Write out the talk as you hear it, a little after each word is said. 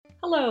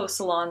Hello,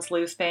 Salon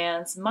Sleuth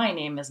fans. My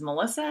name is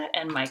Melissa,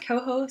 and my co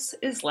host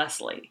is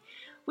Leslie.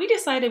 We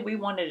decided we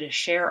wanted to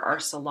share our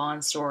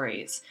salon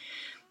stories.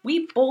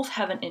 We both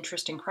have an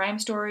interest in crime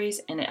stories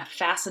and a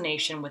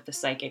fascination with the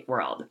psychic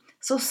world.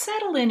 So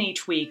settle in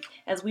each week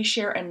as we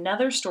share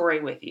another story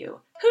with you.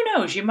 Who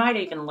knows, you might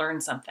even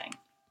learn something.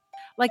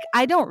 Like,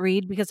 I don't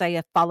read because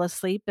I fall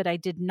asleep, but I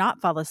did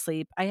not fall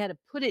asleep. I had to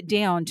put it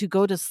down to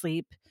go to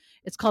sleep.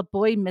 It's called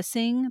Boy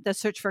Missing: The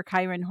Search for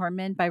Kyron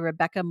Horman by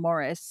Rebecca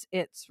Morris.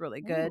 It's really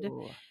good.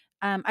 Ooh.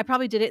 I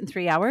probably did it in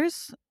 3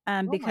 hours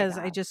Oh my because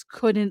I God. just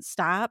couldn't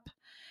stop.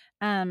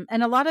 And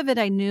a lot of it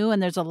I knew,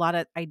 and there's a lot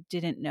of I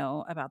didn't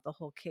know about the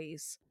whole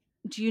case.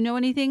 Do you know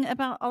anything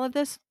about all of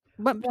this?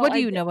 Well, What do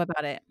you know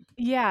about it?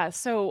 yeah.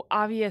 So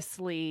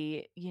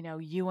obviously,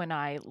 you and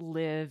I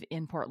live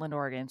in Portland,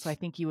 Oregon. So I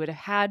think you would have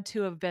had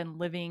to have been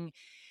living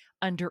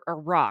under a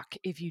rock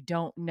if you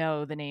don't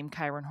know the name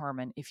Kyron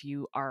Horman, if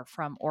you are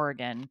from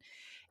Oregon,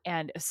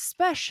 and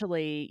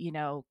especially,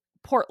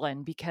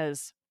 Portland,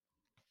 because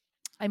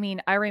I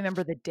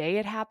remember the day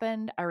it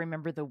happened. I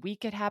remember the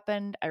week it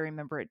happened. I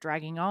remember it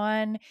dragging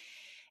on.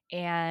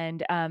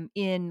 And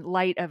in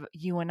light of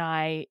you and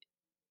I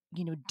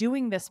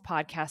doing this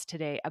podcast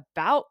today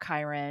about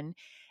Kyron.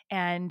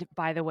 And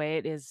by the way,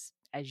 it is,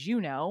 as you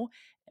know,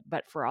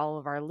 but for all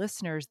of our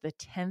listeners, the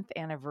 10th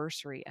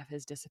anniversary of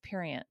his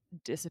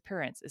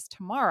disappearance is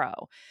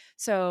tomorrow.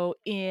 So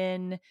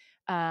in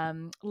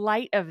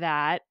light of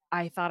that,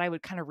 I thought I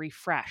would kind of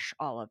refresh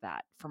all of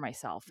that for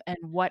myself. And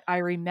what I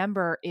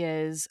remember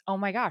is, oh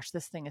my gosh,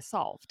 this thing is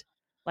solved.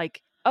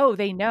 Like, oh,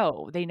 they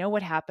know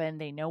what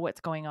happened. They know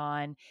what's going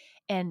on,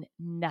 and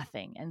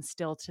nothing. And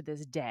still to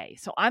this day.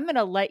 So I'm going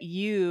to let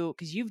you,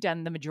 because you've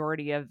done the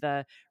majority of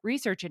the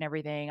research and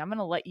everything, I'm going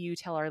to let you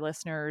tell our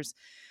listeners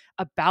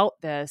about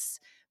this.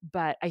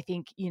 But I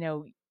think,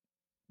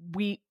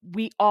 we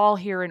all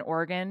here in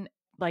Oregon,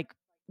 like,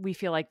 we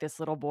feel like this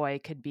little boy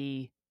could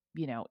be,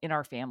 in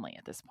our family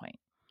at this point.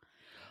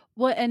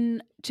 Well,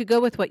 and to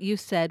go with what you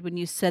said, when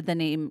you said the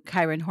name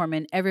Kyron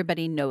Horman,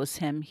 everybody knows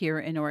him here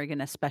in Oregon,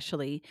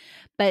 especially.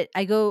 But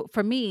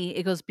for me,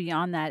 it goes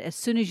beyond that. As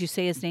soon as you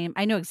say his name,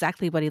 I know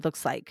exactly what he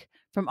looks like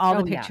from all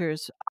the Oh yeah.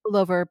 pictures all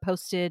over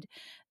posted.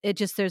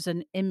 There's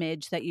an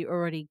image that you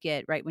already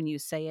get right when you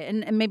say it.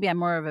 And maybe I'm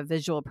more of a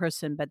visual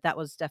person, but that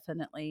was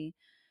definitely,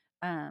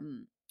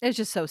 it's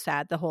just so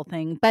sad, the whole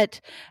thing.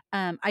 But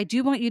I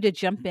do want you to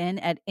jump in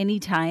at any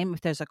time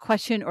if there's a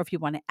question or if you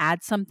want to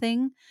add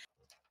something.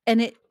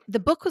 And the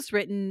book was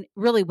written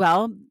really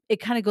well. It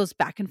kind of goes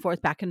back and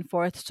forth, back and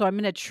forth. So I'm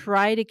going to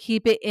try to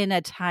keep it in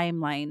a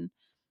timeline.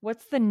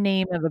 What's the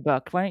name of the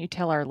book? Why don't you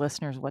tell our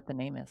listeners what the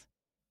name is?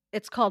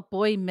 It's called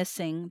Boy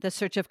Missing: The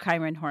Search of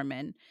Kyron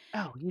Horman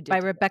Oh, you by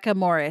did. Rebecca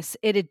Morris.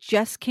 It had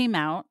just came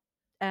out.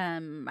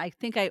 I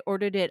think I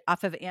ordered it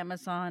off of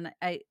Amazon.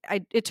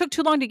 It took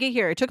too long to get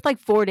here. It took like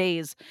 4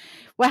 days.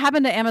 What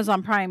happened to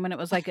Amazon Prime when it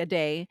was like a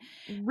day?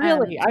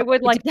 Really? I But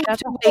would I like, did have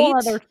that's to a whole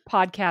wait. other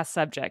podcast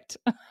subject.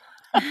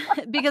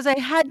 Because I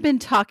had been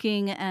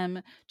talking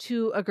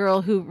to a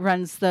girl who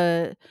runs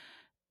the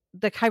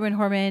Kyron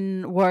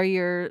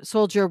Horman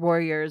Soldier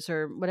Warriors,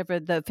 or whatever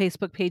the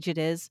Facebook page it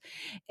is.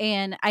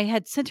 And I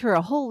had sent her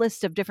a whole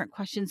list of different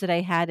questions that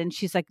I had. And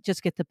she's like,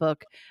 just get the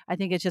book. I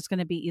think it's just going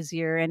to be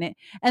easier. And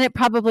it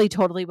probably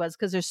totally was,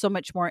 because there's so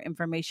much more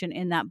information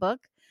in that book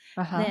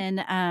Uh-huh.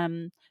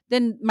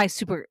 than my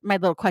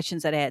little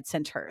questions that I had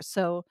sent her.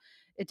 So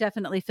it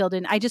definitely filled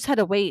in. I just had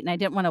to wait, and I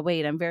didn't want to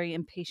wait. I'm very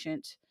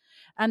impatient.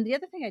 The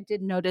other thing I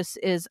did notice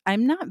is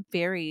I'm not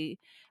very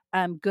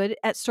good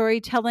at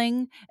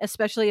storytelling,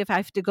 especially if I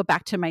have to go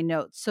back to my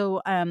notes.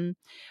 So I'm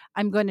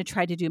going to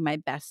try to do my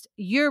best.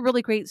 You're a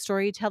really great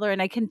storyteller,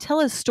 and I can tell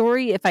a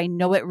story if I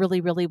know it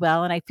really, really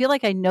well. And I feel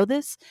like I know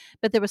this,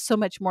 but there was so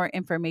much more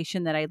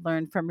information that I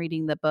learned from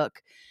reading the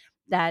book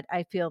that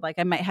I feel like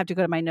I might have to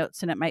go to my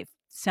notes, and it might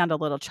sound a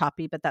little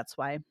choppy, but that's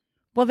why.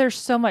 Well, there's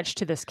so much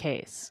to this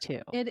case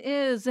too. It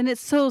is, and it's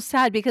so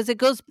sad because it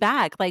goes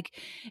back. Like,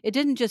 it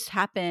didn't just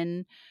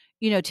happen,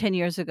 10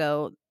 years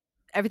ago.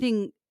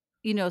 Everything,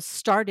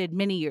 started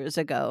many years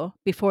ago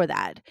before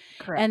that.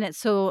 Correct. And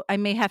so I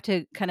may have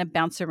to kind of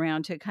bounce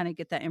around to kind of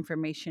get that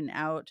information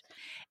out.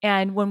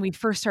 And when we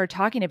first started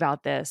talking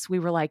about this, we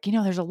were like,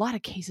 there's a lot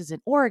of cases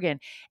in Oregon.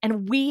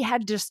 And we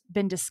had just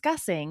been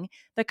discussing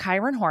the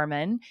Kyron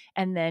Horman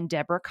and then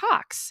Deborah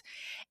Cox.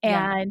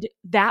 Yeah.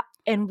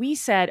 And we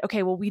said,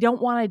 okay, well, we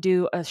don't want to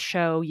do a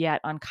show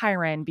yet on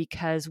Kyron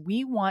because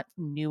we want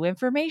new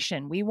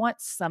information. We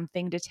want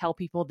something to tell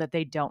people that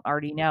they don't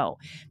already know,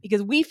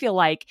 because we feel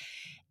like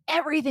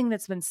everything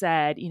that's been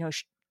said,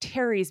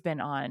 Terry's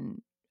been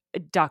on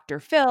Dr.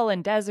 Phil,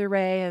 and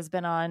Desiree has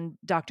been on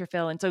Dr.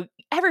 Phil. And so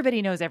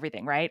everybody knows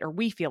everything, right? Or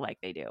we feel like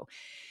they do.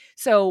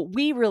 So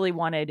we really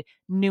wanted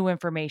new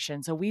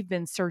information. So we've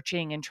been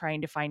searching and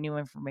trying to find new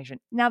information.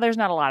 Now there's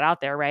not a lot out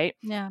there, right?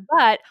 Yeah.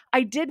 But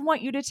I did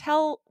want you to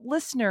tell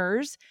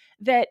listeners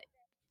that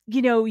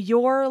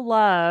your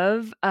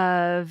love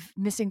of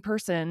missing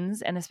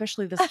persons and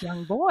especially this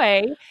young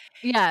boy,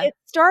 Yeah. it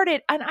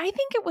started, and I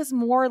think it was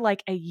more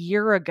like a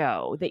year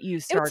ago that you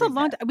It was a started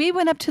long this. t we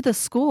went up to the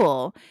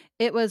school.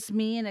 It was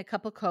me and a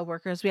couple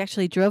coworkers. We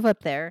actually drove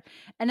up there,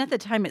 and at the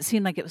time, it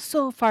seemed like it was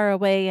so far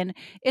away, and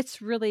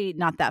it's really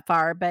not that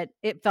far, but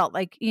it felt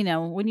like,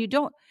 when you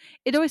don't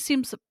it always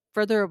seems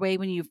further away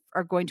when you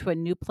are going to a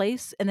new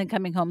place, and then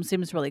coming home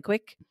seems really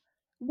quick.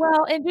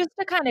 Well, and just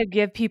to kind of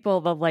give people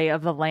the lay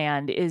of the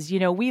land is,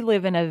 we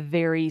live in a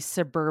very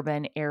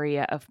suburban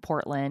area of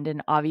Portland,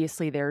 and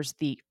obviously there's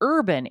the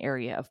urban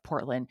area of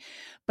Portland.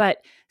 But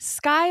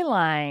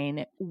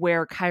Skyline,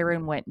 where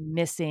Kyron went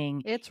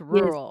missing, It's is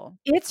rural.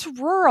 it's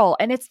rural,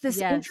 and it's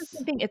this interesting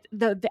Yes. thing. It's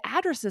the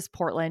address is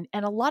Portland,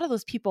 and a lot of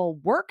those people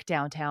work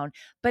downtown,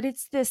 but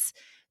it's this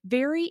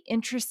very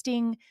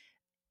interesting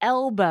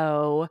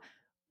elbow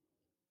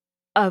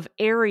of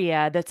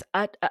area that's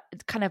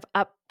kind of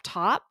up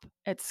top.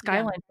 It's Yeah.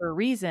 Skyline for a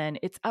reason.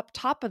 It's up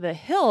top of the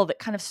hill that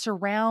kind of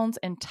surrounds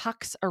and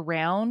tucks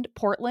around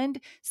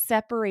Portland,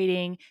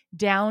 separating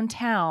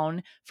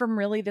downtown from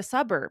really the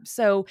suburbs.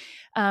 So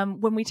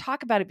when we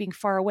talk about it being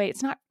far away,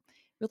 it's not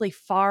really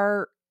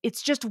far.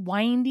 It's just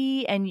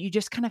windy, and you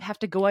just kind of have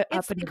to go It's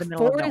up into like the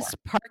middle of nowhere. Forest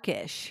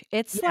Parkish.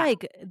 It's Yeah,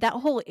 like that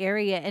whole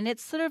area, and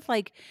it's sort of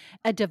like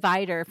a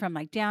divider from,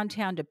 like,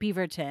 downtown to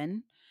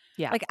Beaverton.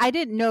 yeah, Like, I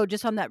didn't know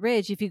just on that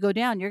ridge, if you go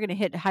down, you're gonna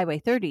hit Highway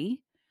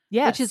 30,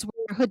 which is yes,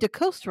 where Hood to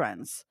Coast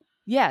runs,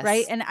 right?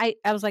 yes, And I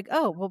was like,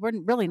 "Oh, well, we're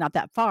really not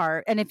that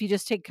far." And if you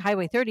just take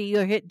Highway 30,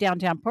 you'll hit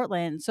downtown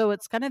Portland. So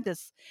it's kind of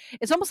this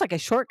it's almost like a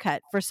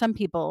shortcut for some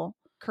people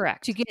to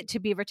correct. get to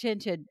Beaverton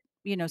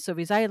to,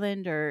 Sylvie's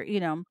Island or,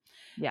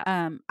 Yeah.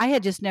 I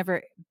had just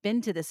never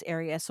been to this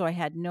area, so I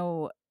had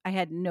no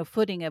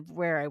footing of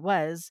where I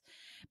was,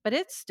 but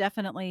it's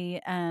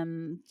definitely,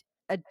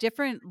 a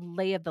different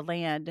lay of the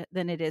land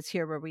than it is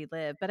here where we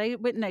live. But I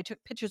went and I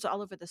took pictures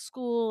all over the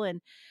school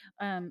and,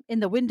 in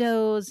the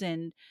windows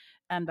and,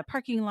 the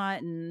parking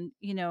lot and,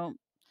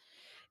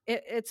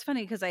 it's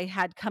funny because I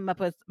had come up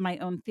with my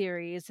own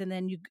theories, and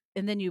then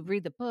you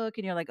read the book,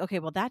 and you're like, "Okay,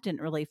 well, that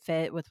didn't really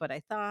fit with what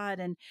I thought,"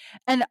 and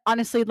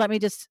honestly, let me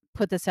just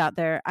put this out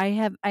there. I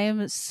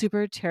am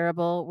super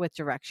terrible with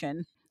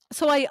direction.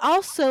 So I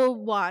also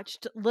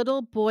watched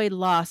Little Boy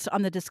Lost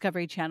on the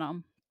Discovery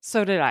Channel.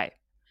 So did I.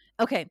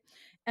 Okay,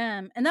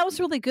 and that was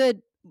really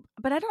good,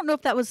 but I don't know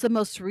if that was the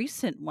most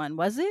recent one,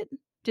 was it?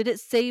 Did it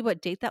say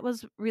what date that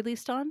was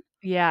released on?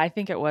 Yeah, I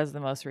think it was the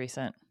most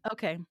recent.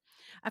 Okay.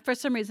 For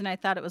some reason, I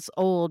thought it was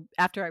old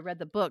after I read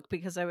the book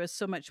because there was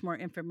so much more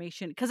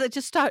information. Because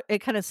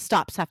it kind of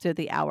stops after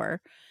the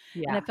hour,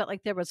 and I Yeah. felt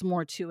like there was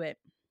more to it.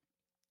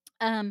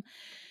 Um,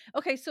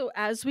 okay, so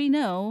as we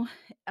know,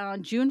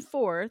 on June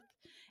 4th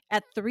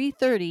at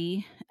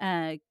 3:30,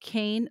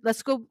 Kane.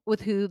 Let's go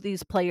with who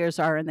these players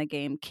are in the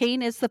game.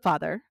 Kane is the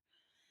father.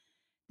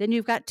 Then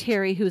you've got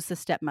Terry, who's the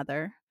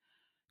stepmother.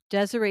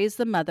 Desiree's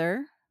the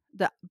mother,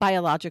 the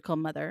biological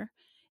mother,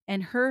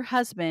 and her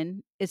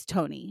husband is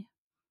Tony.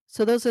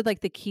 So those are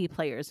like the key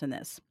players in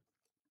this.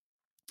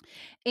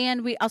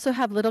 And we also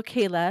have little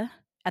Kayla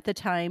at the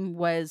time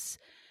was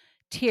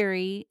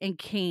Terry and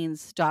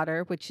Kane's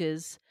daughter, which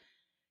is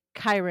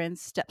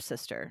Kyron's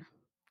stepsister.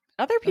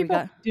 Other We people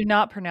got do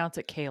not pronounce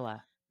it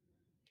Kayla.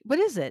 what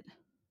is it?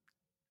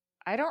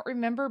 I don't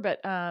remember,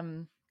 but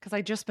because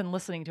I just been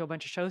listening to a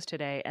bunch of shows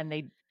today, and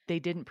they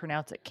didn't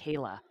pronounce it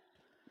Kayla.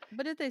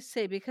 What did they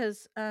say?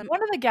 Because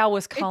One of the gal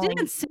was it didn't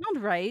calling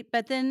sound right,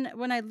 but then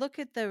when I look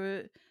at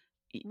the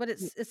y- what y-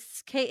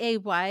 it's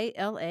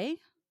Kayla.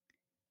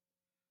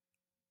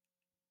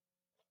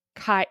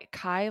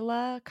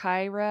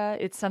 Kyra.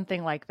 It's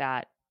something like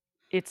that.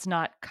 It's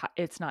not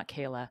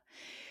Kayla.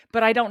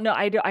 But I don't know.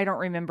 I don't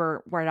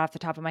remember right off the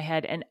top of my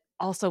head. And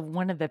also,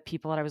 one of the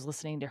people that I was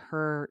listening to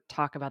her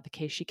talk about the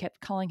case, she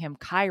kept calling him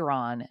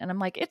Chiron, and I'm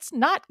like, it's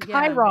not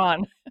Yeah.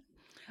 Chiron.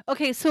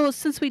 Okay, so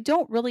since we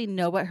don't really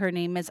know what her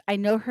name is, I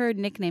know her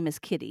nickname is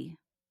Kitty.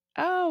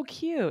 Oh,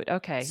 cute.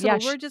 Okay, So yeah.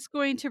 we're just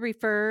going to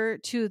refer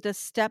to the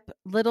step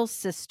little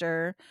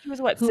sister She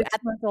was what, who 6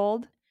 months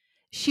old?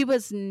 she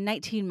was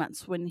 19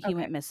 months when he Okay.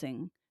 went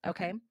missing.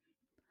 Okay.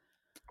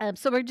 Okay.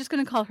 So we're just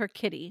going to call her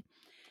Kitty.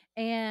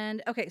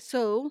 And okay,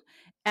 so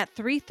at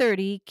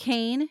 3:30,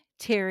 Kane,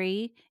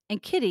 Terry,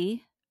 and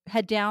Kitty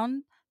head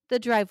down the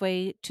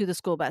driveway to the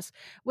school bus,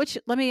 which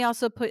let me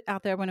also put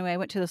out there when I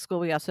went to the school,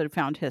 we also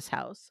found his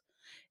house.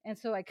 And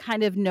so I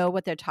kind of know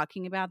what they're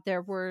talking about.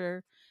 There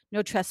were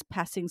no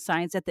trespassing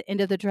signs at the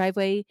end of the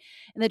driveway,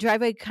 and the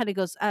driveway kind of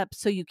goes up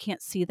so you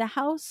can't see the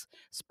house,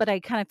 but I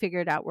kind of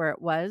figured out where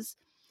it was.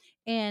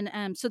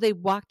 And so they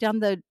walk down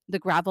the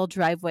gravel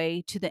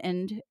driveway to the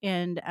end,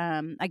 and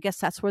I guess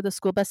that's where the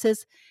school bus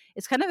is.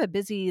 It's kind of a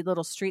busy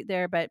little street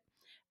there, but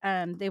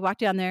they walk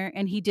down there,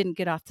 and he didn't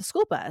get off the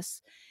school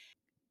bus.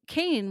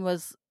 Kane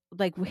was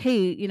like,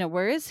 "Hey,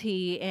 where is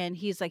he?" And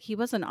he's like, "He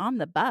wasn't on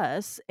the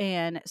bus."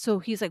 And so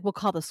he's like, "We'll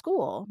call the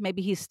school.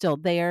 Maybe he's still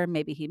there.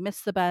 Maybe he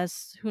missed the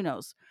bus. Who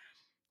knows?"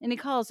 And he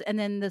calls, and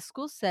then the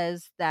school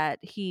says that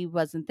he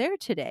wasn't there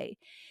today.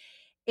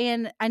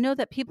 And I know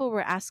that people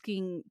were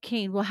asking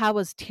Kane, well, how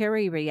was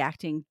Terry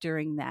reacting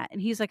during that?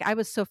 And he's like, I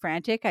was so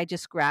frantic. I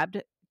just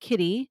grabbed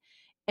Kitty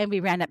and we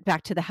ran up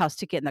back to the house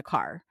to get in the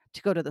car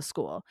to go to the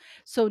school.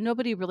 So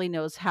nobody really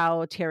knows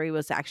how Terry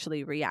was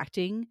actually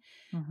reacting.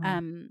 Mhm.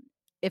 Um,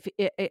 if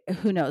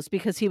who knows,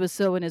 because he was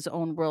so in his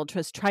own world,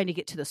 just trying to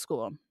get to the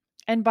school.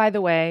 And by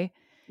the way,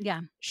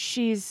 Yeah.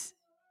 she's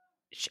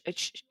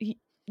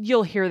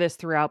you'll hear this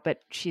throughout, but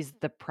she's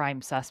the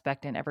prime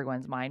suspect in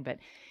everyone's mind, but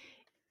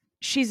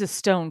she's a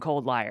stone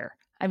cold liar.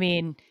 I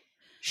mean,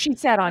 she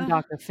sat on Uh,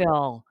 Dr.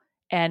 Phil,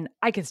 and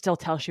I can still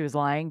tell she was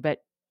lying, but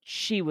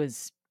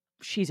she's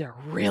a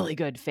really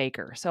good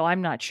faker. So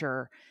I'm not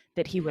sure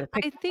that he would have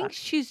I picked that up. think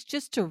she's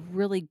just a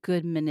really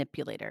good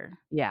manipulator.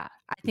 Yeah.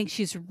 I think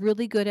she's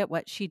really good at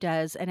what she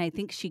does, and I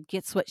think she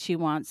gets what she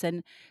wants.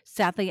 And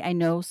sadly, I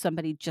know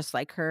somebody just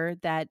like her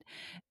that,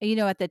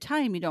 at the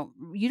time you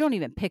don't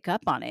even pick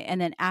up on it, and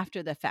then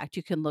after the fact,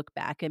 you can look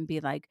back and be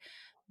like,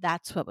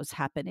 "That's what was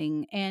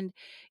happening." And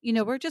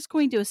we're just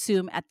going to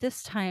assume at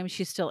this time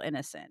she's still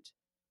innocent,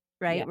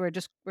 Yeah. right? We're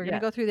gonna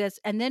Yes. go through this,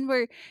 and then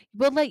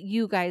we'll let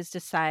you guys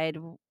decide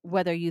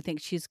whether you think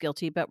she's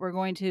guilty. But we're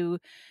going to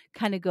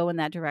kind of go in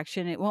that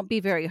direction. It won't be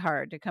very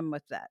hard to come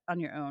with that on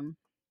your own.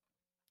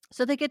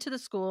 So they get to the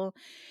school,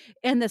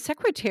 and the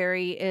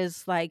secretary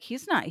is like,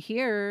 "He's not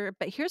here,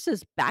 but here's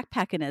his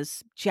backpack and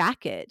his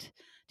jacket."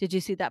 Did you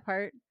see that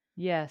part?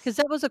 Because Yes.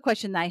 that was a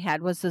question I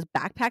had. Was his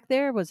backpack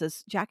there? Was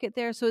his jacket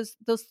there? So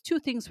those two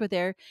things were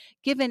there.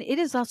 Given it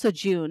is also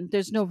June,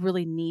 there's no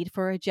really need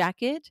for a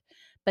jacket,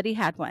 but he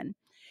had one.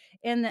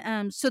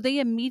 And so they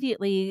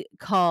immediately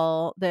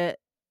call the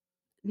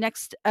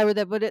next or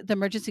the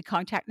emergency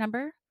contact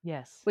number,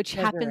 Yes. which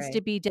happens to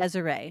Desiree. be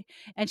Desiree,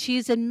 and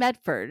she's in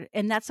Medford,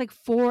 and that's like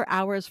 4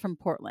 hours from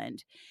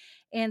Portland.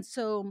 And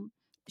so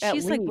At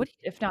she's like, "What least,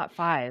 if not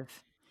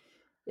 5.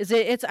 is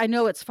it?" It's I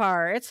know it's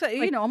far. It's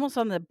Like, almost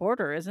on the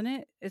border, isn't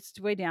it? It's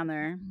way down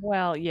there.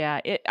 well, yeah,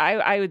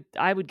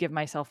 I would give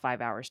myself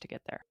 5 hours to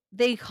get there.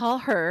 They call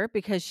her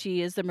because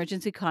she is the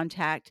emergency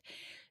contact.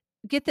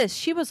 Get this,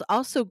 she was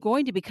also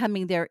going to be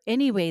coming there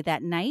anyway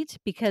that night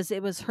because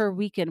it was her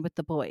weekend with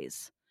the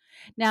boys.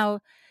 Now,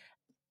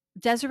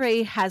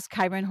 Desiree has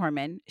Kyron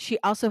Horman. She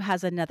also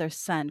has another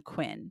son,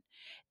 Quinn.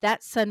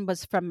 That son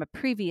was from a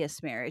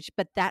previous marriage,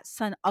 but that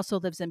son also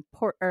lives in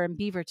Port or in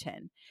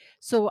Beaverton.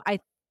 So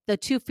the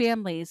two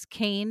families,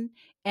 Kane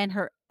and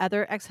her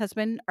other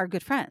ex-husband, are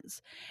good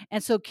friends.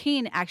 And so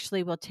Kane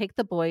actually will take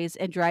the boys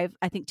and drive,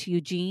 I think, to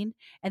Eugene,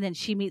 and then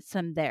she meets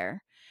them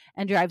there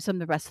and drives them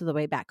the rest of the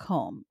way back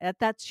home.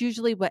 That's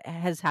usually what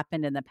has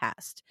happened in the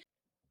past.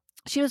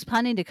 She was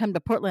planning to come to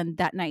Portland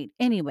that night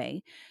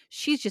anyway.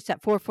 She's just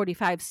at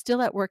 4:45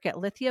 still at work at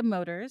Lithium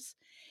Motors,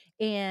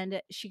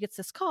 and she gets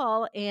this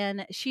call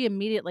and she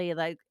immediately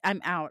like,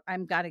 "I'm out.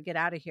 I'm got to get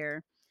out of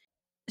here."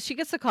 She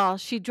gets the call,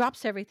 she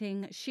drops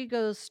everything, she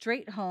goes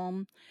straight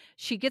home.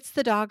 She gets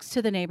the dogs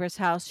to the neighbor's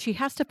house. She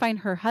has to find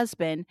her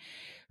husband.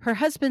 Her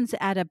husband's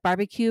at a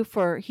barbecue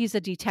he's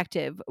a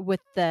detective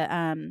with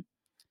the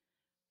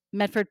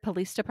Medford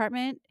Police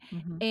Department,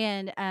 Mhm.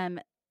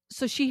 and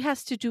so she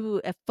has to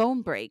do a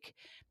phone break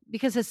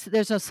because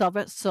there's no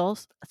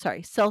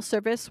cell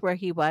service where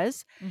he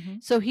was.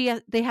 Mhm. So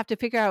they have to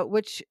figure out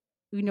which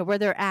where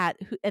they're at,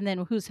 and then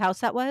whose house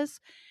that was.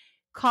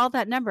 Call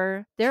that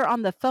number. They're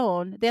on the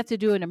phone. They have to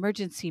do an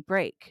emergency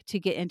break to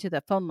get into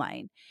the phone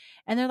line,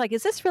 and they're like,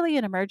 "Is this really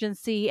an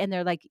emergency?" And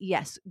they're like,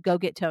 "Yes, go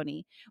get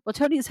Tony." Well,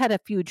 Tony's had a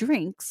few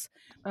drinks,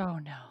 Oh,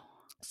 no.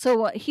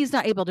 so he's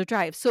not able to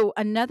drive. So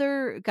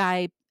another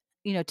guy,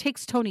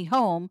 takes Tony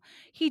home.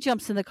 He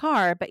jumps in the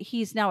car, but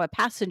he's now a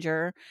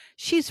passenger.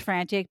 She's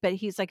frantic, but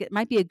he's like, it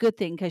might be a good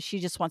thing because she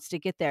just wants to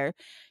get there.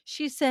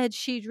 She said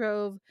she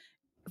drove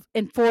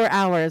in 4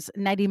 hours,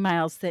 90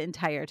 miles the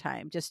entire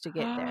time just to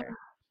get there.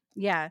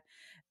 Yeah.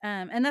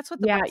 And that's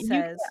what the Yeah, book you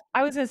can't says.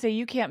 I was gonna say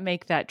you can't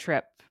make that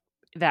trip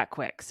that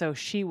quick, so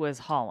she was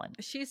hauling.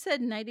 She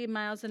said 90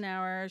 miles an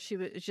hour. She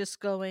was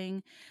just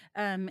going.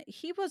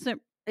 He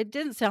wasn't, it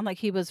didn't sound like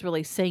he was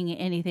really saying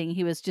anything.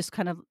 He was just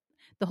kind of,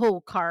 the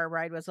whole car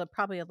ride was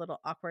probably a little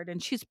awkward,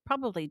 and she's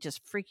probably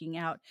just freaking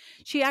out.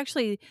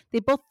 They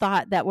both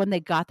thought that when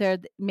they got there,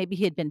 maybe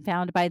he had been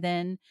found by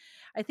then.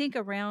 I think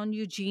around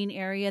Eugene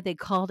area, they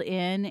called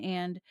in,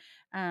 and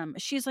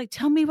she's like,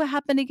 "Tell me what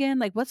happened again.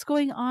 Like, what's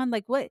going on?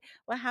 Like, what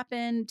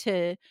happened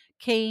to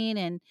Kane?"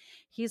 And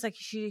he's like,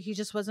 he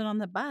just wasn't on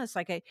the bus.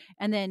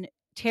 And then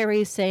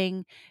Terry's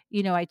saying,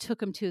 "I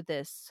took him to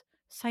this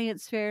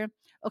science fair."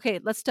 Okay,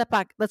 let's step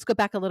back. Let's go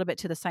back a little bit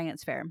to the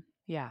science fair.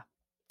 Yeah.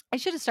 I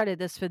should have started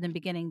this from the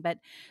beginning, but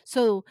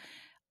so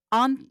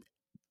on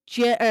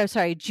June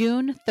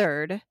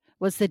 3rd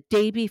was the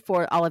day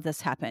before all of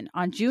this happened.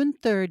 On June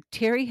 3rd,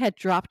 Terry had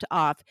dropped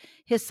off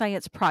his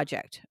science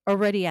project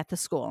already at the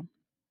school.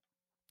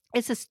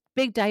 It's this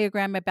big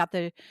diagram about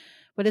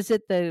what is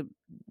it? The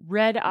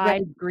red,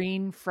 Red-eyed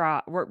green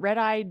frog,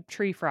 red-eyed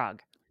tree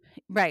frog.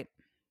 right.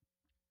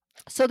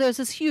 So there's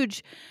this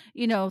huge,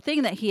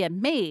 thing that he had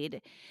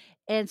made.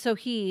 And so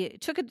they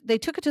took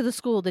it to the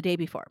school the day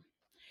before.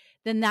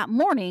 Then that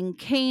morning,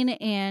 Kane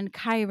and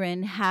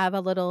Kyron have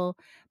a little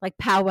like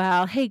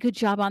powwow. Hey, good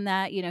job on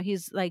that.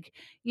 He's like,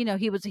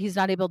 he's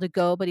not able to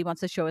go, but he wants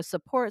to show his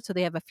support. So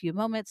they have a few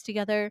moments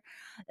together.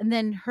 And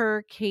then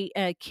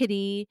Terry,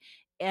 Kitty,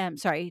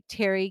 and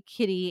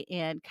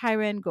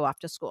Kyron go off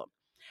to school.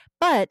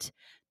 But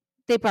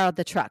they borrowed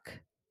the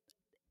truck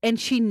and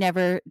she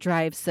never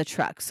drives the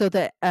truck. So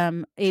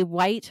a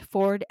white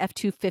Ford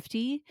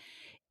F-250,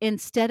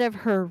 instead of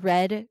her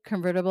red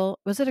convertible,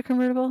 was it a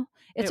convertible?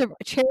 It's a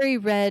cherry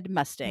red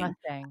Mustang.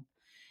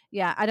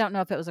 Yeah, I don't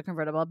know if it was a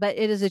convertible, but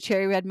it is a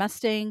cherry red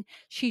Mustang.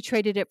 She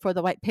traded it for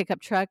the white pickup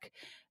truck.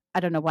 I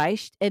don't know why.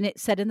 And it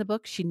said in the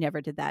book she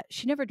never did that.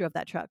 She never drove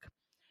that truck.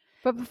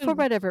 But for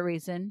whatever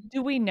reason.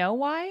 Do we know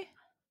why?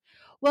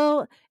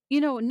 Well,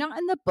 not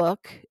in the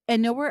book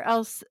and nowhere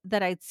else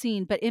that I'd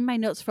seen, but in my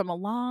notes from a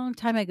long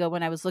time ago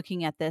when I was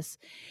looking at this,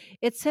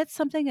 it said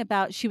something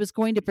about she was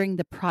going to bring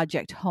the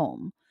project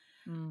home.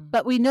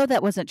 But we know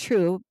that wasn't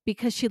true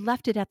because she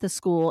left it at the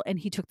school and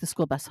he took the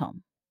school bus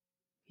home.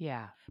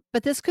 Yeah.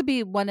 But this could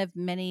be one of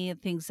many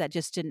things that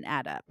just didn't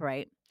add up,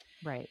 right?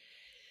 Right.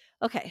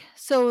 Okay.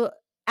 So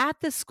at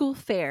the school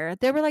fair,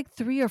 there were like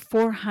 300 or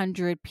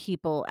 400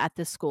 people at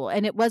the school,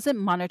 and it wasn't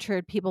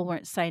monitored. People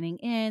weren't signing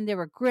in. There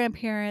were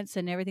grandparents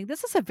and everything.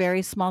 This is a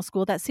very small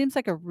school. That seems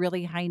like a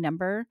really high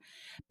number,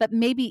 but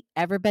maybe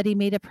everybody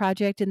made a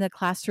project in the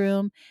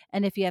classroom.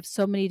 And if you have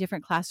so many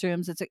different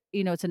classrooms,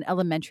 it's an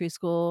elementary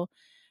school.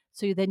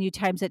 So then you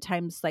times it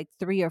times like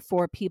 3 or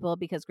 4 people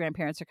because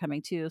grandparents are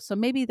coming too. So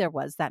maybe there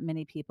was that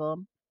many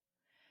people.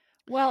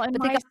 Well, and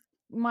But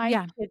my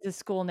yeah. kids at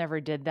school never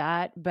did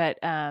that, but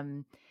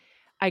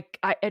I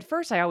at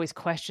first I always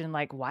questioned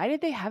like why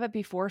did they have it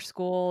before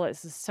school?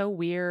 This is so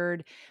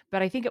weird.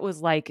 But I think it was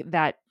like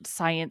that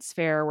science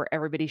fair where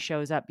everybody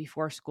shows up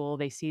before school.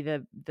 They see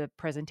the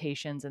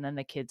presentations and then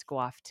the kids go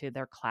off to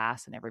their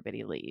class and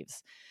everybody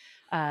leaves.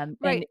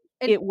 Right.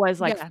 And it was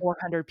like yeah.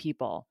 400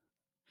 people.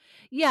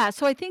 Yeah,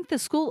 so I think the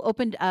school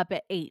opened up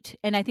at 8,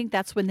 and I think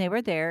that's when they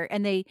were there,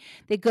 and they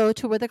go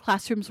to where the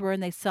classrooms were,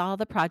 and they saw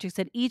the projects,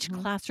 and each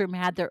classroom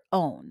had their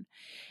own.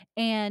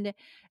 And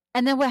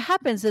then what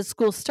happens is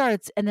school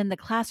starts, and then the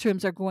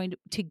classrooms are going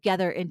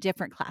together in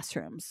different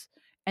classrooms,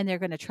 and they're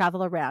going to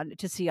travel around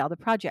to see all the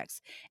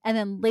projects. And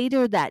then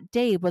later that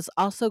day was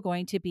also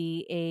going to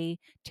be a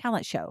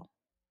talent show.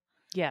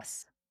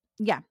 Yes.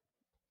 Yeah.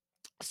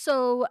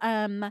 So,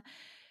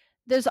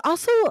 there's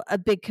also a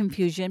big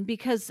confusion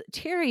because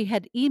Terry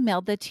had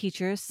emailed the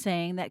teacher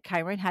saying that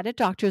Kyron had a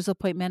doctor's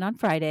appointment on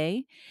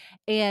Friday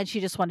and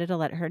she just wanted to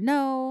let her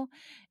know.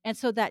 And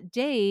so that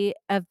day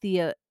of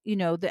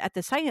at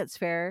the science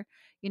fair,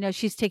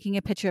 she's taking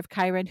a picture of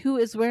Kyron who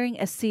is wearing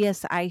a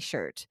CSI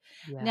shirt.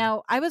 Yeah.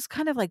 Now, I was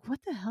kind of like, what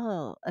the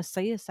hell? A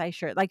CSI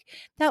shirt? Like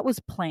that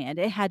was planned.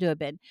 It had to have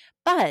been.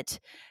 But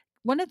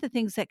one of the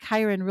things that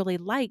Kyron really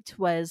liked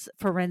was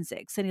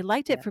forensics, and he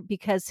liked it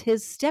because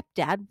his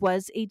stepdad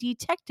was a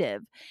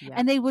detective,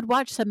 and they would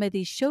watch some of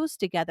these shows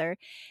together.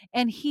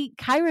 And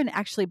Kyron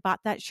actually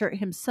bought that shirt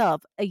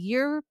himself a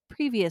year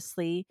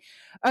previously.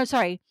 Oh,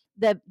 sorry,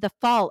 the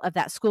fall of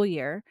that school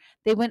year.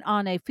 They went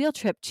on a field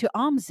trip to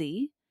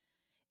OMSI,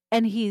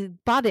 and he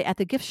bought it at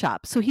the gift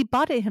shop. So he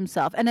bought it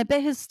himself, and I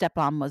bet his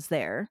stepmom was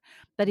there,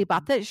 but he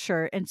bought that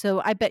shirt. And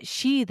so I bet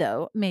she,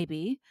 though,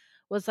 maybe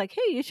was like,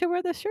 hey, you should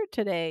wear this shirt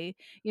today.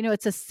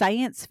 It's a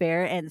science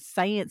fair and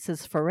science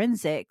is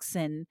forensics.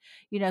 And,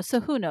 so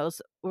who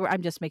knows?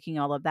 I'm just making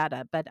all of that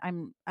up, but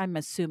I'm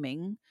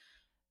assuming,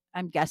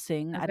 I'm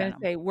guessing. I don't know.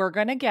 Say, we're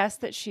going to guess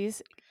that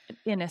she's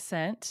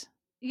innocent.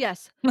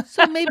 Yes.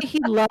 So maybe he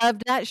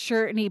loved that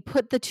shirt and he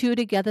put the two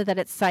together that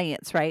it's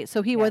science, right?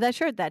 So he wore that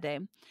shirt that day.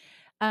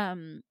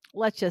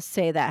 Let's just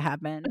say that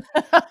happened.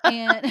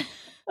 And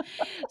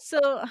so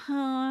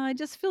I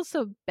just feel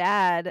so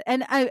bad.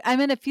 And I'm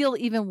going to feel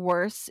even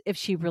worse if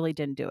she really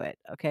didn't do it.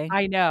 Okay.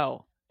 I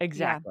know.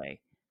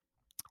 Exactly.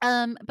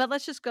 But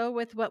let's just go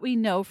with what we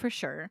know for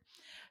sure.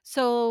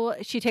 So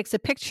she takes a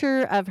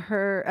picture of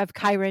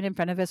Kyron in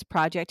front of his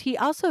project. He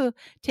also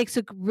takes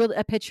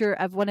a picture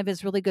of one of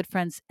his really good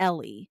friends,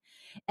 Ellie.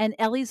 And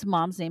Ellie's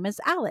mom's name is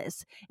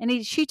Alice.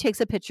 And she takes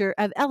a picture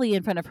of Ellie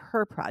in front of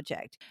her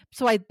project.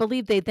 So I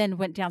believe they then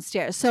went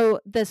downstairs. So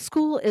the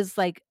school is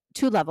like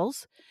 2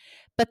 levels,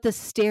 but the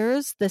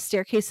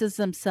staircases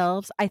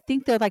themselves, I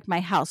think they're like my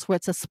house where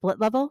it's a split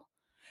level.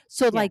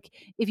 So like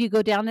if you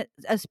go down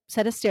a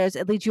set of stairs,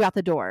 it leads you out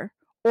the door,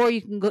 or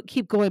you can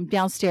keep going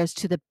downstairs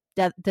to the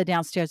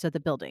downstairs of the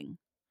building.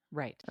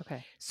 Right.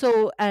 Okay.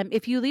 So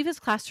if you leave his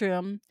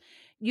classroom,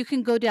 you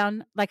can go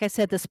down, like I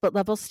said, the split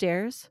level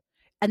stairs.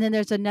 And then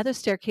there's another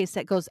staircase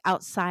that goes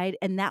outside,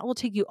 and that will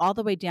take you all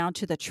the way down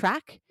to the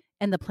track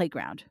and the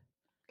playground.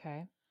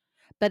 Okay.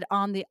 But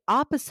on the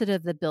opposite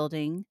of the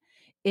building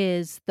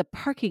is the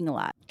parking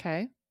lot.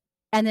 Okay.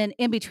 And then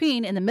in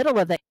between, in the middle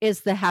of it,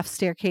 is the half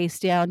staircase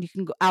down. You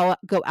can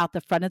go out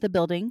the front of the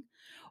building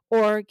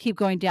or keep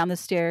going down the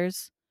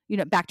stairs,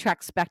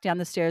 backtracks back down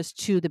the stairs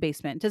to the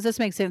basement. Does this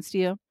make sense to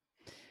you?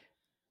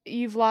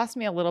 You've lost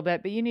me a little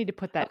bit, but you need to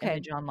put that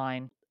image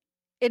online.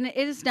 and it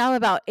is now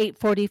about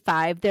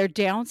 8:45. They're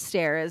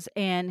downstairs,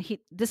 and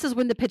this is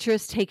when the picture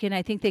is taken.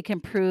 I think they can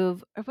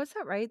prove, or was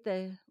that right?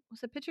 Was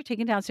the picture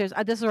taken downstairs?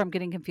 This is where I'm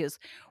getting confused.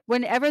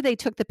 Whenever they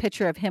took the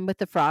picture of him with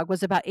the frog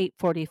was about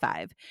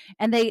 8:45,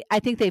 and I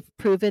think they've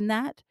proven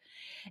that.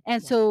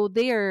 And Yeah. so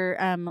they are,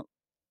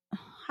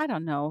 I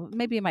don't know,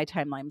 maybe my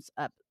timeline's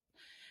up,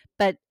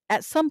 but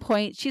at some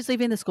point she's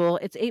leaving the school.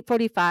 It's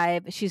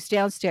 8:45. She's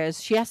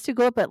downstairs. She has to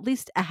go up at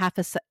least a half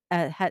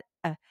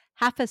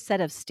a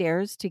set of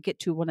stairs to get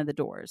to one of the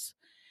doors.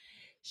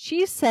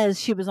 She says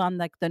she was on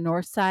like the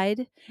north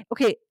side.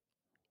 Okay,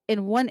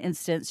 in one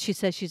instance she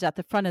says she's at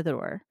the front of the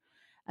door.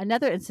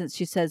 Another instance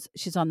she says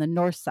she's on the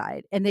north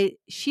side, and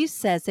she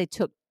says they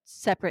took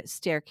separate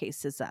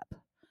staircases up.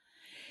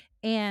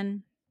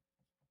 And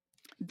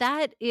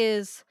that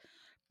is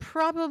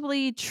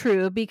probably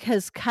true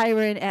because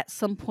Kyron at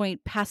some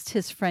point passed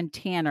his friend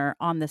Tanner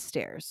on the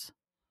stairs.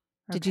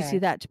 Did you see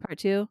that part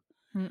too?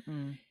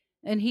 Mm-mm.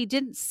 And he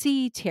didn't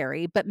see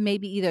Terry, but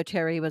maybe either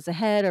Terry was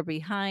ahead or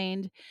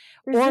behind,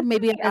 Is or this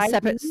maybe the a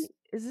separate. ID?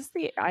 Is this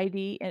the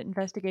ID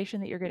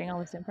investigation that you're getting all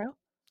this info?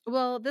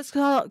 Well, this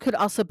could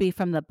also be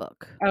from the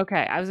book.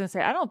 Okay, I was gonna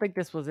say I don't think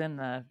this was in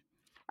the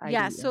ID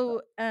Yeah. info.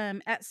 So,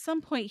 at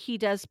some point he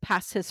does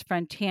pass his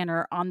friend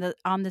Tanner on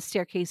the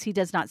staircase. He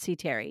does not see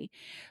Terry.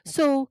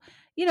 So,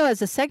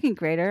 as a second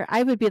grader,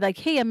 I would be like,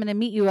 "Hey, I'm going to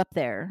meet you up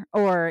there,"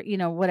 or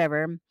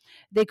whatever.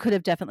 They could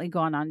have definitely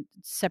gone on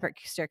separate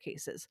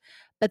staircases,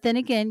 but then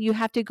again, you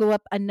have to go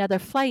up another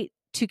flight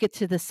to get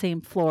to the same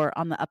floor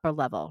on the upper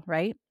level,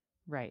 right?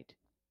 Right.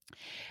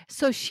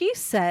 So she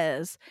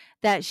says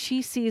that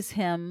she sees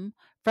him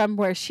from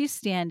where she's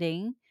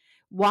standing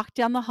walk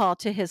down the hall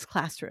to his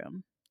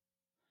classroom.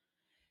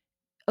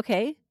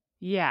 Okay.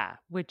 Yeah,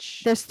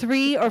 which There's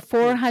 300 or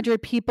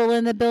 400 people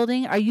in the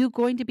building. Are you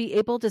going to be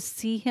able to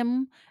see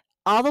him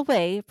all the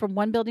way from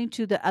one building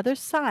to the other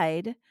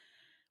side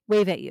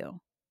wave at you?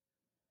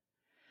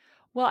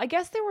 Well, I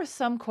guess there was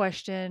some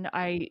question.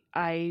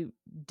 I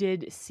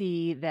did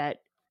see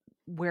that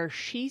where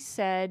she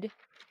said,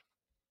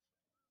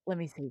 let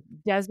me see,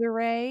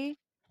 Desiree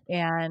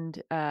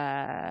and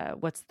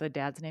what's the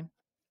dad's name?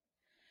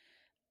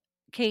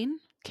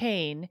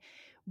 Kane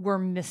were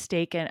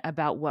mistaken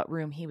about what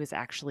room he was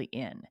actually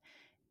in.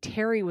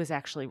 Terry was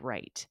actually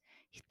right.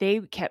 They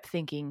kept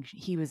thinking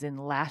he was in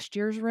last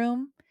year's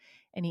room,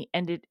 and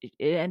it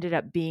ended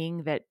up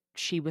being that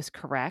she was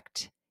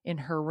correct in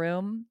her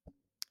room.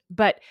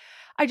 But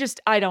I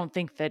don't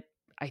think that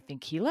I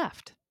think he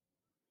left.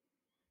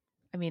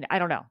 I mean, I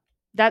don't know.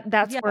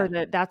 That's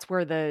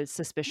where the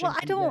suspicion Well,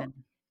 comes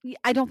in.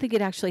 I don't think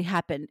it actually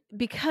happened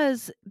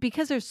because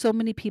there's so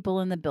many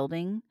people in the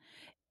building.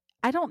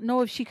 I don't know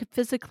if she could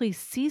physically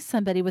see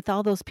somebody with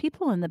all those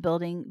people in the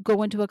building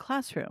go into a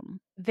classroom.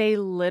 They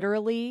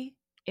literally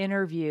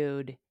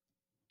interviewed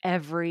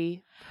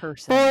every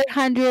person.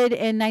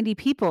 490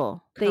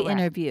 people they Correct.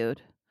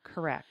 interviewed.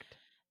 Correct.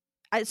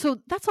 So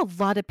that's a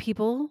lot of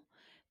people.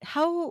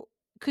 How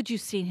could you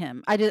see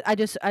him? I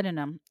don't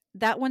know.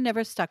 That one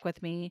never stuck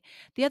with me.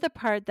 The other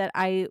part that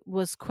I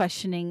was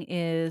questioning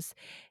is,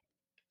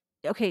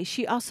 okay,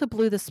 she also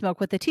blew the smoke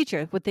with the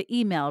teacher with the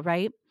email,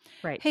 right?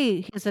 Right.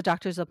 Hey, here's a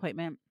doctor's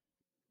appointment.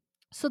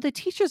 So the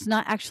teacher's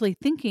not actually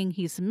thinking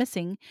he's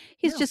missing.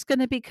 He's No. just going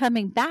to be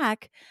coming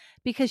back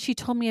because she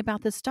told me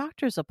about this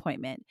doctor's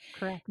appointment.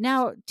 Correct.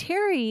 Now,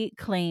 Terry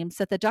claims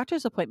that the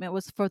doctor's appointment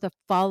was for the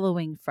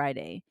following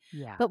Friday.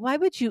 Yeah. But why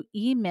would you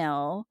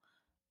email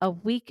a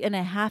week and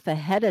a half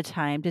ahead of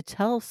time to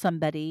tell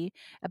somebody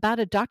about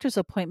a doctor's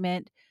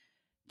appointment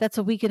that's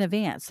a week in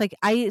advance? Like,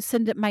 I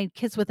send my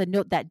kids with a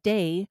note that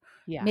day,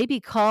 Yeah. maybe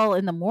call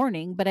in the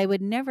morning, but I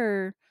would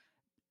never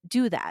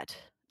do that.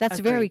 That's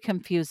very Agreed.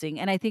 confusing,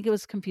 and I think it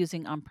was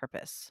confusing on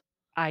purpose.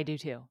 I do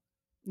too.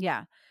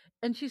 Yeah.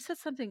 And she said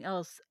something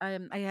else. I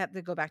have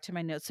to go back to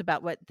my notes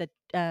about what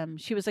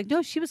she was like,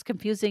 no, she was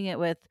confusing it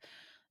with,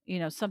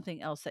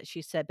 something else that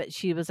she said, but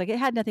she was like, it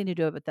had nothing to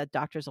do with that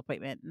doctor's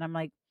appointment. And I'm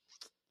like,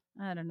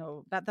 I don't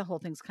know. The whole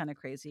thing's kind of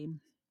crazy.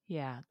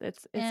 Yeah,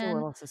 it's a And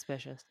little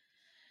suspicious.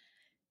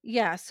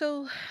 yeah,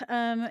 so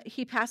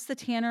he passed the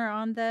Tanner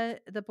on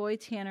the boy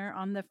Tanner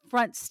on the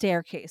front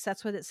staircase.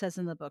 That's what it says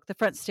in the book, the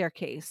front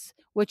staircase,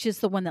 which is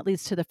the one that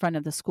leads to the front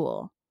of the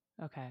school.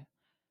 Okay.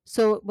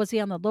 So was he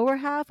on the lower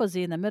half? Was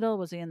he in the middle?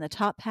 Was he in the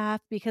top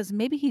half? Because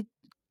maybe he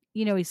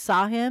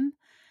saw him,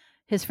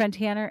 his friend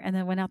Tanner, and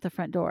then went out the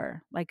front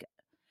door. Like,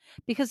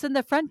 because in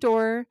the front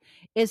door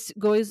it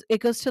goes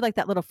to like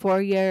that little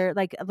foyer,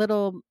 like a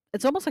little.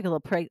 It's almost like a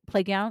little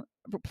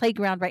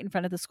playground right in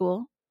front of the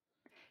school.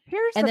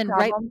 Here's And the then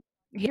problem.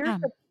 yeah,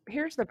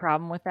 Here's the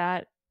problem with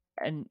that.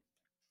 And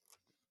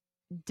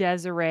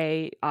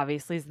Desiree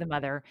obviously is the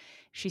mother.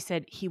 She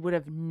said he would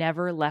have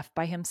never left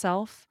by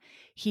himself.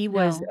 He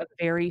was no, a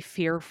very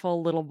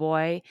fearful little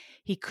boy.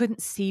 He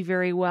couldn't see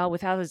very well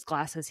without his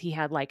glasses. He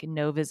had like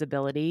no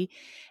visibility,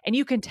 and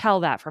you can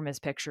tell that from his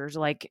pictures.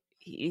 Like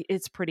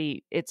it's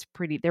pretty.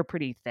 They're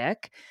pretty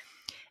thick.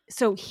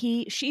 So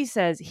she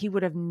says he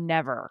would have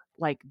never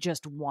like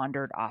just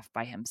wandered off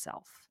by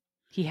himself.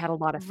 He had a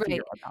lot of fear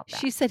Right. about that.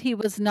 She said he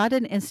was not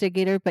an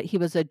instigator, but he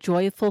was a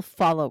joyful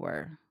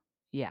follower,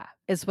 Yeah.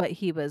 is what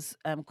he was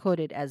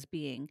quoted as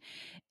being.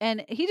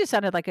 And he just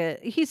sounded like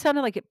he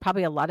sounded like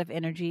probably a lot of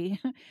energy,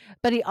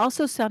 but he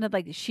also sounded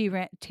like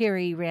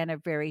Terry ran a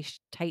very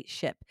tight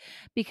ship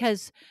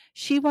because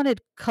she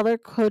wanted color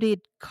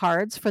coded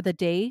cards for the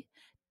day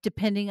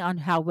depending on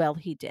how well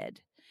he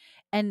did.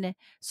 And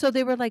so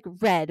they were like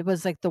red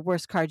was like the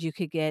worst card you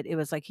could get. It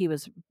was like he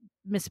was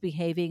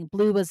misbehaving.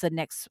 Blue was the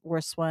next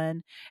worst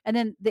one. And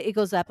then it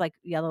goes up like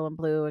yellow and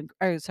blue and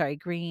or sorry,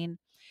 green.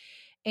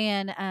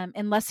 And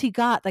unless he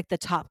got like the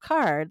top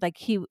card, like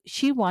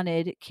she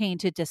wanted Kane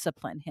to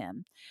discipline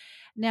him.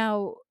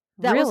 Now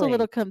that was a Really?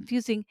 little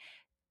confusing,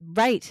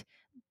 right?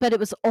 But it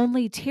was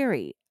only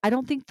Terry. I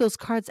don't think those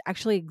cards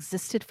actually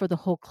existed for the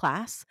whole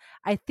class.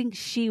 I think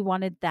she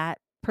wanted that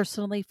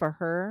personally for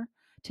her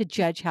to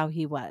judge how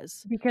he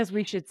was. Because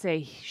we should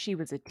say she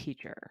was a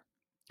teacher.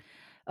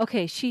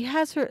 Okay, she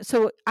has her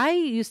so I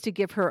used to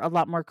give her a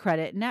lot more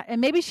credit. Now and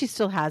maybe she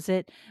still has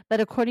it, but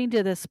according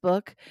to this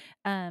book,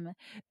 um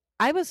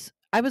I was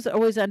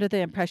always under the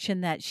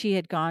impression that she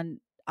had gone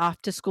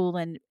off to school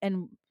and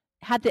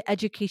had the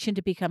education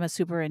to become a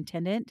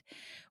superintendent.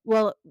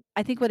 Well,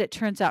 I think what it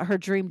turns out her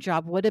dream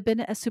job would have been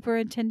a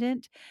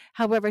superintendent.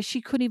 However,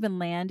 she couldn't even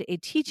land a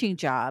teaching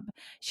job.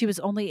 She was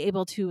only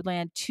able to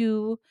land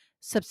 2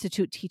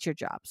 substitute teacher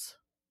jobs.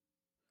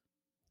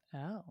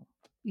 Oh.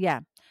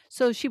 Yeah.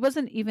 So she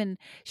wasn't even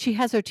she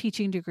has her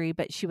teaching degree,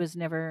 but she was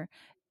never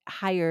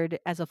hired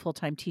as a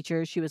full-time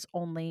teacher. She was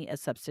only a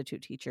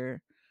substitute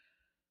teacher.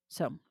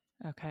 So,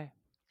 Okay.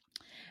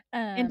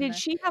 And did um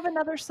she have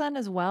another son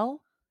as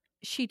well?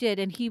 she did,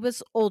 and he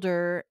was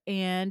older,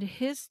 and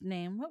his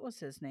name, what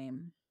was his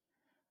name?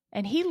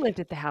 And he lived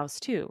at the house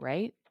too,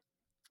 right?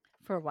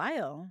 For a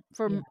while,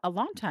 for Yeah. a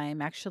long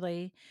time,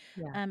 actually.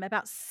 Yeah.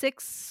 About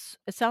 6,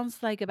 it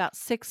sounds like about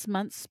 6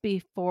 months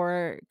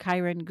before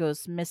Kyron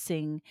goes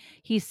missing,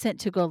 he's sent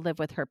to go live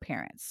with her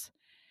parents.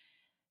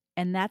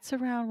 And that's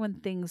around when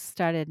things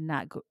started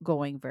not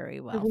going very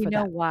Do well we for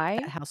know that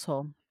why?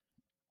 household.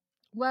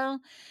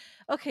 Well,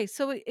 okay,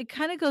 so it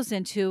kind of goes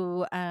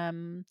into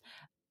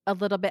a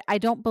little bit. I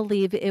don't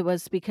believe it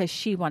was because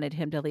she wanted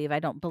him to leave. I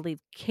don't believe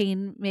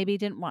Kane maybe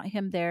didn't want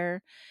him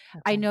there.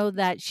 I Okay. know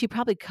that she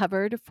probably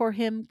covered for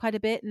him quite a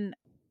bit, and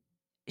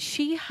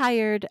she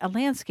hired a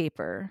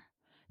landscaper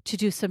to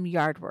do some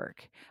yard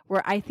work,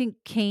 where I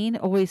think Kane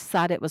always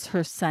thought it was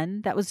her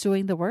son that was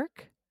doing the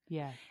work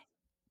Yes.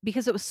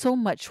 because it was so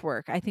much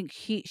work. I think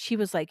she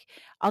was like,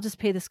 "I'll just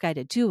pay this guy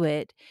to do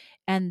it,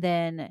 and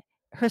then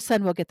her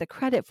son will get the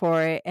credit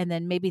for it, and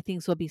then maybe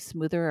things will be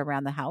smoother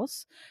around the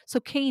house." So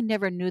Kane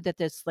never knew that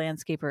this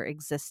landscaper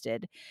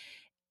existed.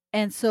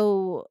 And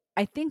so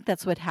I think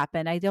that's what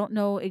happened. I don't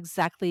know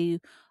exactly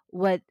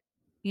what,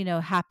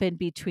 happened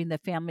between the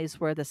families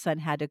where the son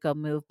had to go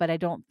move, but I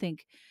don't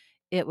think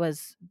it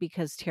was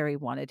because Terry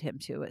wanted him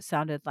to. It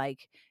sounded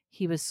like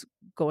he was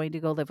going to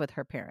go live with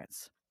her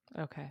parents.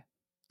 Okay.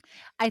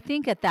 I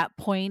think at that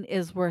point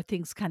is where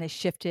things kind of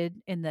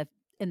shifted in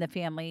the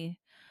family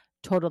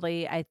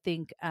totally. I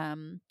think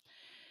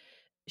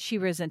she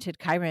resented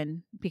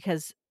Kyron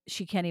because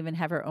she can't even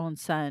have her own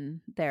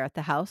son there at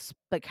the house,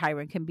 but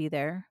Kyron can be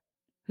there,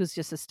 who's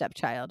just a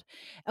stepchild.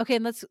 Okay,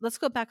 and let's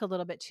go back a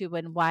little bit to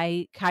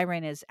why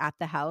Kyron is at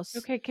the house.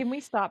 Okay, can we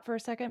stop for a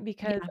second?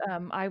 Because Yeah.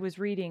 I was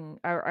reading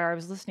or I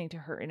was listening to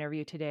her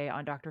interview today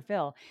on Dr.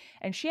 Phil,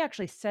 and she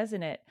actually says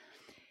in it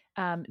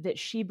that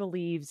she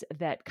believes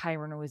that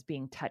Chiron was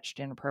being touched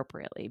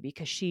inappropriately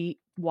because she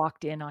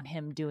walked in on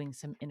him doing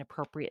some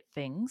inappropriate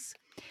things.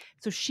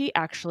 So she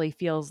actually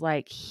feels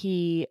like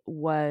he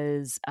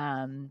was,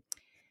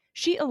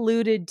 she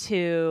alluded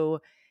to,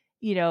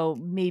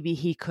 maybe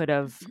he could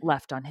have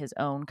left on his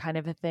own kind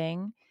of a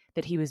thing,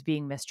 that he was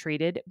being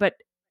mistreated. But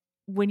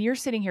when you're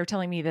sitting here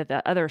telling me that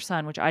the other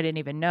son, which I didn't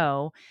even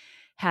know,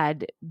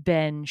 had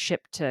been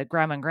shipped to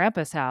grandma and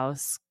grandpa's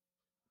house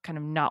kind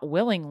of not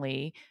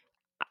willingly,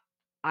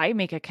 I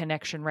make a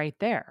connection right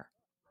there.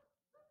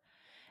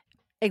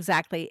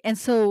 Exactly. And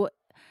so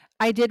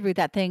I did read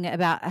that thing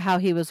about how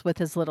he was with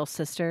his little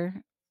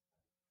sister.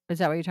 Is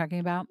that what you're talking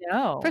about?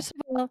 No. First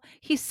of all,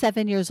 he's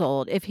 7 years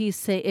old. If she's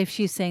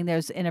saying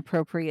there's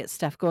inappropriate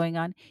stuff going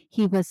on,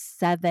 he was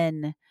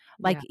 7.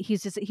 Like, Yeah,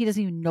 he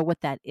doesn't even know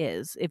what that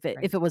is, right.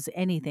 if it was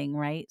anything,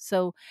 right?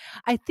 So,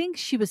 I think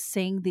she was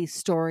saying these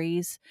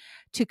stories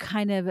to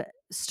kind of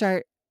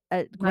start a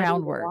Muddy the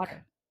groundwork.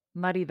 water.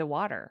 Muddy the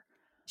water,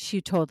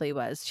 She totally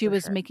was. She for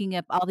was sure. making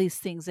up all these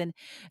things and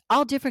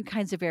all different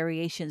kinds of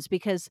variations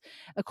because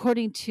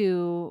according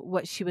to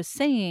what she was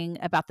saying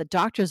about the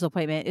doctor's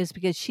appointment is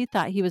because she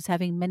thought he was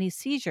having many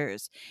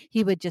seizures.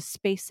 He would just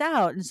space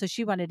out and so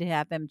she wanted to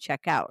have him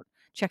checked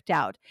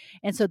out.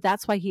 And so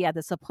that's why he had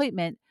this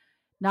appointment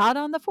not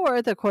on the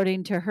 4th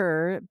according to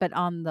her, but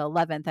on the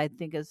 11th I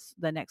think is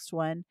the next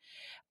one.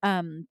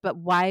 But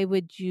why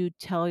would you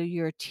tell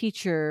your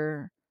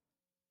teacher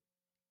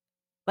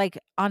like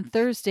on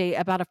Thursday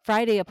about a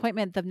Friday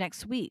appointment the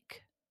next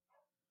week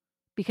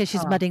because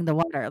she's Huh. muddying the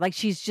water. Like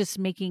she's just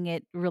making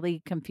it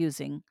really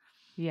confusing.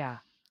 Yeah.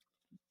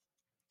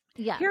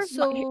 Yeah. Here's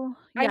my So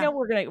I yeah. know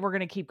we're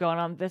gonna keep going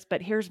on this,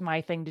 but here's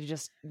my thing to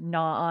just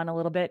gnaw on a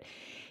little bit,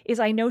 is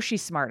I know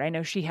she's smart. I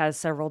know she has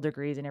several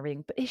degrees and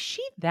everything, but is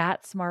she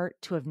that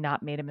smart to have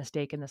not made a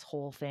mistake in this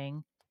whole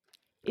thing?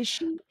 Is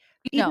she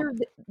No, either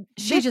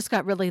she this just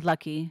got really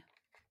lucky.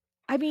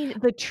 I mean,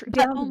 But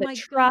down to oh the my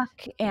gosh.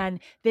 truck, and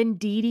then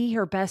Dee Dee,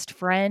 her best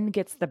friend,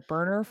 gets the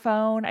burner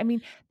phone. I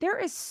mean, there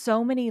is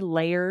so many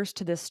layers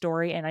to this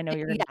story, and I know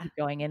you're gonna Yeah. keep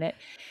going in it,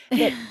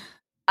 that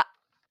I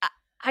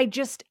I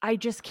I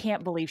just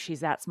can't believe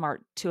she's that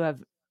smart to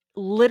have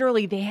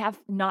literally they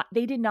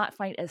did not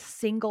find a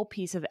single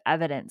piece of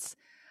evidence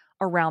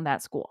around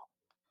that school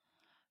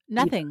either.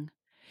 Nothing.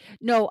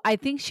 No, I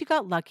think she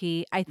got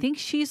lucky. I think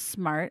she's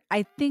smart.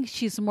 I think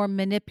she's more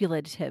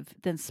manipulative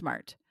than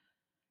smart.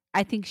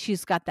 I think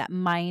she's got that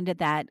mind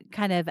that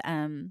kind of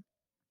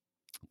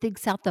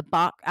thinks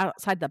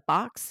outside the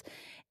box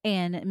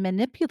and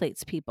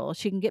manipulates people.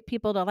 She can get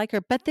people to like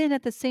her, but then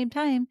at the same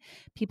time,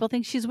 people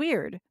think she's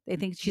weird. They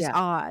think she's Yeah,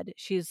 odd.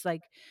 She's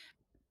like,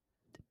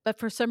 but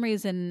for some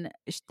reason,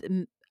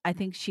 I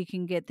think she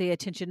can get the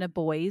attention of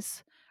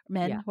boys, yeah.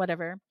 men,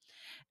 whatever.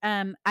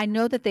 I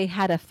know that they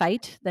had a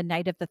fight the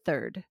night of the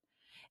third.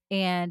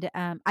 And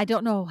I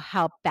don't know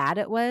how bad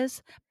it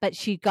was, but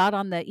she got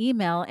on the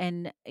email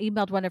and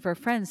emailed one of her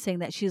friends saying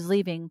that she's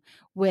leaving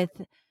with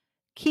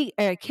Kitty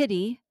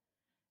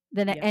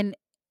Yep. and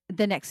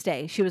the next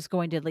day she was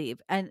going to leave.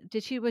 And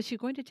was she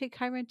going to take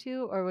Kyron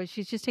too, or was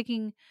she just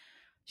taking?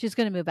 She's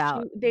going to move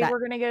out. They were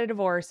gonna get a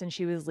divorce, and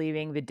she was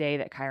leaving the day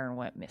that Chiron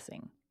went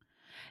missing,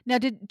 Now,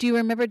 do you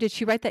remember? Did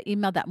she write that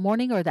email that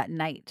morning or that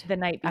night the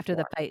night after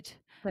the before. fight?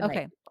 The night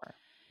Okay, before.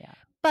 Yeah.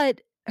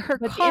 but her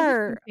But the interesting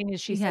car, thing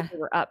is she said yeah, they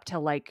were up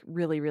till, like,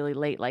 really, really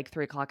late, like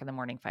 3 o'clock in the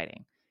morning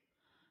fighting.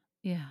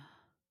 yeah.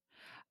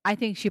 I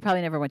think she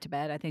probably never went to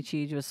bed. I think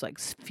she was like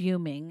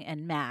fuming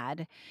and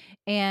mad.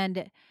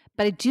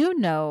 But I do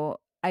know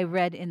I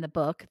read in the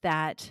book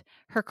that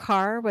her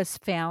car was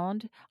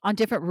found on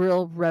different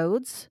rural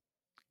roads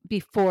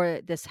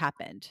before this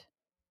happened.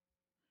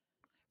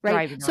 Right.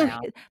 Driving So,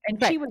 around. And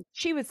right.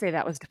 she would say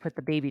that was to put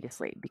the baby to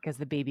sleep because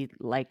the baby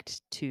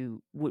liked to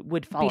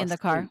would Be fall in the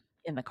car. asleep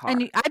in the And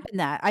car. I've done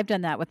that. I've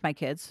done that with my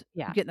kids.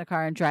 Yeah. Get in the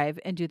car and drive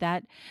and do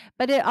that.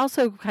 But it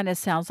also kind of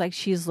sounds like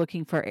she's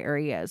looking for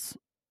areas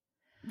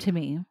to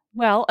me.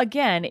 Well,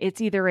 again, it's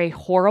either a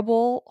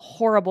horrible,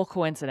 horrible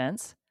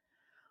coincidence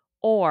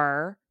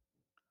or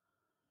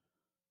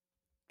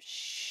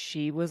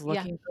she was Yeah.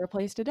 looking for a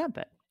place to dump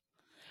it.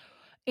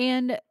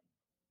 And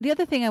the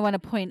other thing I wanna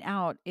point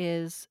out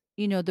is,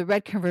 the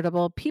red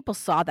convertible, people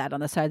saw that on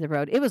the side of the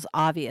road. It was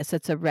obvious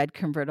it's a red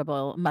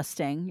convertible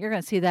Mustang. You're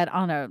gonna see that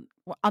on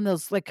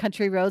those, like,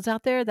 country roads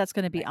out there, that's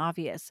gonna be Right.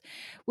 obvious.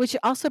 Which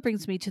also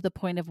brings me to the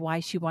point of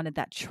why she wanted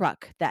that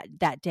truck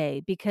that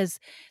day, because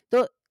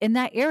in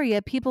that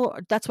area, people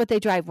that's what they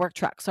drive, work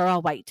trucks are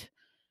all white.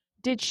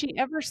 Did she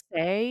ever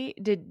say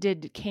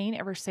did Kane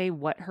ever say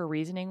what her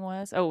reasoning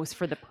was? Oh, it was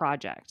for the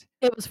project.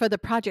 It was for the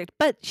project,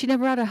 but she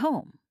never brought it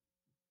home.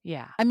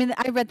 Yeah. I mean,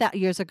 I read that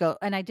years ago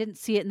and I didn't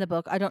see it in the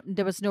book. I don't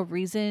There was no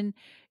reason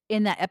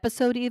in that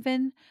episode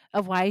even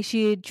of why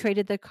she had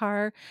traded the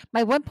car.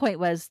 My one point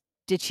was,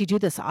 did she do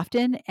this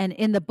often? And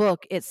in the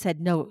book it said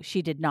no,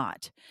 she did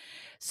not.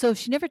 So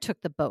she never took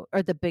the boat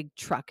or the big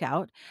truck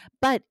out,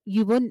 but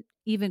you wouldn't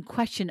even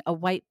question a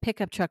white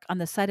pickup truck on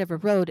the side of a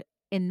road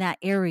in that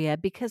area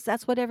because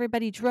that's what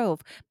everybody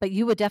drove. But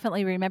you would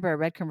definitely remember a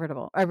red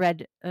convertible, a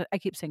red I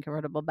keep saying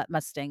convertible, but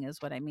Mustang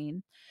is what I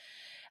mean.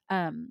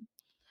 Um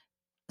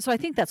so I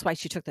think that's why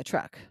she took the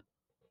truck,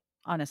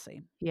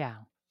 honestly. Yeah.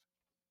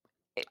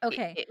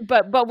 Okay.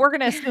 But we're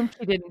gonna assume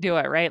she didn't do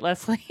it, right,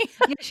 Leslie?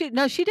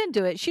 Yeah, she didn't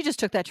do it. She just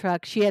took that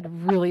truck. She had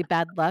really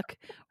bad luck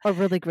or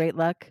really great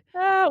luck,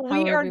 however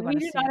you We wanna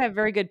do say not it. have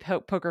very good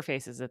poker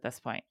faces at this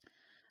point.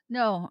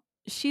 No,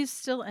 she's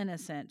still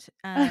innocent.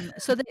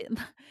 So they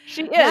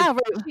She is. yeah,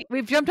 She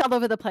we've jumped all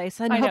over the place,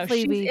 and I know,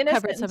 hopefully she's we covered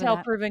innocent some of until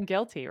that. proven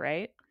guilty,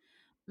 right?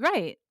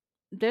 Right.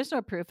 There's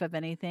no proof of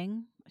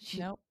anything.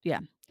 Nope. Yeah.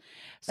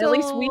 At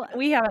least So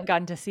we haven't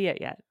gotten to see it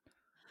yet.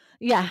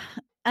 yeah.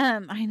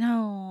 I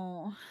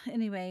know.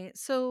 Anyway,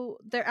 so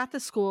they're at the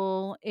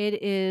school.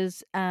 It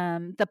is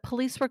the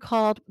police were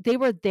called. They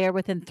were there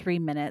within 3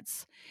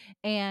 minutes.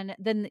 And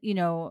then,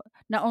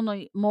 not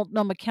only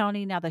Multnomah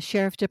County, now the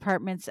sheriff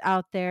department's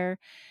out there.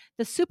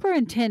 The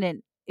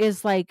superintendent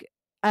is like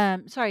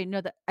sorry,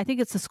 no, I think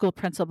it's the school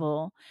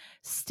principal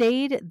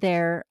stayed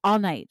there all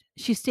night.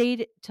 She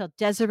stayed till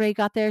Desiree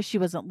got there. She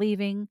wasn't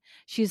leaving.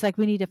 She's like,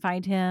 we need to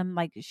find him.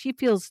 Like, she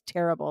feels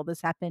terrible.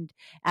 This happened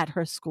at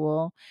her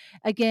school.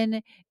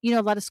 Again, a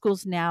lot of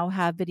schools now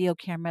have video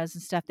cameras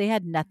and stuff. They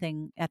had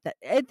nothing at that.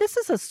 This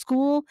is a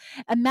school.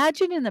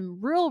 Imagine in the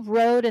rural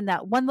road in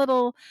that one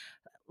little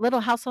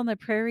house on the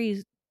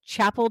prairie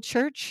chapel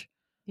church.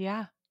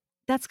 Yeah.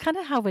 That's kind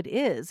of how it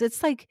is.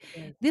 It's like It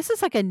is. this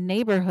is like a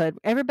neighborhood.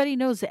 Everybody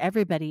knows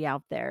everybody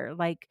out there.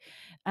 Like,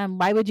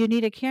 why would you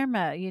need a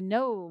camera?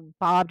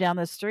 Bob down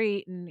the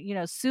street, and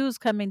Sue's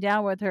coming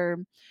down with her,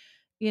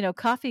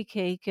 coffee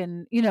cake,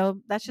 and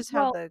that's just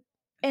how Well, the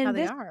how And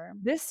they are.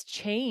 this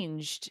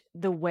changed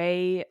the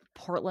way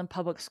Portland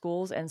Public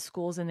Schools and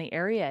schools in the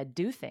area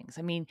do things.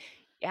 I mean,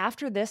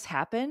 after this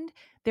happened,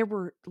 there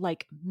were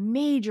like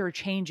major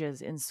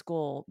changes in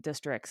school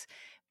districts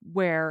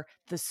where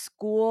the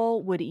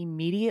school would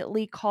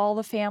immediately call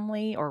the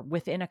family or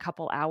within a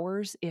couple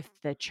hours if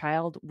the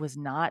child was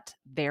not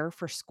there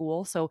for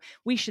school. So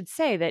we should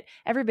say that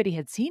everybody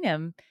had seen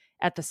him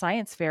at the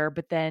science fair,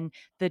 but then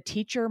the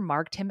teacher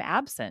marked him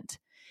absent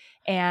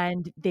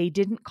and they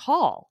didn't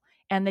call.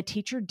 And the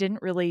teacher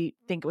didn't really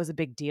think it was a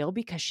big deal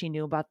because she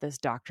knew about this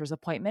doctor's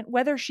appointment.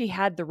 Whether she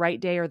had the right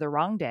day or the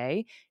wrong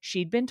day,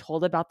 she'd been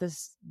told about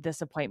this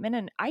appointment.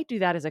 And I do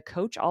that as a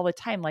coach all the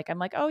time. Like I'm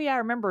like, oh yeah, I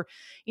remember,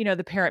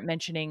 the parent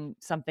mentioning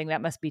something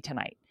that must be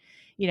tonight.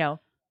 You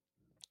know.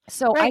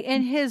 So I Right,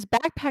 and his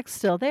backpack's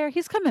still there.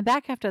 He's coming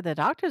back after the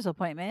doctor's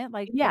appointment,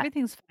 like, yeah,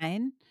 everything's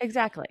fine,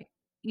 exactly.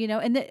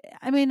 and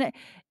I mean,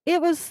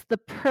 it was the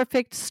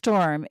perfect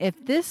storm.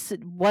 If this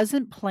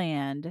wasn't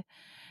planned,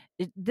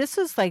 this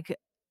is, like,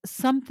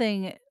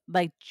 something,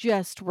 like,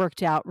 just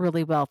worked out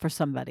really well for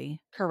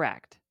somebody,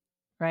 Correct.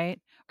 right?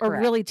 Or Correct.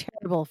 really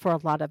terrible for a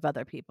lot of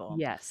other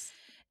people. Yes.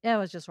 It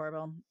was just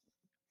horrible.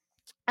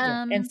 Yeah.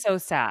 And Um, so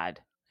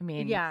sad. I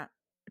mean, yeah,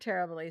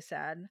 terribly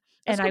sad.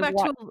 Let's and go I back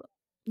want to go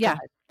yeah,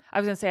 ahead. I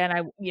was gonna say, and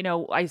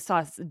I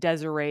saw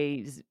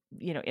Desiree's,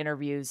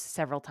 interviews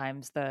several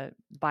times, the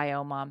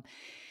bio mom,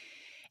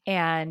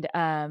 and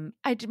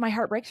my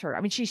heart breaks for her.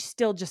 I mean, she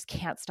still just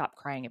can't stop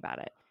crying about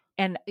it.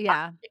 And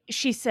yeah,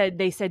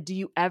 they said, "Do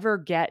you ever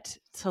get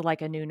to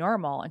like a new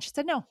normal?" And she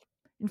said, "No.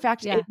 In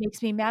fact, yeah. it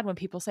makes me mad when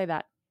people say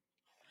that."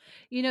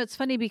 It's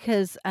funny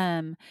because,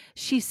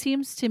 she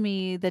seems to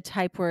me the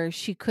type where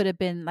she could have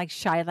been, like,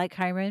 shy like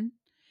Kyron,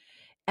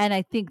 and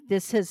I think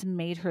this has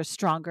made her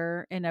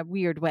stronger in a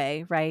weird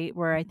way, right?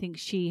 Where I think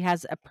she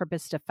has a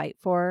purpose to fight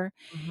for,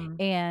 Mhm.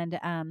 and,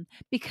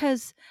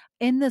 because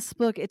in this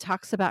book, it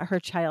talks about her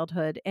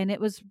childhood, and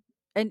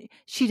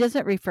she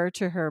doesn't refer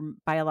to her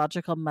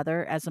biological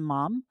mother as a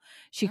mom.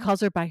 She Oh,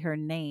 calls her by her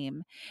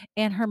name,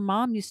 and her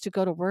mom used to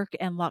go to work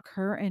and lock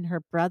her and her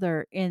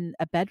brother in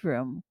a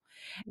bedroom,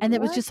 and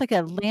it was what? just like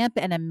a lamp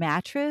and a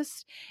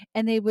mattress,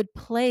 and they would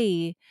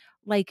play,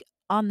 like,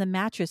 on the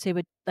mattress. They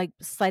would, like,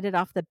 slide it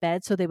off the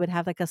bed so they would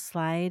have, like, a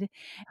slide,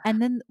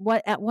 and then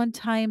at one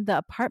time, the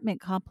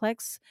apartment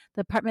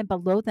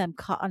below them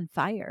caught on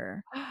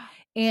fire,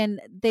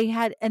 and they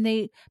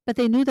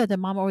knew that the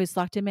mom always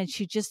locked him in.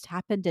 She just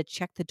happened to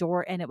check the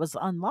door and it was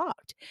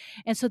unlocked,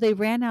 and so they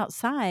ran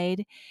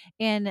outside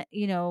and,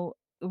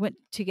 went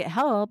to get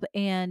help,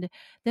 and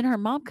then her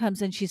mom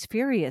comes and she's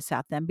furious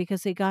at them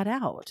because they got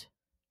out.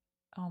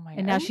 Oh my god.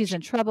 And now she's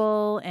in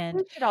trouble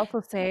We and should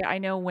also say, I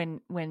know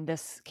when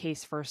this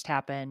case first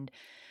happened,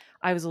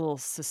 I was a little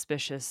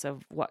suspicious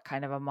of what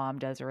kind of a mom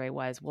Desiree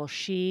was. Well,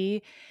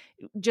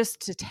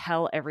 just to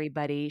tell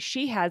everybody,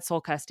 she had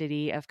sole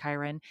custody of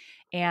Kyron,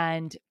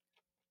 and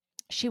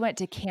she went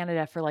to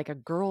Canada for like a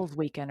girls'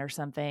 weekend or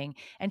something,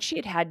 and she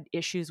had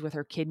issues with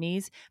her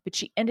kidneys, but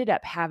she ended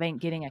up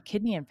getting a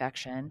kidney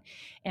infection,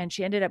 and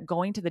she ended up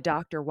going to the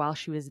doctor while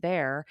she was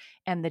there,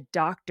 and the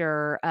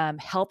doctor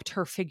helped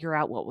her figure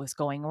out what was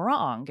going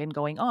wrong and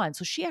going on.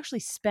 So she actually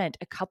spent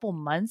a couple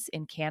months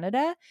in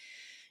Canada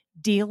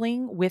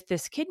dealing with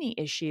this kidney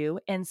issue,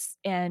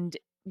 and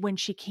when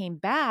she came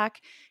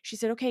back, she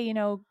said, "Okay,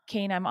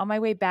 Kane, I'm on my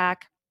way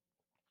back."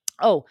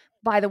 Oh,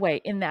 by the way,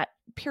 in that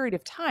period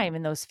of time,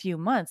 in those few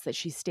months that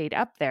she stayed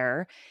up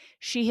there,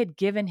 she had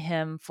given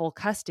him full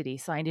custody,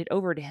 signed it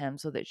over to him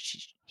so that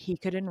he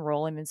could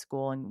enroll him in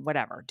school and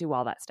whatever, do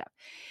all that stuff.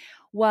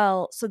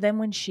 Well, so then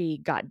when she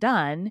got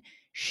done,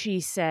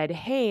 she said,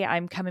 "Hey,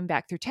 I'm coming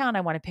back through town.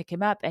 I want to pick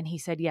him up." And he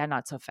said, "Yeah,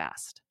 not so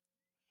fast."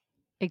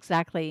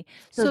 exactly.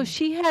 So, So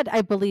she had,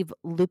 I believe,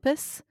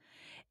 lupus,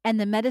 and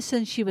the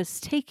medicine she was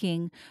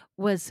taking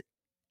was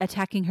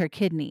attacking her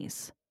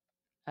kidneys.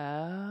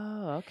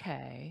 oh,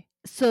 okay.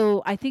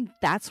 So I think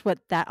that's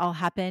what that all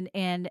happened,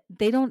 and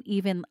they don't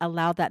even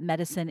allow that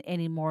medicine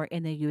anymore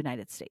in the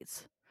United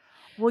States.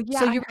 Well,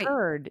 yeah, So I you're right.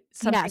 heard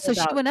Yeah, something so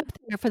she about, went up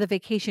there for the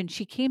vacation.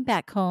 She came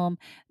back home,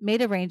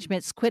 made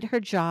arrangements, quit her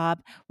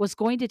job, was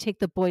going to take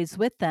the boys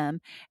with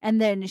them,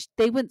 and then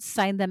they wouldn't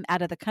sign them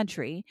out of the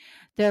country.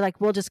 They're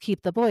like, "We'll just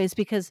keep the boys,"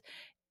 because,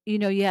 you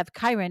have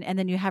Kyron and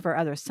then you have her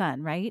other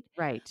son, right?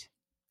 right.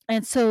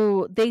 And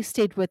so they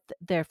stayed with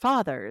their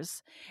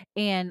fathers.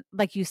 And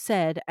like you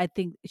said, I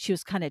think she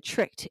was kind of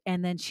tricked.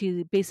 And then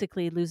she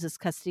basically loses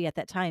custody at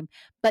that time.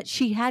 But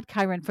she had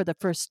Kyron for the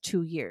first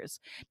 2 years.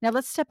 Now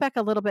let's step back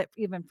a little bit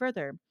even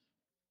further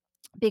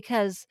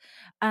because,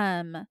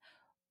 um,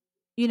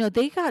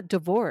 they got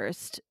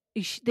divorced.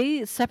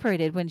 They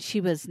separated when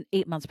she was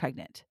 8 months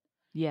pregnant.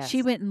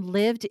 She Yes. went and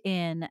lived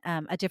in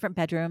a different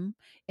bedroom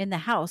in the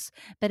house.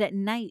 But at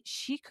night,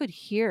 she could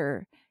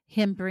hear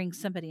him bring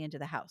somebody into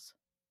the house,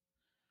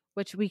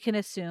 which we can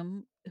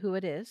assume who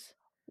it is.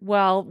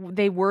 Well,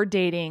 they were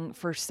dating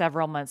for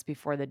several months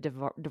before the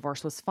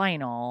divorce was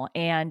final,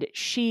 and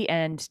she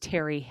and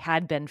Terry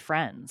had been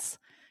friends.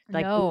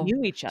 Like, they No,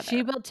 knew each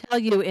she other. will tell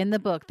you in the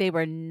book they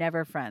were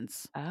never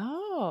friends.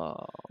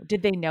 Oh,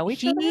 did they know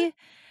each other?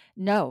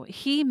 No,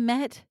 he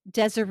met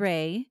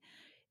Desiree.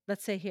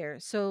 Let's say here.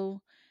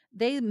 So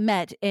they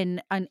met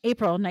in on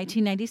April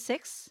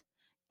 1996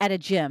 at a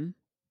gym.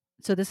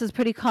 So this is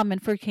pretty common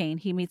for Kane.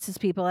 He meets his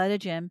people at a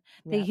gym.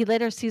 Yeah. He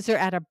later sees her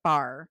at a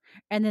bar,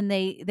 and then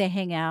they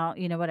hang out,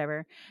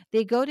 whatever.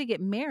 They go to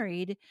get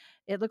married.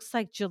 It looks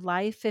like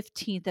July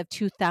 15th of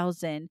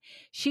 2000.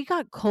 She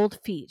got cold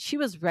feet. She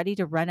was ready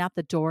to run out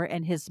the door,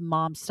 and his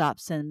mom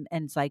stops and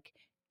it's like,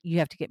 "You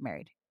have to get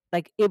married."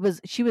 Like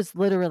she was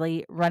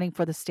literally running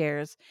for the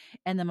stairs,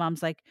 and the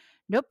mom's like,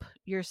 "Nope,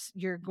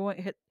 you're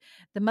going."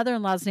 The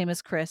mother-in-law's name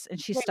is Chris,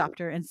 and she Wait, stopped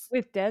her and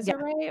with yeah,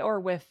 Desiree or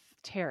with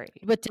Terry?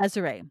 with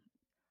Desiree.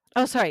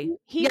 Oh, sorry.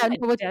 He Yeah,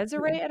 met no, with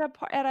Desiree Desiree.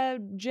 at a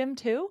gym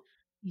too?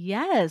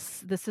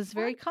 Yes, this is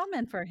What? very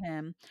common for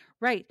him.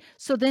 Right.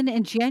 So then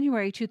in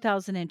January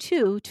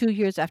 2002, 2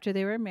 years after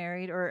they were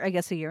married, or I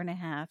guess a year and a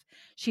half,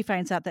 she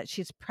finds out that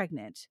she's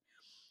pregnant.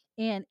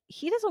 And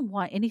he doesn't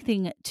want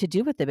anything to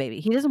do with the baby.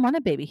 He doesn't want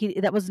a baby.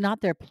 That was not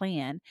their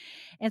plan.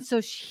 And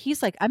so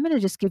he's like, "I'm going to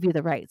just give you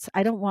the rights.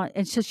 I don't want."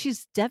 And so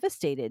she's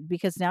devastated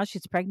because now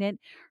she's pregnant.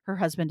 Her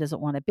husband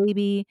doesn't want a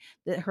baby.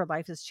 That her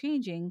life is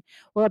changing.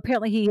 Well,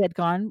 apparently he had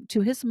gone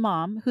to his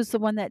mom, who's the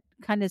one that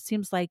kind of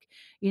seems like,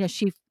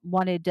 she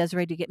wanted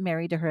Desiree to get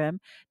married to him.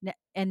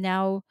 And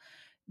now,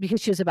 because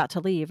she was about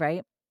to leave,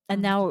 right? And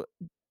Mhm.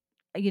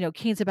 now,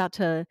 Kane's about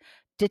to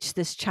ditch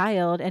this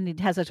child, and he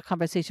has a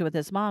conversation with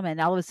his mom,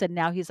 and all of a sudden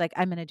now he's like,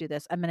 "I'm gonna do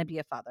this. I'm gonna be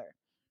a father."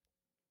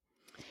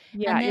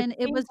 Yeah, And it then it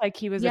seems was like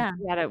yeah,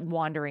 he had a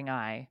wandering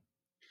eye.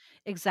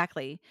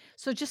 exactly.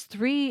 So just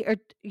 3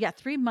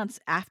 months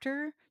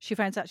after she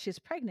finds out she's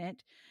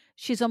pregnant,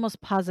 she's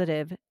almost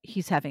positive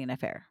he's having an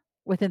affair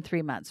within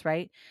 3 months,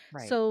 right?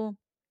 Right. So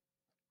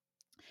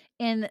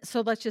And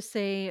so let's just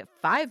say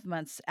 5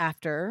 months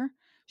after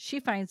she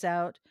finds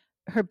out,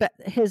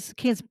 his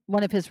Kane's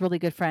one of his really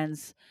good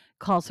friends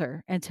calls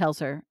her and tells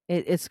her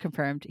it's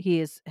confirmed he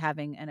is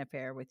having an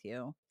affair with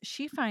you.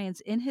 She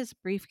finds in his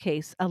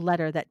briefcase a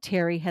letter that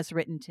Terry has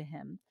written to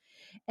him.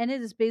 And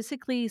it is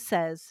basically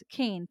says,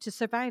 "Kane, to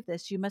survive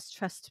this, you must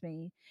trust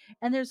me."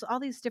 And there's all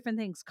these different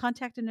things.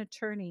 Contact an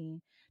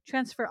attorney,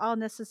 transfer all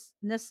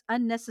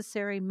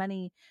unnecessary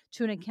money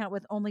to an account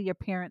with only your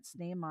parents'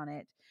 name on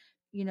it.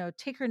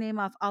 Take her name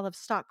off all of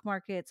stock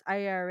markets,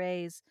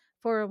 IRAs,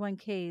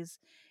 401ks.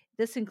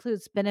 This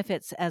includes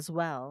benefits as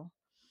well.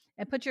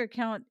 And put your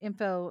account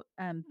info,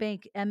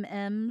 bank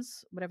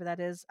MMs, whatever that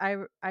is,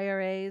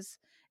 IRAs,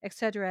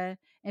 etc.,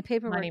 and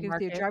paperwork Money with your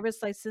market.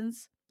 driver's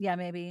license. Yeah,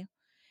 maybe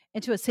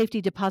into a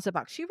safety deposit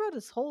box. She wrote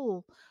this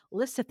whole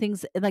list of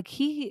things and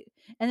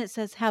it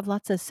says, "Have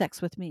lots of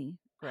sex with me."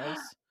 Gross.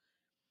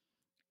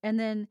 And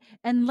then,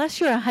 unless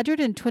you're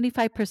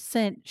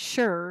 125%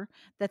 sure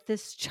that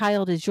this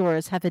child is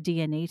yours, have a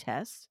DNA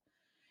test.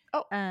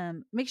 Oh,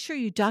 Make sure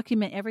you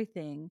document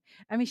everything.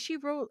 I mean, she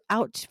wrote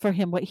out for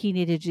him what he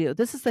needed to do.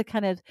 This is the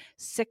kind of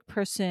sick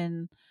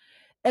person.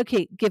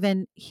 Okay,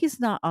 given he's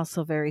not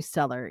also very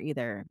stellar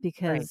either, right.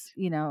 because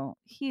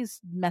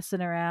he's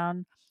messing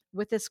around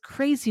with this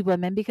crazy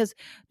woman. Because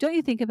don't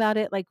you think about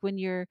it, like when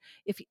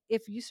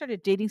if you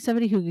started dating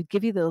somebody who could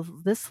give you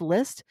this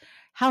list,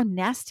 how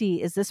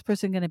nasty is this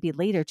person going to be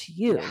later to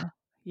Yeah. you?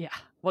 Yeah.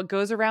 What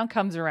goes around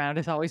comes around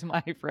is always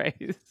my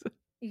phrase.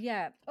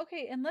 Yeah.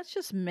 Okay. And let's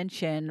just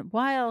mention,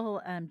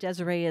 while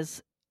Desiree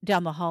is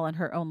down the hall in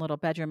her own little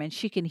bedroom and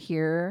she can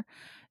hear,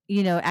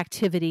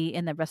 activity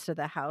in the rest of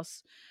the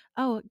house.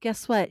 Oh,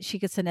 guess what? She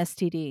gets an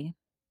STD.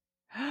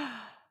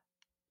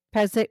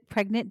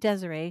 Pregnant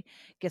Desiree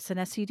gets an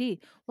STD.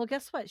 Well,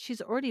 guess what?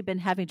 She's already been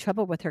having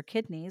trouble with her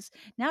kidneys.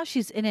 Now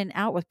she's in and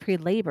out with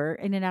pre-labor,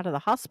 in and out of the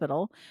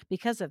hospital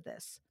because of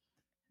this.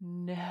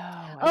 No,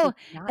 I Oh,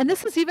 did not and know.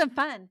 this is even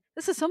fun.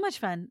 This is so much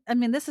fun. I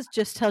mean, this is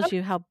just tells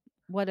you how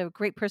what a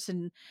great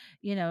person,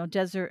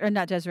 Desiree, or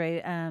not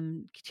Desiree,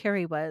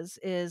 Terry was.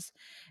 Is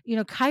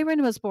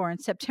Kyron was born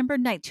September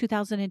 9th,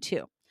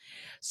 2002.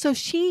 So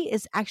she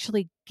is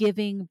actually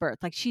giving birth,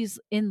 like she's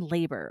in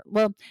labor.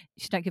 Well,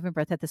 she's not giving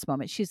birth at this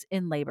moment. She's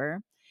in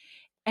labor,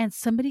 and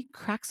somebody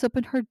cracks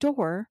open her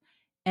door,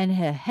 and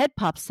her head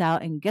pops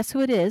out, and guess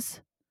who it is?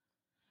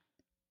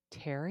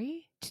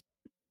 Terry?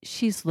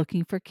 She's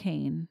looking for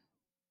Kane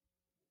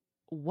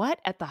What?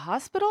 At the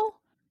hospital?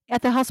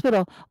 at the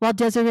hospital while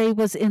Desiree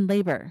was in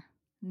labor.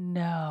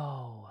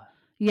 No.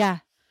 Yeah.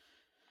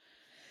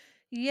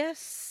 Yes,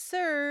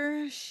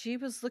 sir. She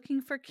was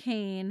looking for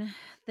Kane.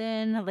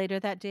 Then later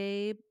that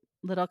day,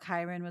 little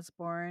Kyron was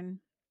born.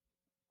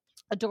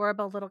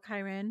 Adorable little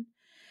Kyron.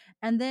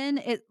 And then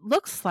it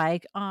looks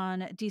like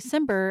on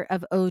December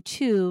of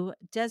 '02,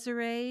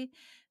 Desiree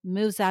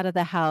moves out of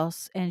the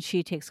house and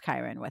she takes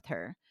Kyron with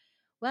her.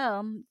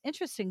 Well,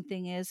 interesting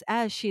thing is,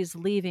 as she's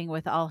leaving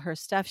with all her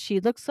stuff, she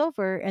looks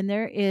over and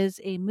there is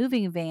a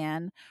moving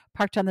van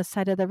parked on the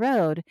side of the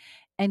road.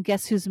 And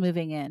guess who's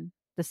moving in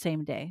the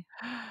same day?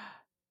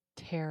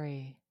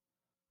 Terry.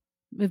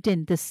 Moved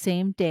in the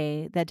same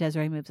day that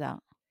Desiree moves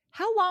out.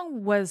 How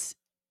long was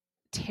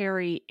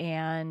Terry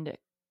and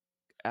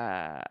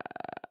uh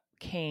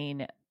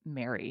Kane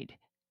married?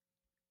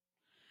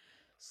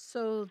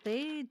 So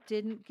they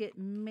didn't get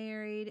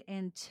married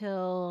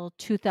until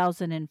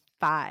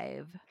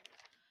 2005.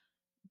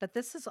 But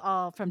this is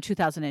all from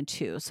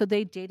 2002. So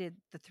they dated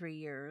the 3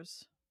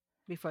 years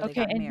before they Okay,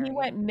 got and he married.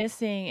 went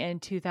missing in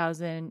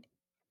 2010.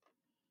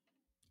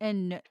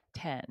 And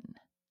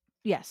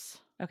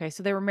yes. Okay,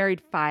 so they were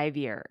married 5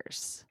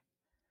 years.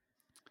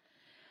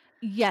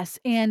 Yes,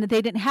 and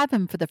they didn't have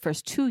him for the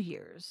first 2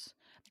 years.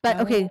 But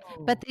okay,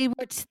 but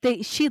Oh.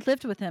 she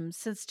lived with him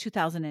since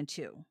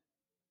 2002,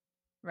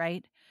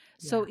 right?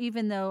 Yeah.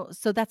 So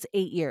so that's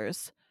 8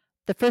 years.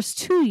 The first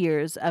 2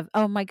 years of,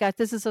 oh my god,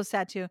 this is so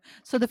sad too.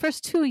 So the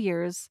first 2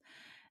 years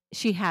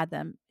she had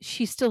them.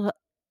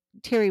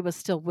 Terry was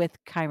still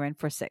with Kyron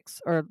for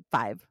 6 or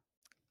 5.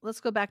 Let's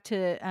go back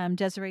to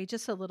Desiree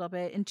just a little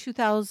bit. In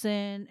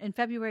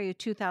February of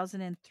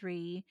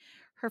 2003,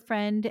 her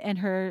friend and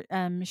her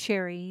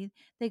Sherry,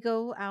 they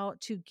go out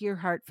to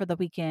Gearhart for the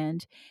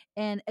weekend,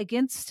 and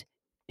against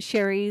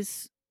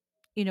Sherry's,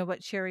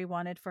 what Sherry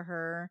wanted for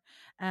her,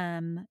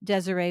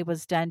 Desiree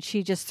was done.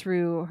 She just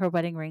threw her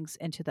wedding rings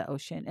into the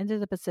ocean, into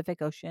the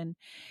Pacific Ocean.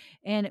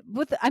 And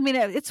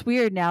it's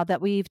weird now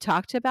that we've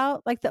talked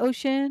about like the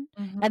ocean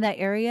Mhm, and that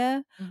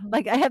area. mhm.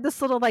 Like I have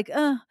this little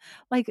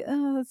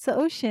it's the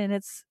ocean.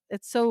 It's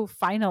so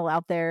final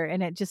out there,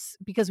 and it just,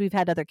 because we've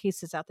had other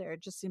cases out there,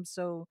 it just seems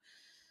so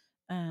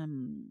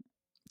um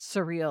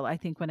surreal, I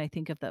think, when I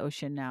think of the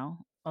ocean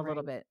now a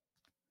little Right. bit.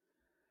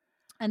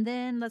 And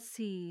then let's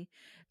see.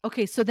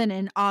 Okay, so then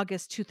in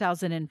August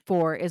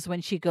 2004 is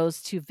when she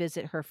goes to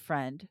visit her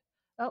friend.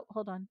 Oh,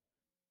 hold on.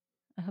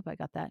 I hope I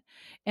got that.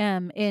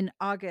 In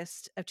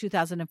August of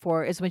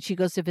 2004 is when she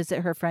goes to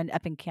visit her friend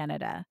up in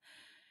Canada.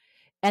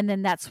 And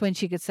then that's when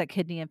she gets that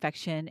kidney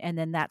infection. And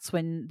then that's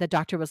when the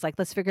doctor was like,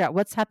 let's figure out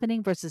what's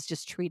happening versus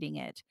just treating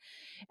it.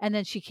 And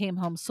then she came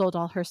home, sold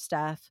all her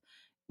stuff,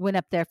 went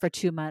up there for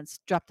 2 months,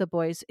 dropped the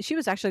boys. She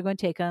was actually going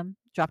to take them,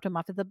 dropped them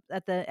off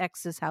at the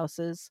ex's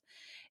houses,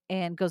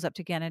 and goes up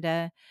to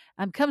Canada.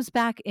 Comes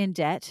back in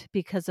debt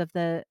because of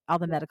all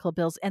the Yeah. medical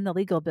bills and the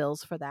legal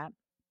bills for that.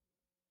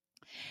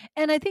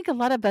 And I think a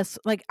lot of us,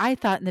 like I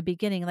thought in the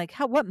beginning, like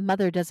what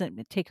mother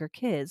doesn't take her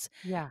kids?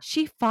 Yeah.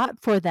 She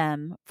fought for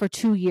them for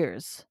 2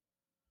 years.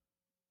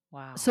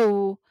 Wow.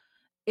 So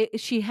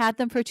she had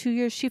them for 2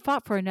 years. She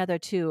fought for another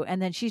 2,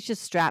 and then she's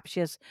just strapped. She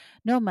has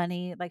no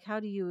money. Like, how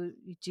do you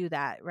do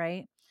that,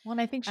 right? Well,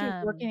 and I think she was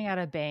Um, working at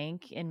a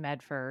bank in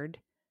Medford.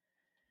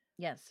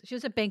 yes, she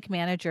was a bank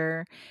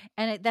manager,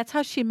 and that's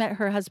how she met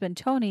her husband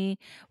Tony,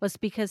 was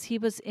because he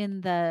was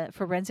in the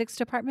forensics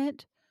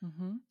department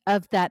Mhm.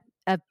 of that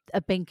of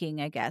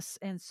banking, I guess.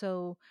 And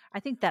so I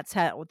think that's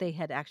how they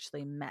had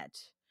actually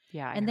met.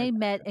 Yeah, I And heard they that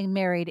met too. and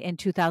married in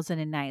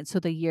 2009, so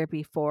the year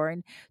before.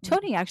 And Mhm.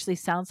 Tony actually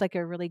sounds like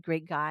a really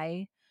great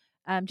guy.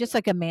 Just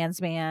like a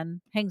man's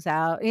man, hangs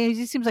out. He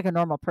just seems like a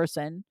normal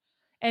person.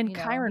 And You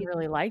know, Chiron he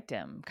really liked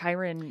him.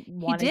 Chiron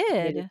he wanted to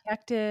be a did.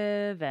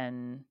 detective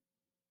and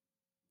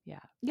yeah.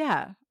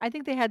 Yeah, I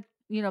think they had,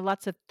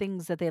 lots of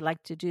things that they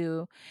liked to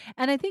do.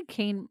 And I think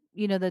Kane,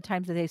 the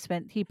times that they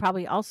spent, he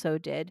probably also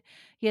did.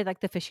 He had like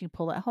the fishing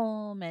pool at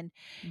home. And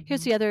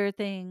here's Mhm. the other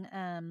thing.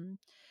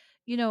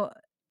 You know,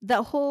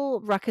 the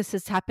whole ruckus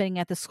is happening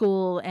at the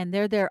school, and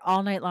they're there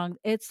all night long.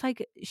 It's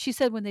like she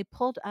said when they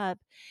pulled up,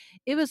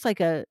 it was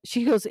like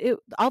she goes,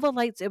 all the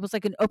lights, it was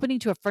like an opening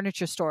to a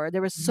furniture store.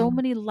 There was so Mhm.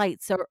 many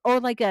lights, or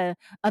like a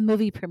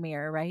movie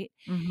premiere, right?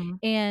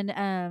 Mhm.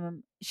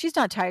 And she's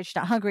not tired, she's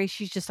not hungry.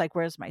 She's just like,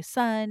 where's my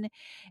son?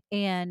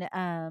 And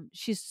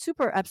she's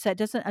super upset,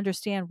 doesn't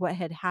understand what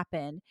had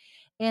happened.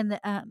 And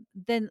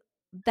then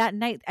that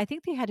night, I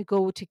think they had to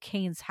go to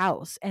Kane's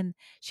house, and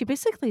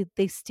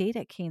they stayed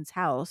at Kane's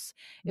house.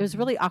 It was Mhm.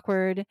 really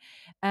awkward.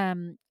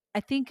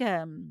 I think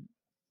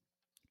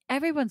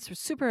everyone's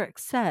super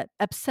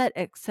upset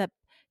except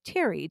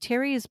Terry.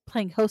 Terry is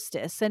playing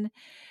hostess, and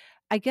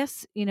I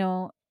guess,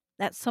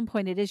 at some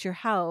point it is your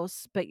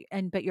house, but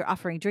you're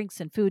offering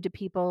drinks and food to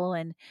people,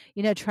 and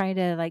trying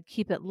to like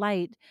keep it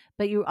light,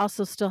 but you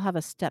also still have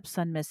a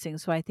stepson missing.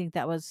 So I think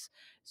that was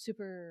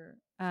super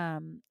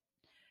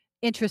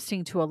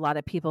interesting to a lot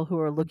of people who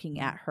are looking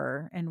Mhm. at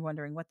her and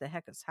wondering what the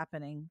heck is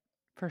happening.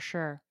 For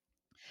sure.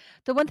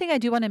 The one thing I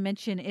do want to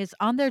mention is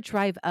on their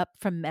drive up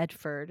from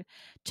Medford,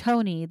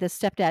 Tony, the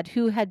stepdad,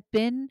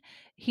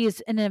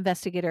 he's an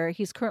investigator.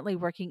 He's currently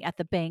working at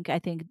the bank, I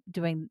think,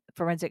 doing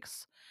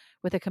forensics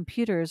with the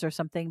computers or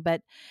something.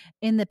 But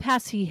in the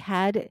past, he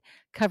had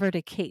covered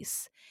a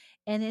case.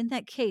 And in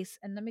that case,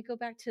 and let me go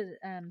back to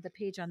the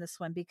page on this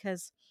one,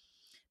 because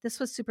this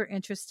was super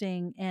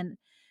interesting. And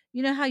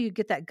you know how you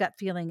get that gut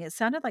feeling? It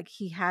sounded like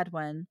he had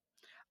one.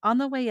 On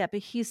the way up,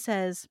 he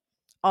says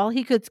all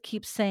he could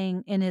keep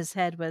saying in his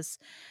head was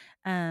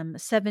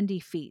 70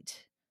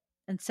 feet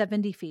and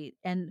 70 feet.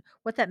 And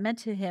what that meant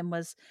to him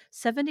was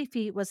 70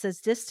 feet was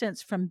his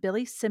distance from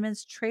Billy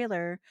Simmons'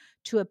 trailer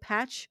to a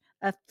patch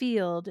of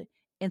field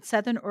in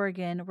Southern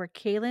Oregon where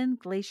Kaylin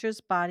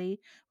Glacier's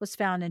body was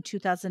found in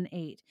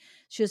 2008.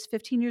 She was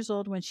 15 years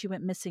old when she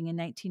went missing in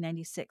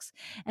 1996.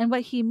 And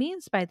what he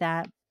means by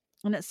that,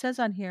 and it says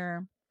on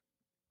here,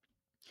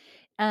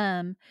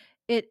 um,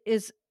 it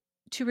is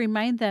to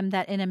remind them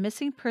that in a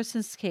missing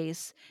persons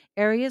case,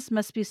 areas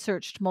must be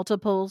searched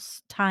multiple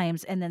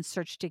times and then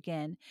searched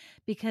again,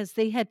 because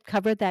they had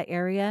covered that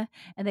area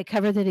and they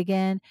covered it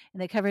again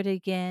and they covered it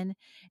again.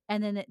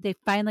 And then they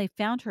finally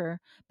found her,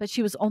 but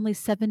she was only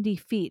 70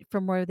 feet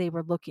from where they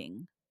were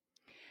looking.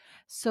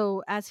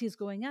 So as he's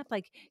going up,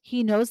 like,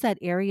 he knows that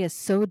area is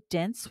so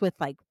dense with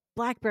like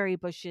blackberry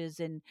bushes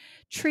and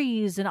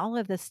trees and all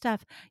of this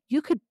stuff.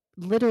 You could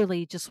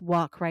literally just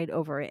walk right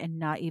over it and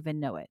not even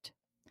know it.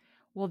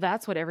 Well,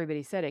 that's what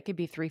everybody said. It could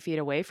be 3 feet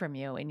away from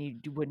you and you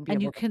wouldn't be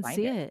And you able to can find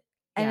see it. it.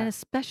 And Yeah.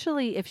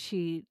 especially if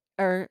she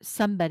or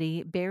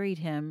somebody buried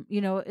him,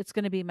 it's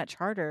going to be much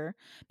harder,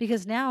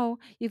 because now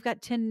you've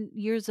got 10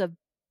 years of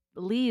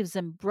leaves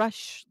and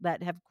brush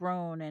that have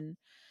grown. And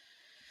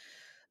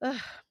ugh.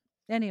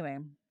 Anyway,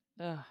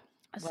 Ugh.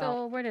 Well,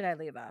 so where did I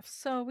leave off?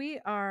 So we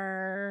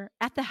are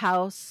at the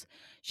house.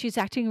 She's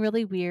acting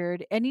really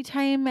weird.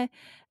 Anytime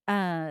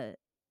uh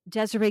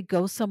Desiree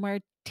goes somewhere,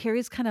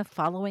 Terry's kind of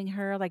following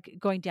her, like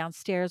going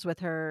downstairs with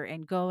her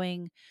and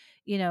going,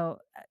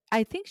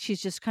 I think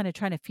she's just kind of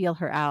trying to feel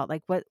her out.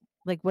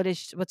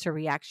 What's her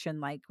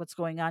reaction like? What's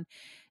going on?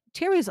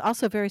 Terry's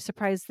also very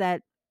surprised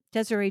that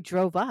Desiree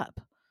drove up.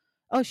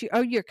 Oh,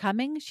 you're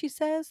coming, she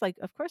says. Like,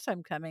 of course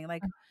I'm coming.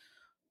 Like,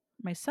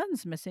 my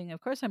son's missing. Of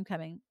course I'm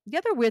coming. The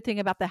other weird thing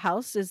about the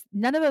house is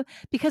none of them,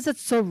 because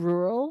it's so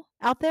rural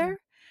out yeah. there,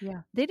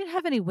 Yeah. they didn't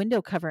have any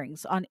window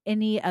coverings on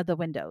any of the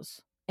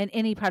windows in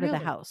any part of the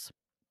Really? house.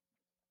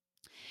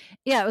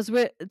 Yeah, it was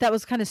that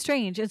was kind of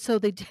strange. And so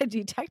the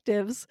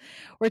detectives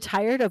were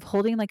tired of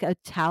holding like a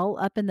towel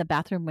up in the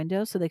bathroom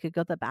window so they could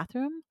go to the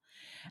bathroom.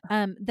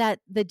 That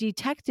the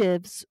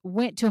detectives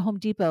went to Home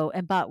Depot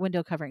and bought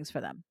window coverings for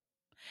them.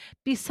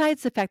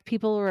 Besides the fact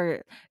people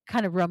were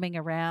kind of roaming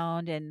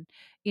around and,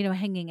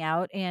 hanging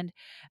out, and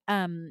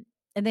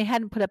they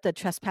hadn't put up the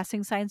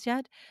trespassing signs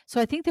yet.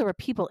 So I think there were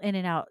people in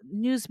and out,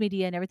 news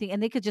media and everything,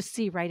 and they could just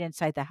see right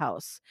inside the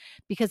house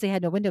because they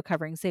had no window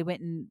coverings. They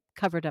went and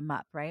covered them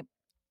up, right?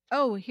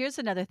 Oh, here's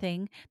another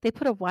thing. They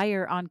put a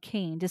wire on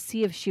Kane to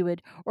see if she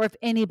would, or if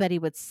anybody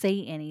would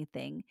say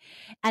anything.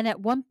 And at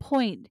one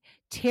point,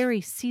 Terry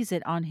sees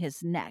it on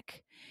his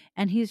neck.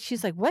 And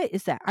she's like, "What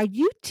is that? Are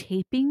you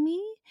taping me?"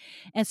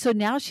 And so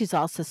now she's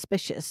all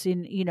suspicious.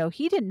 And,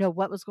 he didn't know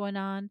what was going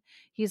on.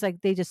 He's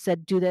like, they just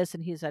said, "Do this."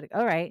 And he's like,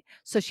 "All right."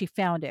 So she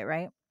found it,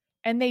 right?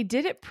 And they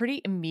did it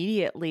pretty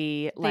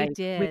immediately, They like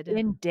did.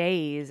 within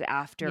days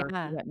after she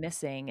Yeah. went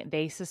missing.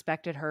 They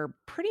suspected her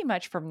pretty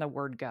much from the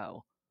word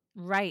go.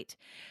 Right.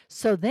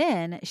 So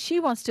then she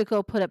wants to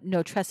go put up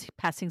no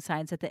trespassing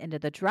signs at the end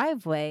of the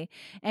driveway,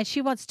 and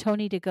she wants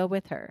Tony to go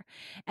with her.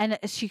 And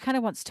she kind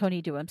of wants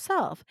Tony to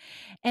himself.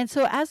 And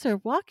so as they're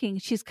walking,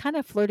 she's kind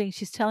of flirting.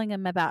 She's telling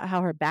him about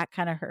how her back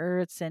kind of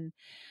hurts and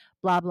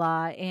blah,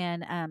 blah.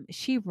 And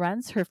she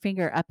runs her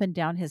finger up and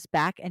down his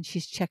back and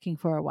she's checking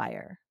for a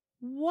wire.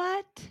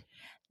 What?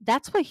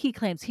 That's what he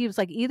claims. He was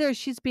like, either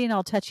she's being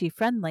all touchy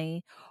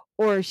friendly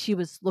or she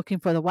was looking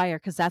for the wire,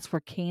 because that's where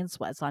Kane's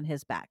was on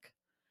his back.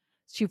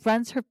 She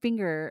runs her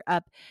finger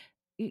up.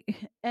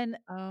 And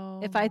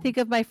if I Oh, think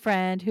of my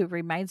friend who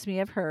reminds me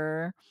of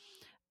her,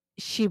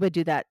 she would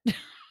do that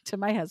to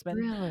my husband,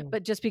 really?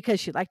 but just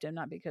because she liked him,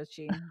 not because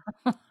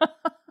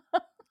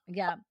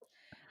yeah.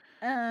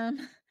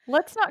 Um,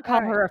 Let's not all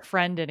call right. her a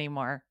friend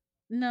anymore.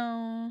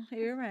 No,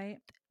 you're right.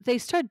 They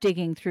start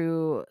digging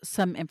through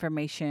some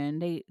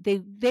information.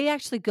 They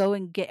actually go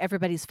and get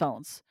everybody's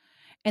phones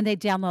and they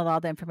download all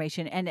the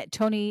information. And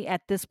Tony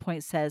at this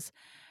point says,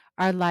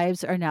 "Our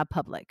lives are now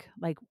public.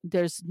 Like,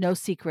 there's no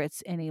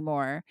secrets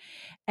anymore."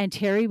 And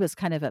Terry was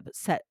kind of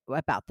upset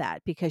about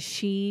that because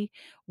she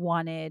didn't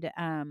want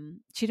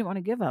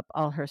to give up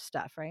all her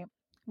stuff, right?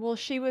 Well,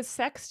 she was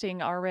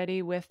sexting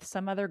already with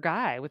some other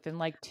guy within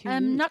like 2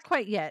 weeks. Not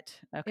quite yet.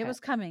 It Okay. was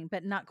coming,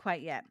 but not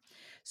quite yet.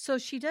 So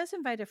she does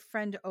invite a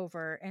friend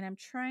over, and I'm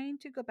trying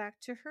to go back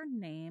to her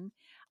name.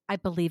 I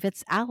believe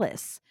it's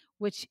Alice,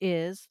 which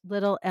is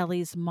little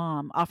Ellie's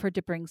mom, offered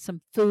to bring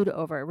some food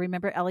over.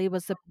 Remember, Ellie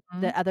was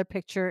Mhm. the other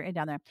picture and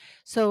down there.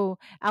 So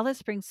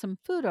Alice brings some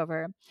food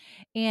over,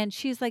 and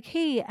she's like,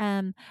 "Hey,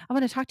 I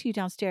want to talk to you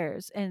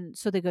downstairs." And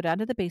so they go down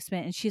to the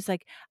basement, and she's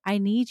like, "I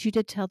need you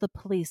to tell the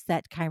police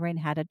that Kyron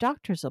had a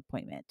doctor's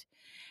appointment."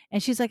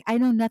 And she's like, "I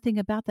know nothing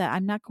about that.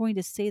 I'm not going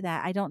to say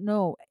that. I don't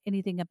know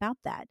anything about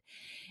that."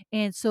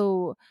 And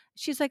so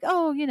she's like,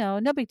 "Oh,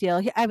 no big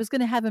deal. I was going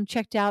to have him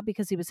checked out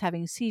because he was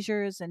having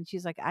seizures." And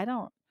she's like, I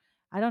don't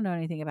know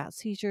anything about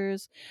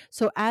seizures.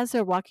 So as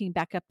they're walking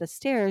back up the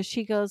stairs,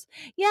 she goes,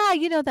 "Yeah,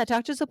 that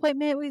doctor's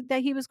appointment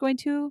that he was going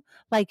to,"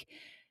 like,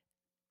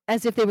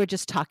 as if they were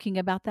just talking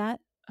about that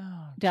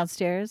Oh,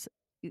 downstairs,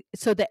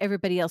 so that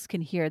everybody else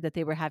can hear that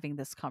they were having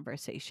this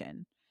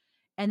conversation.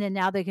 And then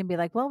now they can be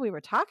like, "Well, we were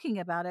talking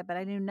about it, but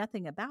I knew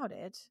nothing about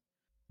it."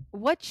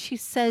 What she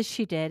says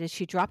she did is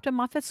she dropped him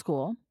off at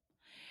school.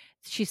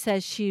 She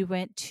says she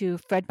went to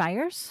Fred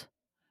Meyer's,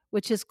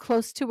 which is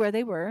close to where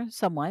they were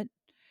somewhat.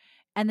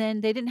 And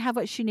then they didn't have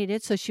what she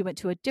needed, so she went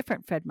to a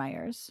different Fred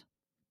Meyer's.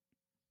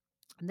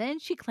 And then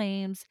she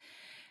claims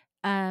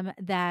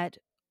that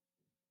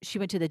she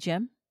went to the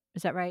gym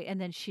Is that right? And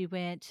then she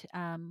went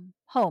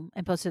home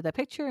and posted the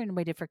picture and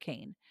waited for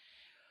Kane.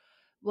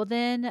 Well,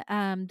 then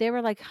they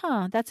were like,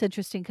 huh, that's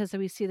interesting because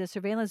we see the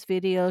surveillance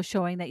video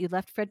showing that you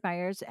left Fred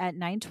Meyer's at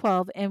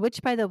 9:12, and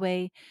which, by the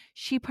way,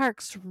 she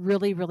parks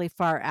really, really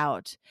far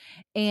out.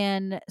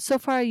 And so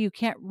far, you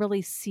can't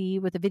really see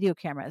with the video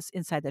cameras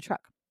inside the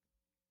truck.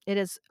 It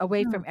is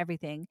away Hmm. from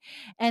everything.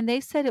 And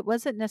they said it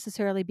wasn't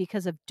necessarily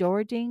because of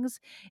door dings,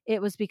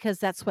 it was because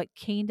that's what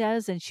Kane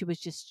does, and she was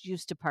just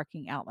used to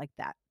parking out like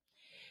that.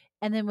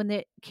 And then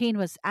when Kane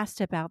was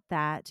asked about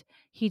that,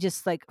 he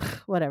just like,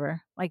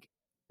 whatever. Like,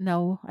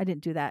 no, I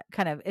didn't do that.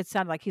 Kind of, it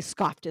sounded like he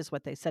scoffed, is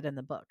what they said in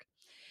the book.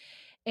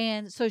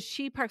 And so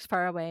she parks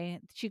far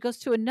away. She goes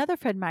to another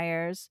Fred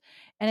Meyer's,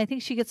 and I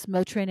think she gets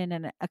Motrin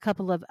and a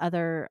couple of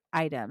other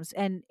items.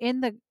 And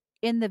in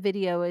the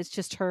video, it's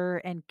just her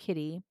and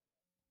Kitty.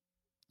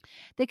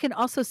 They can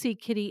also see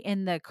Kitty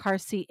in the car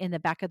seat in the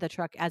back of the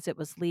truck as it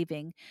was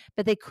leaving,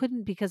 but they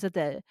couldn't because of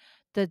the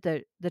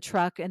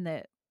truck and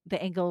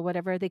the angle or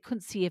whatever. They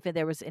couldn't see if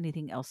there was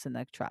anything else in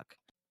the truck.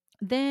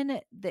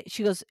 Then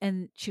she goes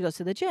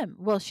to the gym.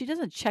 Well, she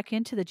doesn't check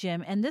into the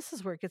gym, and this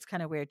is where it gets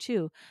kind of weird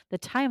too. The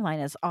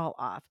timeline is all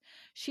off.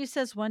 She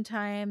says one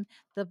time,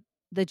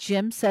 the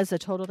gym says a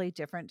totally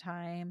different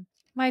time.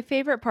 My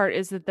favorite part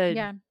is that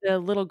Yeah, the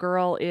little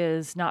girl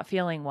is not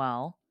feeling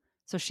well.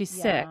 So she's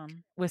sick yeah.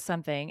 with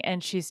something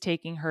and she's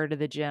taking her to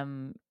the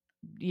gym,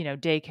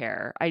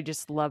 daycare. I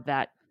just love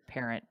that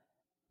parent.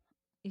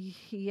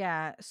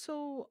 Yeah.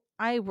 So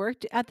I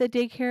worked at the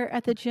daycare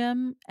at the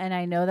gym, and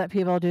I know that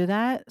people do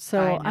that.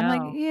 I So I'm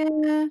like, know.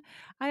 yeah.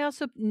 I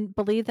also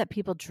believe that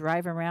people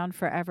drive around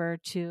forever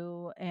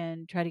too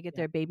and try to get Yeah.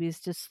 their babies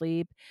to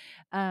sleep.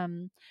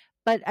 Um,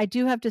 but I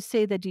do have to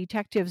say the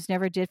detectives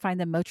never did find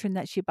the Motrin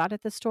that she bought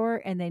at the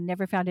store, and they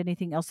never found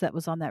anything else that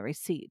was on that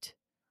receipt.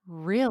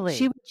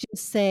 She Really? would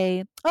just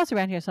say, "Oh, it's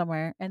around here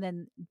somewhere," and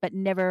then, but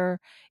never,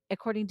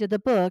 according to the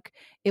book,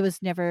 it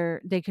was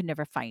never. They could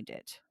never find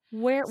it.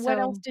 What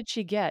else So did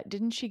she get?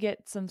 Didn't she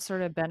get some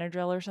sort of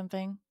Benadryl or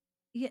something?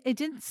 yeah, it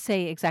didn't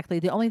say exactly.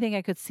 The only thing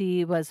I could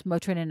see was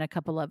Motrin and a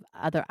couple of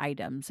other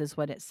items is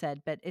what it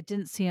said, but it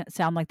didn't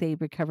sound like they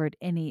recovered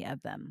any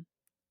of them.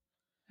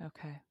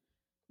 Okay.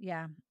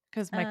 Yeah.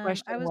 Because my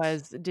I question was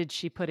was, did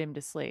she put him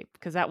to sleep?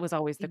 Because that was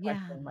always the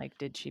yeah. question, like,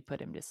 did she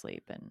put him to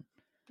sleep? And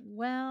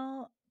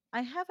Well,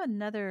 I have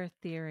another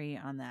theory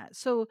on that.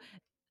 So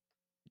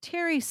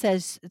Terry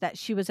says that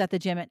she was at the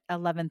gym at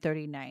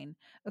 11:39.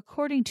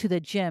 According to the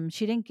gym,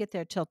 she didn't get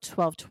there till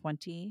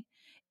 12:20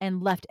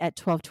 and left at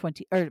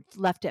 12:20 or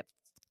left at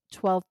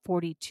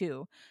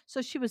 12:42.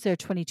 So she was there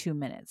 22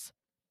 minutes.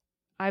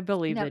 I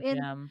believe Now the in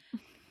gym.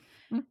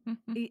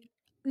 Y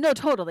no,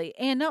 totally,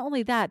 and not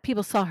only that,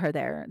 people saw her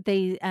there.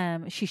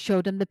 She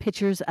showed them the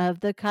pictures of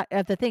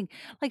of the thing.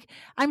 Like,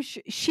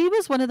 she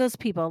was one of those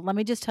people, let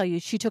me just tell you,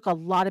 she took a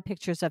lot of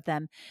pictures of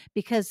them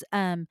because,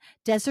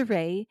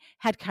 Desiree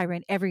had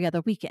Chiron every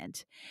other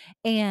weekend,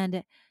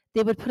 and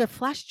they would put a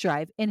flash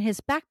drive in his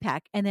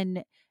backpack, and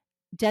then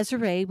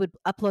Desiree would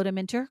upload him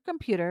into her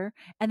computer,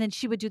 and then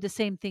she would do the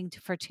same thing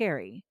for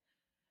Terry.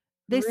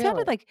 They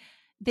sounded Really? like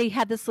they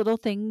had this little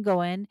thing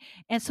going,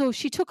 and so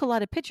she took a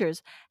lot of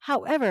pictures.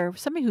 However,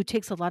 somebody who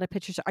takes a lot of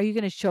pictures, are you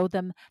gonna show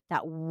them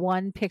that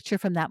one picture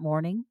from that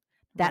morning?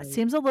 That Right.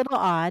 seems a little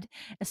odd,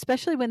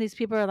 especially when these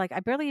people are like, "I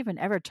barely even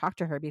ever talked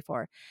to her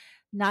before."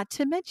 Not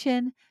to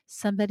mention,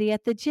 somebody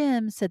at the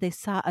gym said they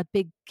saw a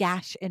big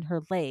gash in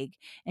her leg,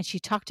 and she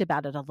talked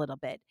about it a little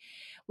bit.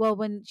 Well,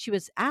 when she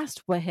was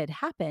asked what had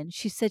happened,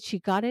 she said she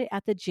got it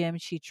at the gym.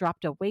 She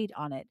dropped a weight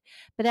on it.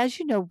 But as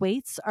you know,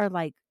 weights are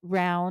like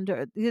round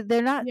or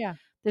they're not, Yeah.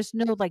 there's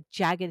no like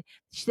jagged.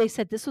 They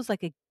said this was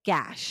like a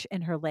gash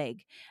in her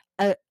leg.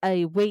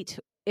 A weight,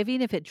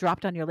 even if it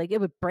dropped on your leg, it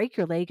would break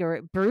your leg or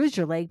it bruise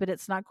your leg, but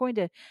it's not going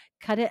to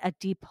cut it a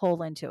deep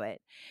hole into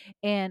it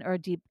and or a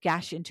deep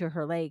gash into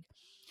her leg.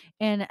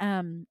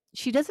 And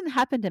she doesn't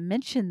happen to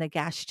mention the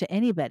gash to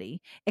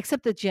anybody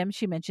except the gym.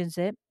 She mentions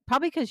it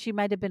probably because she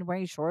might have been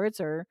wearing shorts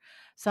or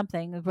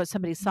something, but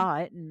somebody Mhm. saw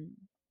it and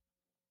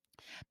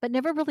but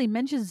never really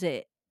mentions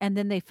it. And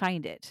then they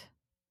find it.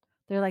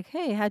 They're like,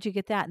 "Hey, how'd you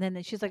get that?" And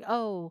then she's like,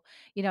 "Oh,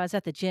 I was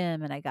at the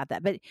gym and I got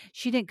that." But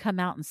she didn't come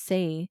out and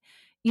say,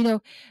 you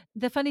know,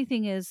 the funny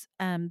thing is,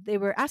 they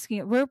were asking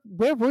her,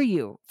 where were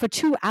you for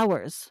 2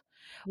 hours?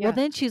 Well, Yeah.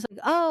 then she's like,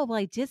 "Oh, well,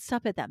 I did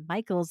stop at that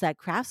Michael's, that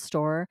craft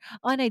store.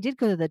 Oh, and I did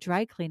go to the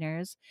dry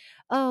cleaners.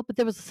 Oh, but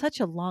there was such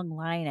a long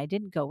line. I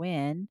didn't go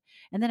in.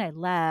 And then I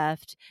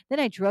left. Then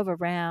I drove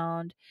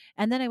around.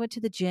 And then I went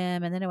to the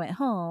gym. And then I went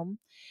home.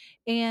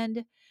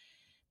 And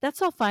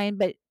that's all fine,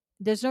 but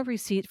there's no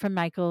receipt from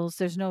Michael's.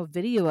 There's no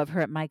video of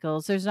her at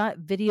Michael's. There's not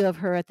video of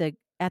her at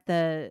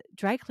the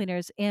dry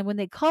cleaners. And when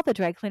they called the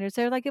dry cleaners,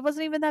 they're like, it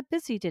wasn't even that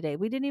busy today.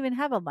 We didn't even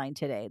have a line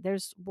today.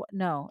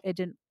 No, it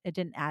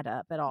didn't add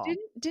up at all.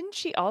 Didn't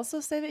she also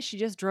say that she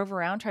just drove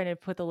around trying to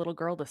put the little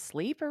girl to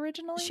sleep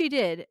originally? She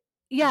did.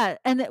 Yeah,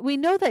 and we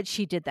know that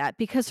she did that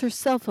because her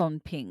cell phone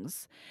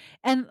pings.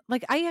 And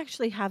like I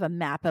actually have a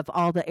map of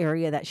all the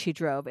area that she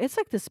drove. It's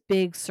like this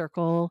big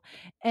circle.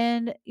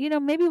 And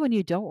maybe when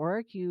you don't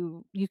work,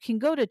 you can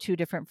go to two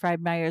different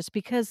Fred Meyers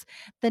because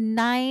the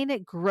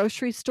 9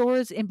 grocery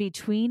stores in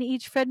between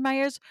each Fred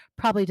Meyers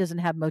probably doesn't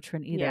have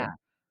Motrin Yeah, either, right?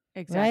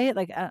 exactly.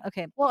 Like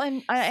okay. Well,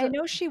 and I So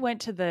know she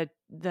went to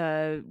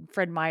the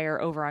Fred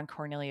Meyer over on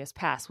Cornelius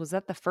Pass. Was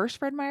that the first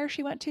Fred Meyer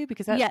she went to?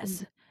 Because that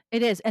yes,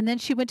 it is. And then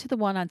she went to the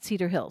one on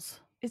Cedar Hills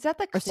is that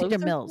the or Cedar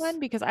closest Mills. one?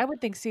 Because I would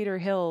think Cedar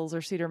Hills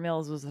or Cedar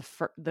Mills was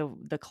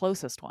the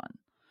closest one.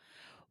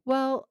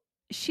 Well,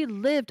 she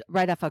lived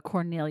right off of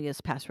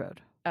Cornelius Pass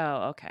Road.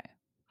 Oh, okay.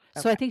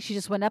 So I Okay. think she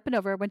just went up and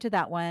over, went to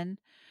that one.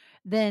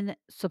 Then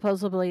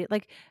supposedly,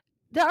 like,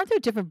 there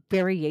different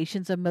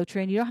variations of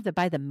Motrin. You don't have to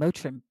buy the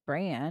Motrin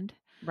brand.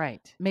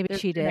 Right. Maybe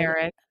There's she did.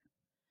 generic.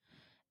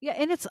 Yeah,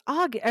 and it's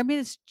August. I mean,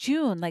 it's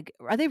June. Like,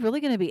 are they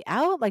really going to be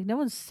out? Like, no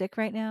one's sick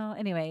right now.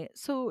 Anyway,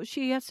 so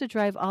she has to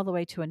drive all the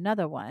way to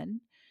another one,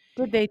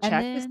 Did they and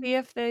check to then see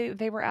if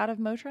they were out of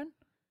Motrin?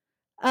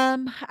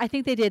 I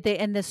think they did.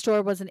 And the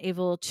store wasn't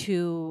able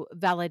to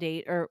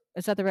validate, or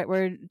is that the right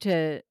word,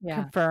 to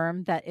Yeah.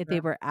 confirm that they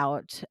Sure. were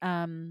out.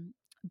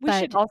 We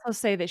should But also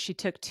say that she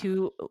took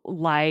 2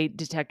 lie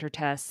detector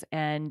tests,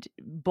 and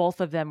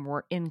both of them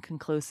were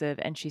inconclusive,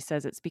 and she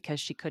says it's because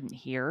she couldn't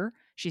hear.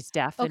 She's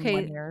deaf in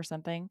one okay, ear or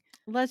something.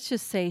 let's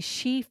just say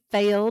she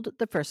failed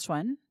the first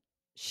one.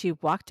 She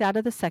walked out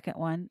of the second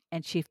one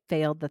and she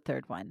failed the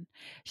third one.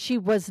 She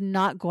was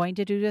not going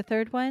to do the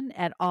third one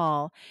at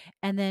all.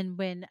 And then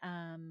when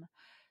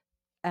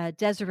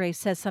Desiree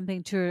says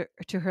something to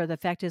her, the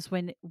fact is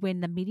when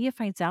the media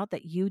finds out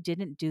that you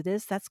didn't do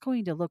this, that's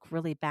going to look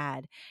really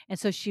bad. And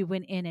so she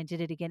went in and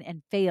did it again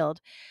and failed.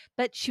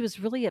 But she was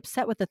really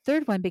upset with the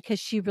third one because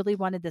she really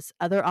wanted this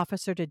other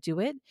officer to do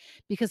it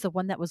because the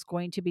one that was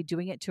going to be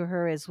doing it to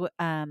her is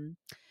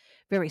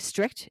very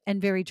strict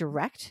and very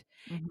direct.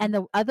 Mhm. And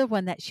the other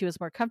one that she was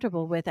more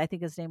comfortable with, I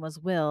think his name was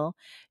Will,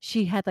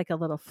 she had like a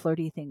little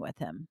flirty thing with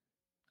him.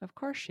 Of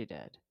course she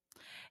did.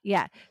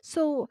 Yeah.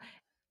 So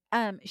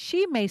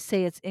she may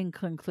say it's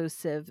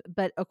inconclusive,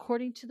 but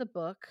according to the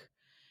book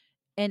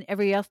and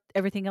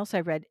everything else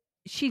I read,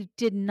 she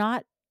did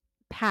not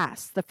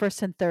pass the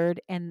first and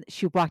third, and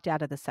she walked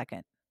out of the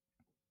second.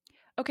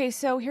 Okay,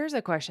 so here's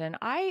a question.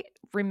 I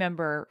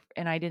remember,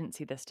 and I didn't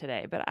see this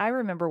today, but I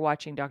remember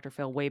watching Dr.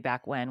 Phil way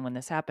back when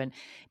this happened.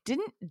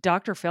 Didn't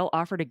Dr. Phil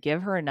offer to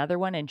give her another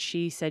one and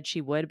she said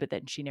she would, but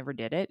then she never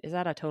did it? Is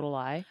that a total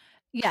lie?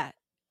 Yeah.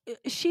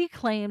 She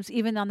claims,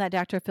 even on that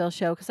Dr. Phil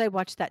show, because I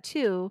watched that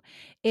too,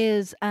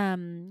 is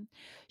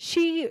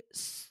she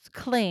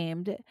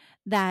claimed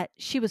that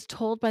she was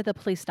told by the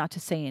police not to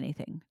say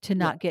anything, to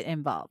not get Yes.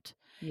 involved.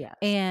 Yes.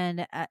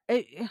 And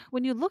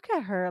when you look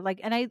at her, like,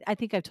 and I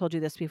think I've told you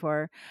this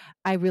before,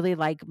 I really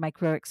like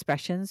micro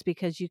expressions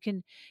because you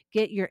can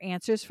get your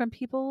answers from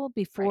people Right.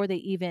 before they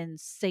even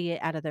say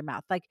it out of their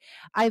mouth. Like,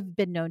 I've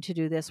been known to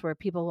do this where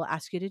people will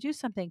ask you to do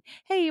something.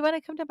 Hey, you want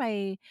to come to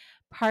my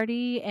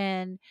party?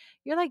 And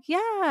you're like,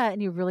 yeah.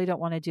 And you really don't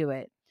want to do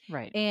it.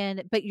 Right.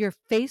 But your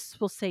face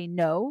will say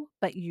no,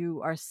 but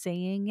you are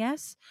saying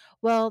yes.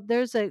 Well,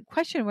 there's a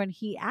question when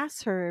he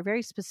asks her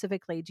very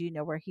specifically, do you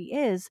know where he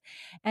is?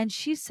 And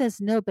she says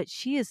no, but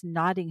she is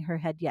nodding her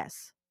head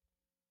yes.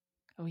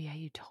 Oh yeah,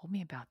 you told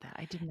me about that.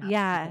 I did not see that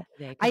Yeah.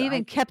 today I because I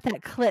even kept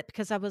that clip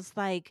because I was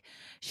like,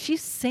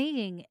 she's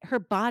saying, her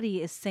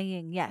body is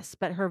saying yes,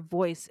 but her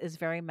voice is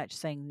very much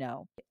saying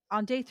no.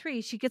 On day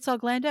 3, she gets all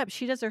glammed up.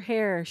 She does her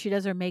hair, she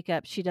does her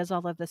makeup, she does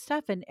all of this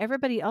stuff. And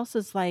everybody else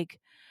is like,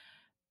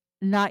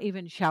 not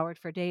even showered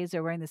for days.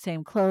 They're wearing the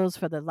same clothes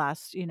for the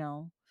last,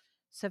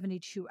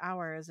 72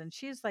 hours. And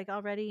she's like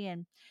already,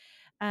 and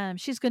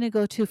she's going to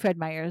go to Fred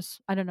Meyer's.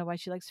 I don't know why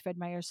she likes Fred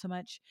Meyer's so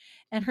much.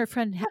 And her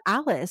friend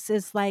Alice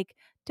is like,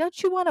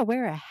 don't you want to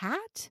wear a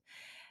hat?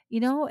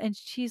 And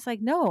she's like,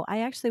 no,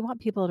 I actually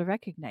want people to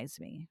recognize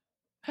me.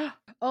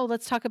 Oh,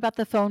 let's talk about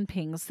the phone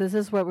pings. This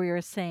is what we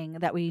were saying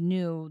that we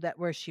knew that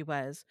where she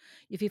was.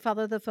 If you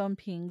follow the phone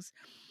pings,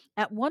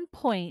 at one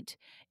point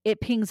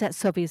it pings at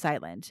Sophie's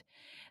Island.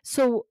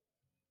 So,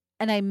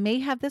 and I may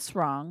have this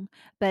wrong,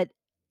 but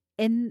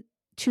in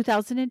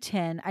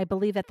 2010, I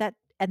believe at that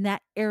in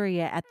that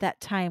area at that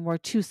time were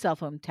 2 cell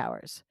phone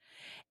towers.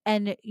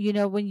 And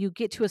when you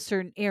get to a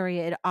certain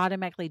area, it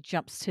automatically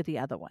jumps to the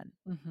other one.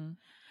 Mhm.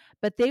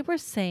 But they were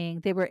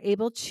saying they were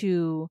able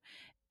to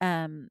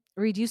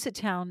reduce it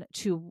down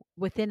to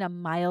within a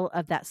mile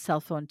of that cell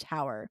phone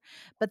tower.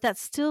 But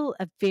that's still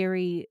a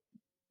very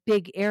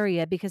big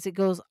area because it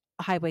goes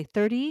Highway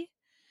 30,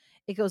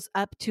 it goes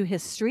up to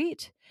his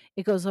street,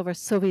 it goes over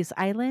Sylvie's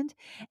Island.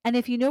 And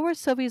if you know where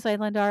Sylvie's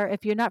Island are,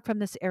 if you're not from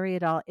this area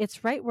at all,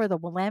 it's right where the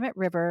Willamette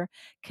River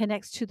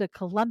connects to the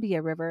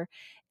Columbia River,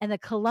 and the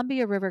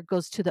Columbia River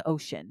goes to the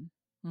ocean.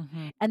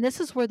 Mhm. And this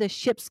is where the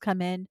ships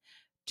come in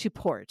to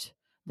port.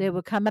 They Mhm.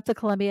 would come up the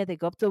Columbia, they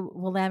go up the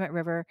Willamette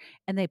River,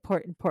 and they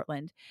port in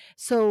Portland.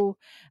 So,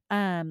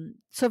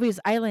 Sylvia's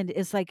Island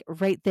is like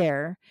right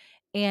there,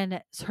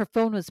 and her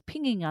phone was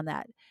pinging on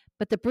that.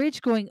 but the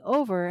bridge going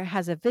over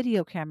has a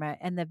video camera,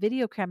 and the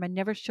video camera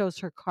never shows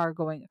the car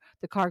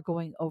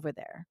going over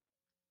there.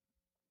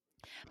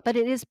 But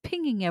it is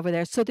pinging over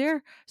there. So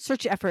their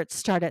search efforts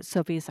start at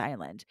Sophie's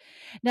Island.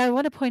 Now, I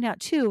want to point out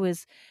too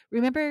is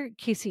remember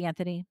Casey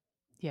Anthony?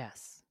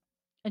 Yes.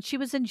 And she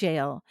was in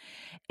jail.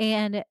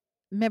 And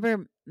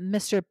remember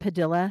Mr.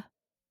 Padilla?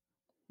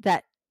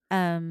 That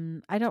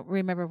I don't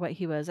remember what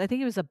he was. I think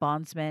he was a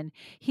bondsman.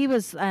 He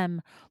was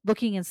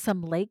looking in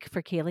some lake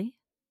for Kaylee.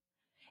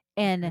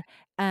 Okay.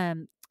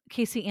 And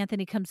Casey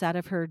Anthony comes out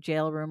of her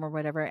jail room or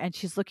whatever, and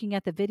she's looking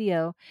at the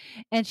video,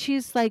 and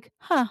she's like,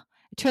 "Huh."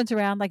 Turns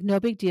around like no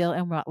big deal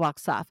and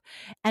walks off.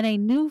 And I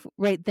knew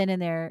right then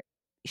and there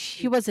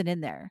she wasn't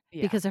in there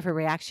Yeah. because of her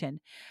reaction.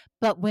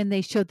 But when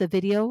they showed the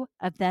video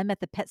of them at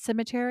the pet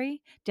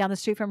cemetery down the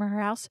street from her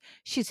house,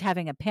 she's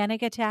having a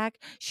panic attack.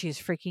 She's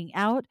freaking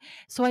out.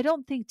 So I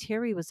don't think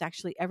Terry was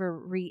actually ever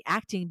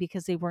reacting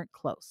because they weren't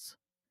close.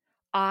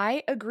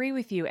 I agree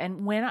with you.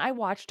 And when I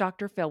watch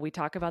Dr. Phil, we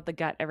talk about the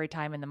gut every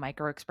time in the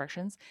micro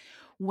expressions.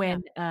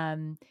 When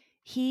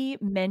he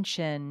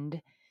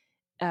mentioned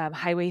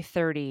Highway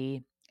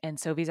 30 and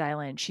Sophie's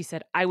Island, she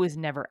said, I was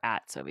never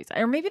at Sophie's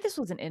Island. Or maybe this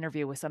was an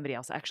interview with somebody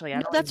else. Actually, I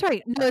No, don't that's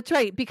right. No, that's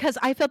right. Because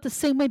I felt the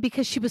same way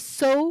because she was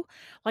so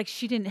like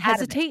she didn't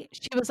Adamant. hesitate.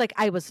 She was like,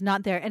 I was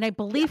not there. And I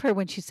believe her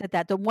when she said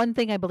that. The one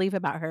thing I believe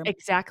about her.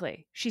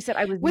 Exactly. She said,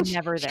 I was Which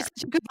never there. she's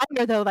such a good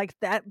liar though, like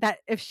that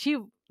if she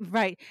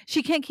right.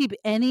 She can't keep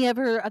any of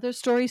her other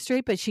stories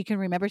straight, but she can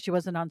remember she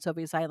wasn't on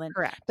Sophie's Island.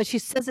 Correct. But she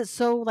says it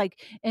so like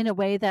in a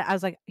way that I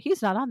was like,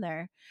 he's not on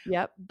there.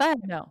 Yep. But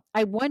No.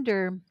 I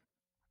wonder,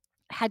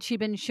 had she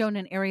been shown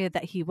an area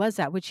that he was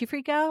at, would she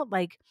freak out?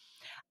 Like,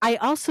 I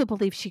also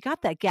believe she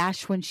got that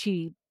gash when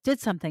she did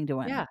something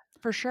to him. Yeah,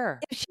 for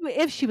sure.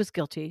 If she was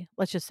guilty,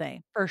 let's just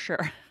say. For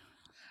sure.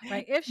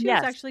 Right. If she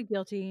was actually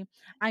guilty,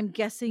 I'm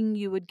guessing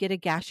you would get a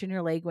gash in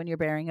your leg when you're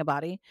burying a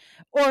body.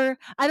 Or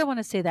I don't want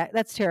to say that.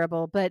 That's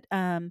terrible. But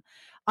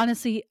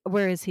honestly,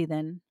 where is he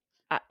then?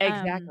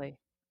 Exactly.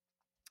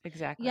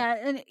 Exactly. Yeah,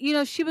 and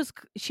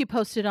she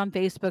posted on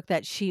Facebook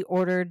that she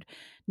ordered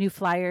new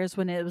flyers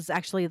when it was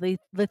actually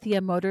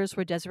Lithia Motors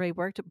where Desiree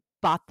worked,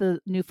 bought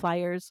the new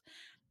flyers,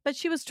 but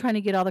she was trying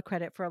to get all the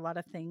credit for a lot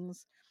of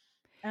things.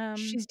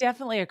 She's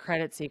definitely a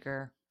credit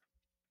seeker.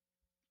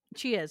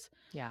 She is.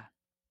 Yeah.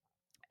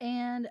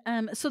 And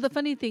so the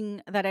funny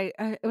thing that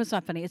it was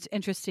not funny. It's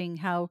interesting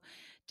how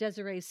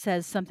Desiree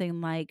says something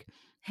like,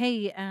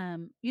 "Hey,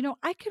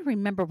 I can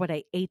remember what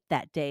I ate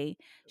that day."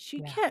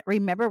 She can't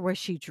remember where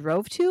she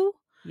drove to.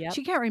 Yep.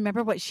 She can't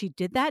remember what she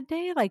did that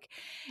day. Like,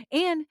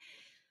 and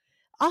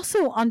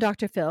also on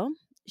Dr. Phil,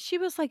 she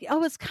was like,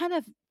 "Oh, it's kind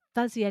of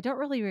fuzzy. I don't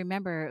really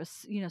remember. It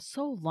was,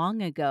 so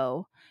long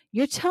ago."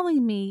 You're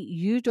telling me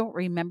you don't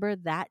remember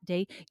that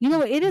day?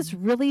 It is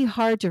really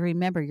hard to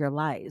remember your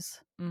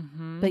lies.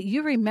 But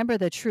you remember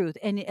the truth,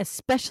 and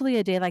especially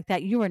a day like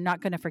that, you are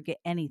not going to forget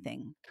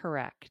anything.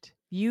 Correct.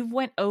 You've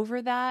went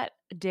over that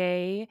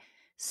day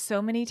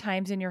so many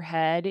times in your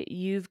head.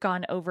 You've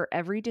gone over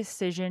every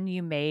decision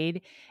you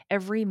made,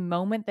 every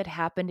moment that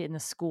happened in the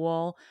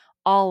school,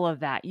 all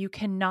of that. You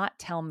cannot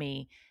tell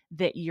me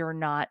that you're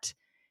not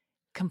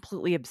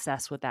completely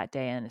obsessed with that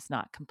day and it's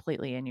not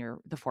completely in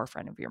the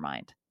forefront of your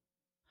mind.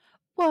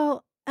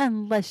 Well,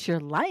 unless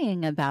you're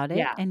lying about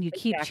it and you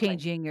keep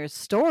changing your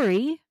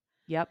story.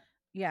 Yep.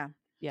 Yeah.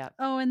 Yep.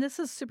 Oh, and this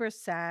is super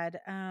sad.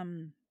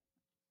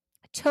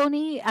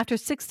 Tony, after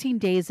 16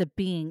 days of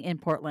being in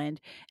Portland,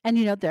 and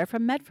they're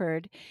from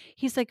Medford,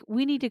 he's like,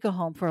 we need to go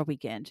home for a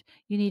weekend.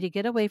 You need to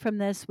get away from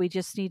this. We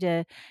just need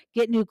to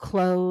get new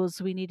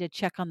clothes. We need to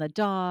check on the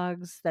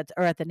dogs that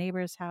are at the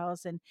neighbor's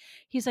house. And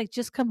he's like,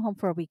 just come home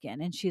for a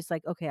weekend. And she's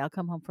like, okay, I'll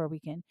come home for a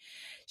weekend.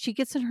 She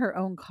gets in her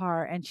own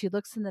car and she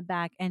looks in the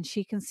back and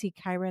she can see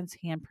Kyron's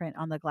handprint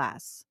on the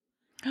glass.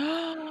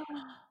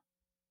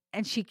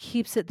 And she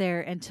keeps it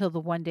there until the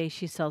one day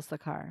she sells the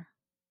car.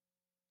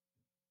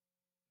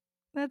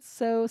 That's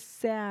so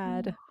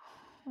sad.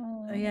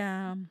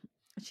 Yeah.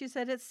 She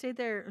said it stayed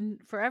there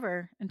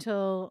forever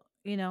until,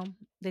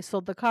 they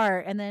sold the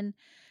car. And then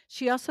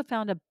she also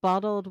found a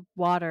bottled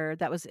water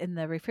that was in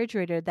the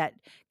refrigerator that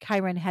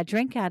Kyron had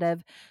drank out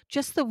of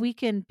just the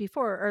weekend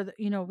before,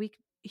 or,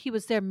 he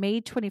was there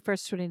May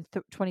 21st,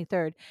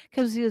 23rd,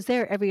 because he was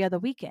there every other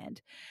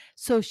weekend.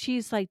 So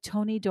she's like,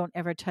 Tony, don't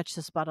ever touch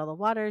this bottle of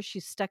water. She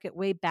stuck it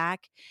way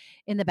back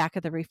in the back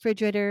of the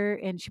refrigerator,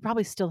 and she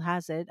probably still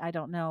has it. I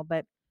don't know.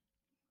 But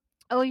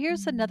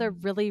here's another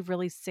really,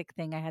 really sick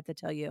thing I had to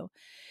tell you.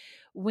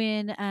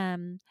 When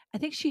I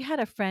think she had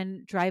a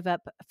friend drive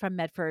up from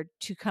Medford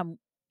to come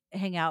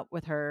hang out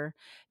with her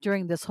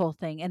during this whole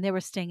thing, and they were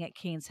staying at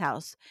Kane's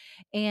house,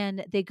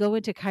 and they go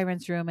into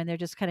Kyron's room and they're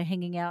just kind of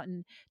hanging out,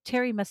 and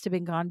Terry must have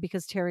been gone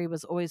because Terry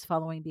was always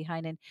following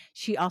behind, and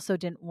she also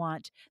didn't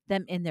want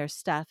them in their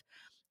stuff.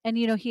 And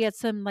he had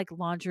some like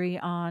laundry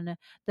on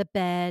the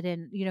bed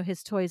and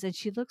his toys, and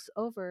she looks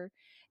over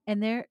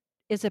and there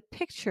is a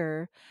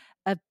picture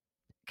of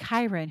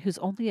Kyron, who's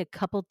only a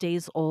couple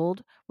days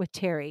old, with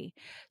Terry.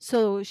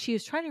 So she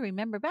was trying to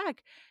remember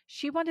back.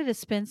 She wanted to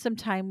spend some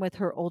time with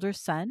her older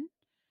son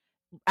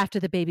after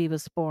the baby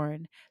was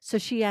born. So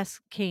she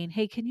asked Kane,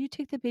 "Hey, can you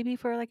take the baby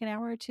for like an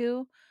hour or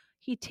two?"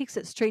 He takes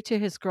it straight to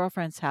his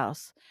girlfriend's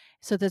house.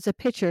 So there's a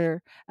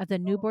picture of the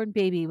newborn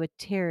baby with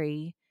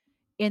Terry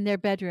in their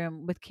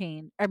bedroom with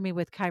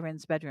with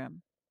Kyron's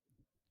bedroom.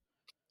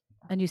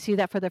 And you see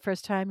that for the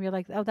first time, you're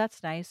like, "Oh,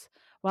 that's nice.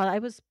 While I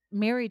was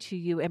married to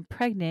you and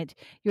pregnant,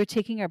 you're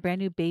taking our brand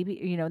new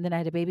baby, and then I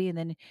had a baby, and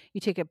then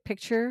you take a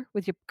picture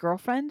with your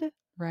girlfriend."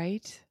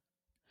 Right?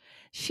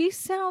 She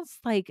sounds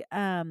like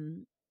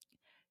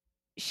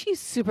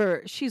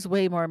she's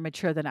way more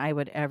mature than I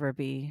would ever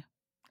be.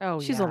 Oh,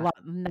 She's a yeah.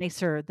 lot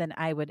nicer than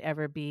I would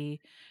ever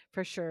be,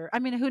 for sure. I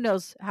mean, who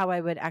knows how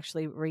I would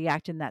actually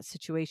react in that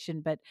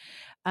situation, but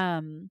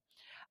um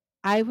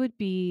I would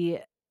be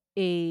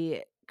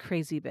a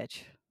crazy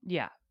bitch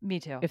Yeah, me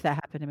too. if that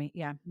happened to me.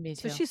 Yeah. Me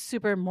So too. she's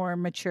super more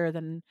mature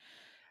than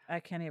I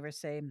can't ever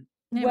say.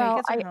 Anyway, Well,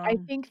 gets her I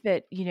home. think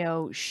that,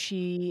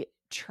 she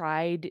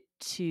tried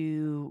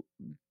to,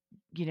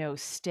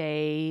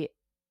 stay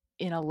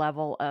in a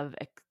level of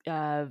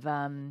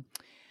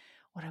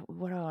what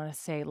do I wanna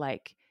say,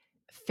 like,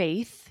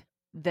 faith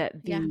that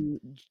Yeah. the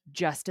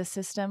justice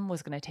system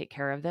was gonna take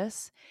care of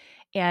this,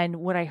 and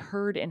what I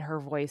heard in her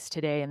voice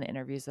today in the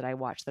interviews that I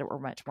watched that were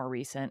much more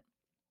recent,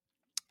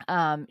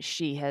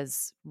 she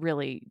has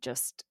really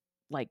just,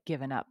 like,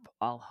 given up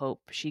all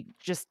hope. She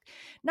just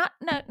not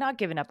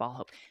given up all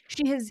hope.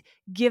 She has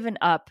given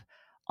up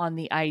on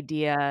the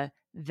idea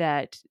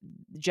that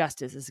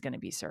justice is gonna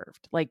be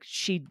served. Like,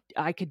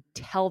 I could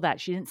tell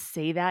that. She didn't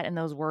say that in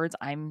those words.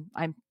 I'm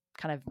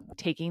kind of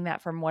taking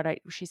that from what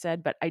she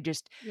said, but I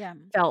just Yeah.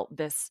 felt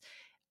this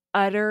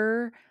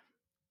utter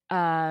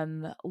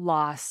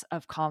loss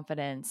of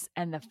confidence,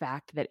 and the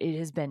fact that it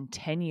has been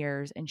 10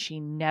 years and she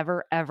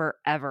never ever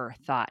ever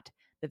thought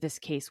that this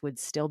case would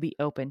still be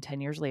open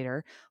 10 years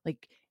later.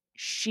 Like,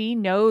 she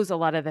knows a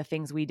lot of the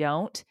things we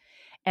don't,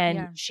 and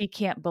Yeah. she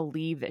can't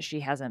believe that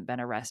she hasn't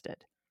been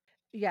arrested.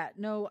 Yeah,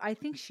 no, I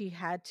think she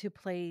had to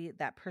play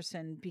that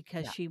person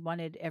because Yeah. she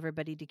wanted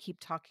everybody to keep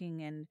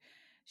talking, and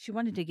she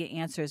wanted to get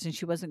answers, and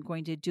she wasn't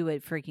going to do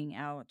it freaking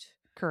out.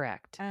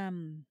 Correct.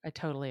 Um I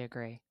totally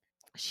agree.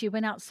 she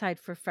went outside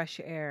for fresh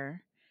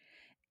air.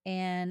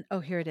 And oh,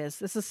 here it is.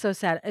 This is so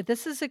sad.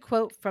 This is a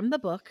quote from the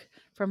book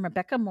from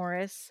Rebecca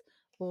Morris,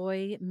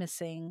 Boy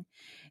Missing.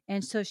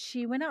 And so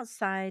she went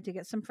outside to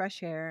get some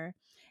fresh air,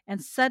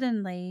 and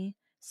suddenly,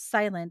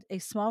 silent, a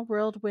small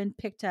whirlwind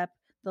picked up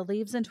the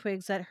leaves and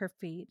twigs at her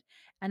feet,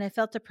 and I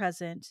felt a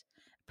presence.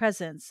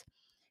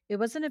 It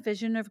wasn't a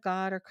vision of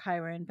God or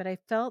Chiron, but I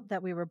felt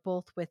that we were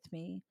both with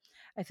me.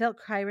 I felt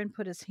Chiron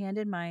put his hand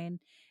in mine,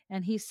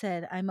 and he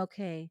said, "I'm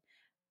okay.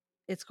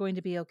 It's going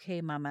to be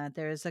okay, Mama.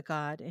 There is a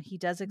God, and He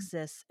does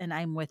exist, and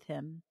I'm with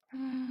Him.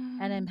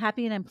 And I'm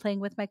happy, and I'm playing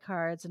with my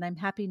cards, and I'm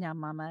happy now,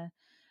 Mama.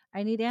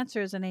 I need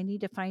answers, and I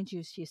need to find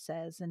you," she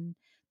says. "And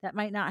that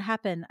might not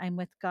happen. I'm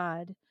with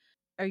God.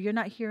 Or you're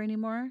not here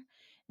anymore?"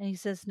 And he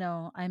says,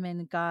 "No, I'm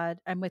in God.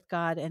 I'm with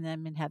God, and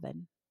I'm in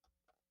heaven."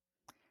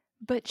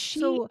 But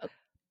So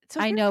so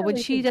I here's know what when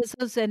I she think. does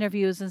those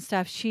interviews and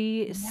stuff,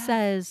 she Yeah.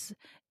 says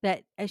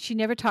that she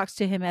never talks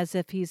to him as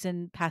if he's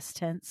in past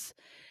tense.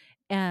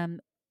 um,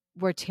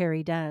 where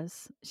Terry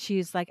does.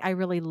 She's like, "I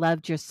really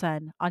loved your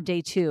son on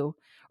day 2,"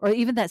 or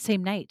even that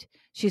same night.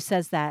 She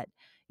says that,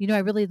 "I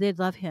really did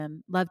loved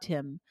him."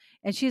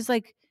 And she's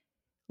like,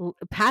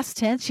 past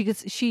tense.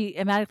 She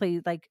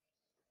automatically like,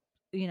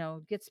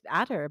 gets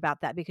at her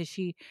about that because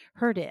she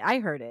heard it. I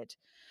heard it.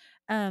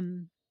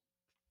 Um,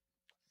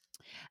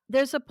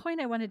 there's a point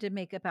I wanted to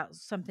make about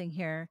something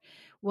here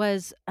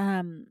was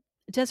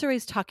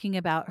Desiree's talking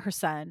about her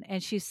son,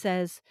 and she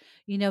says,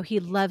 he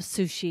loves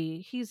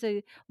sushi. He's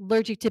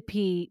allergic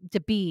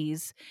to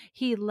bees.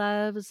 He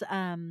loves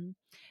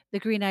the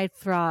green-eyed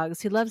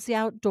frogs. He loves the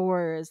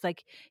outdoors.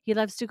 Like, he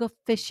loves to go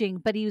fishing,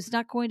 but he's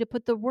not going to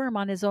put the worm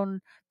on his own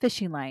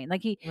fishing line.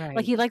 Like he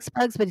Right. likes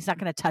bugs, but he's not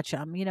going to touch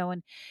them,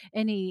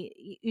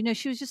 and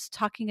she was just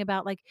talking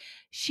about, like,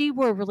 she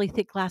wore really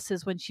thick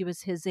glasses when she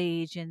was his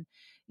age, and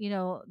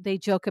they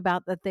joke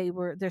about that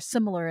they're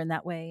similar in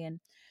that way. And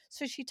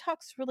so she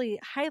talks really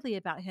highly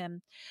about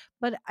him.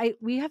 But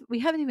we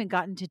haven't even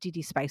gotten to Dee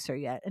Dee Spicer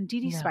yet. And Dee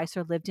Dee No.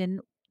 Spicer lived in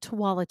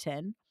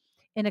Tualatin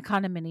in a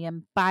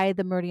condominium by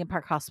the Meridian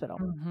Park Hospital.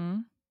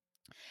 Mhm.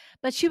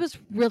 But she was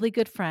really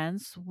good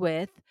friends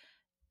with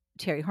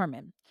Terry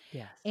Horman.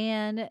 Yes.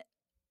 And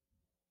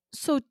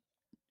so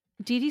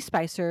Dee Dee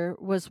Spicer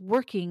was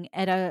working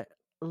at a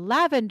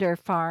lavender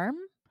farm.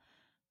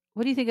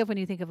 What do you think of when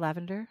you think of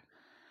lavender?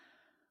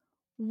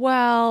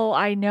 Well,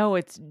 I know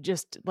it's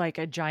just like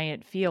a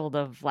giant field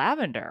of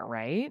lavender,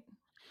 right?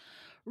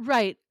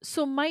 Right.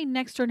 So my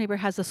next door neighbor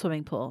has a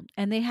swimming pool,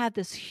 and they had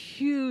this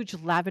huge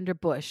lavender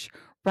bush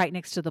right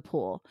next to the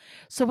pool.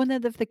 So when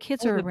the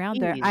kids Oh, are the around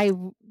there, bees.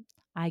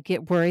 I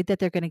get worried that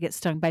they're going to get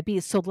stung by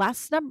bees. So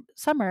last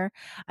summer,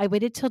 I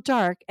waited till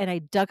dark and I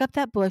dug up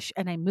that bush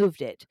and I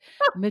moved it.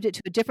 I moved it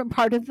to a different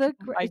part of the.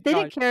 Oh my They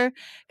didn't gosh. care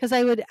because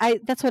I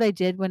that's what I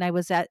did when I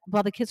was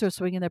while the kids were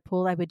swimming in their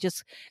pool. I would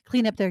just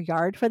clean up their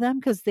yard for them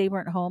because they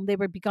weren't home. They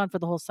would be gone for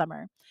the whole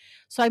summer.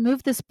 So I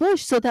moved this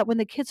bush so that when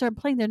the kids aren't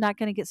playing, they're not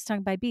going to get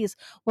stung by bees.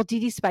 Well, Dee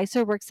Dee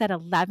Spicer works at a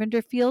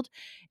lavender field,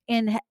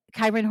 and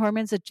Kyron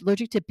Horman's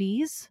allergic to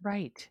bees.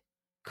 Right.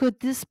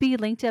 Could this be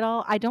linked at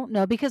all? I don't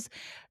know because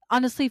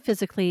honestly,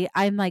 physically,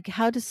 I'm like,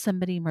 how does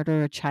somebody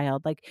murder a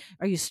child? Like,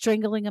 are you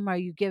strangling them? Are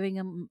you giving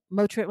them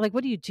Motrin? Like,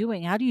 what are you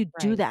doing? How do you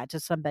do Right. that to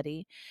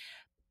somebody?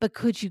 But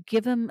could you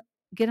get them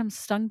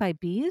stung by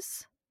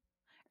bees?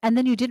 And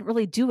then you didn't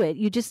really do it.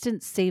 You just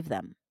didn't save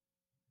them.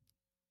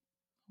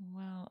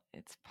 Well,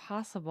 it's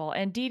possible.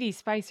 And Dee Dee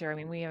Spicer, I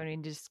mean, we haven't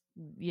even just,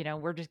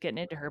 we're just getting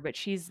into her, but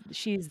she's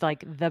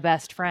like the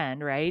best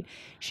friend, right?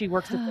 She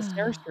works at this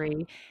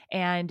nursery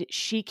and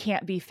she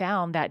can't be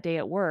found that day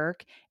at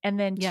work. And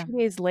then Yeah, 2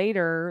 days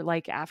later,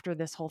 like after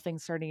this whole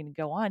thing's starting to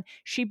go on,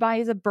 she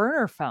buys a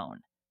burner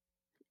phone.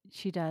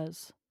 she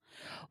does.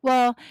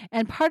 Well,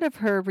 and part of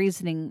her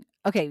reasoning,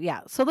 okay,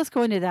 yeah. So let's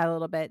go into that a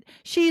little bit.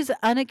 She's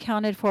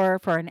unaccounted for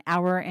an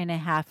hour and a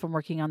half from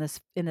working on this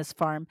in this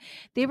farm.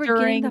 They were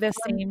getting During the the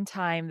farm, same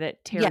time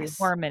that Terry yes,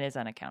 Horman is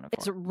unaccounted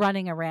it's for.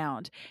 running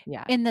around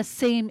Yeah, in the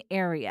same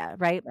area,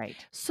 right?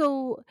 right.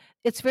 So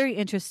it's very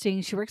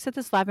interesting. She works at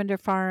this lavender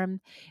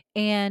farm,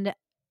 and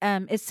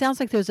it sounds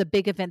like there's a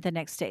big event the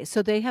next day.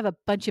 So they have a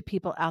bunch of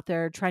people out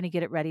there trying to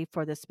get it ready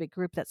for this big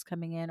group that's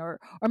coming in, or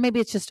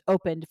maybe it's just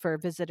opened for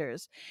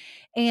visitors.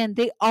 And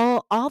they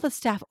all the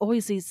staff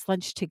always eats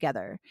lunch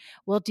together.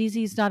 Well, Dee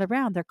Dee's not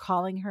around. They're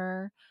calling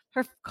her.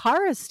 Her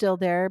car is still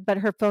there, but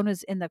her phone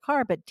is in the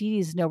car, but Dee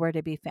Dee's nowhere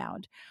to be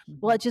found.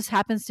 Well, Mhm. it just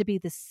happens to be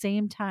the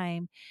same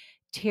time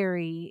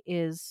Terry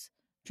is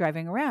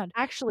driving around.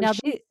 Actually, Now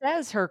she they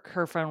says her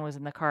phone was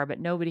in the car, but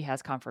nobody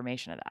has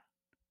confirmation of that.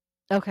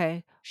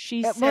 okay.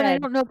 She Well, I said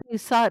don't know if we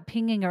saw it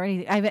pinging or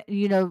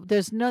anything.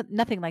 There's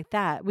nothing like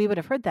that. We would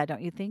have heard that,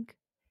 don't you think?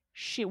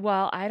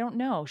 well, I don't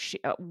know.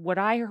 What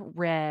I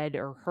read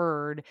or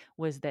heard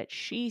was that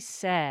she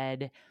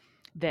said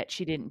that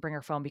she didn't bring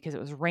her phone because it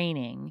was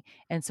raining,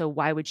 and so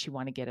why would she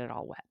wanna get it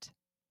all wet?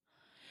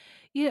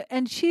 Yeah,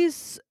 and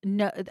she's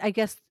no. I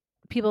guess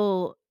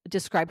people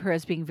describe her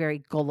as being very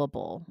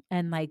gullible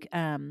and like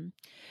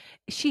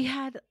she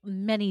had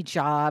many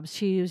jobs.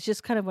 She was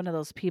just kind of one of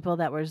those people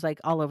that was like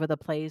all over the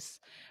place.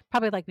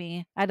 Probably like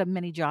me. I had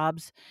many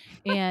jobs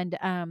and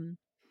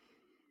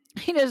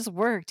he just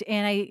worked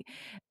and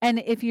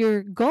if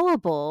you're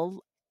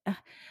gullible, uh,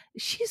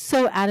 she's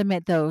so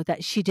adamant though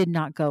that she did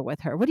not go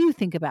with her. What do you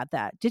think about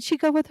that? Did she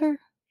go with her?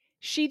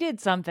 She did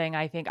something,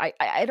 I think.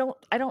 I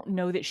don't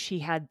know that she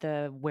had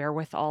the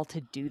wherewithal to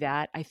do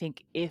that. I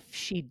think if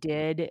she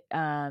did,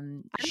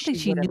 I don't think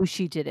she knew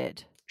she did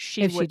it.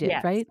 she If she would did,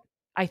 yes. right?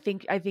 I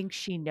think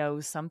she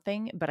knows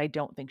something, but I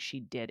don't think she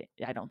did it.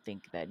 I don't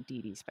think that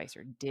Dee Dee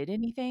Spicer did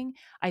anything.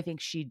 I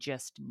think she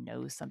just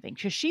knows something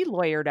because she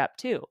lawyered up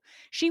too.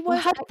 She Well,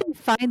 was how did they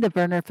find the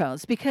burner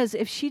phones? Because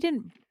if she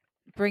didn't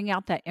bring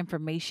out that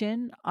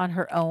information on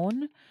her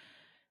own,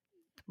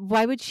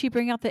 why would she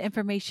bring out the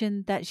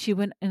information that she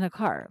went in a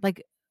car?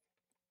 Like,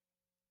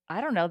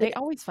 I don't know. They it,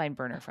 always find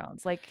burner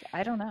phones. Like,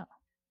 I don't know.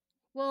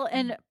 well,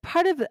 and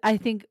part of I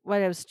think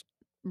what I was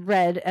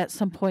read at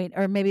some point,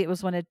 or maybe it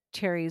was one of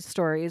Terry's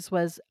stories,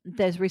 was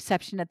the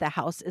reception at the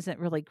house isn't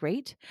really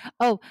great.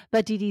 Oh,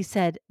 but Dee Dee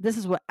said, this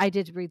is what I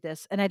did read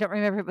this, and I don't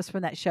remember if it was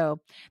from that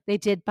show. They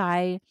did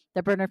buy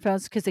the burner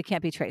phones because they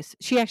can't be traced.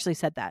 She actually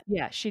said that.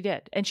 Yeah, she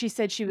did. And she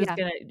said she was Yeah.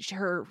 gonna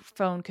her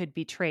phone could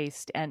be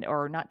traced and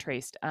or not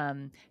traced,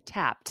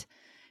 tapped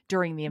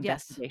during the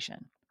Yes.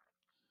 investigation.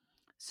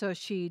 So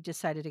she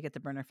decided to get the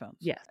burner phones.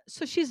 Yes.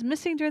 So she's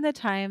missing during the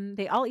time.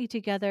 They all eat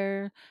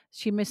together.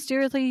 She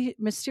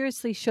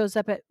mysteriously shows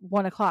up at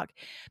 1 o'clock.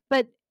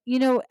 But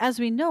as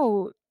we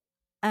know,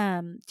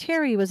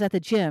 Terry was at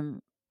the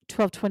gym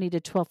 12:20 to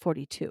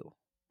 12:42.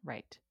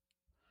 Right.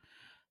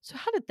 So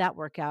how did that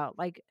work out?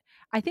 Like,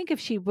 I think if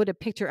she would have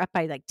picked her up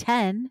by like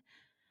 10,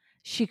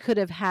 she could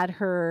have had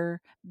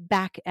her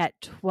back at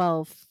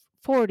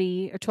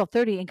 12:40 or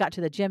 12:30 and got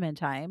to the gym in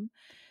time.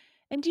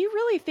 And do you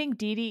really think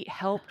Dee Dee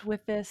helped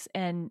with this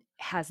and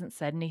hasn't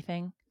said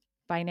anything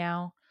by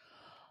now?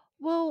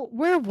 Well,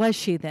 where was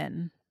she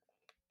then?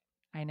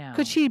 I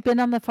Could know. she have been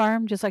on the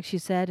farm just like she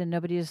said and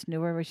nobody just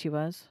knew where she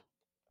was?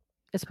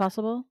 It's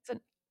possible. It's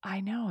an I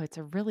know, it's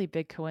a really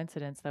big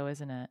coincidence though,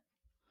 isn't it?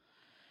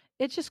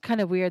 It's just kind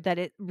of weird that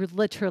it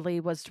literally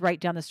was right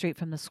down the street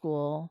from the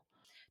school.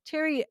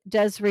 Terry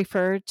does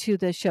refer to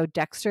the show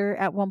Dexter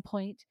at one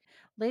point.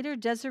 Later,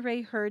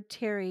 Desiree heard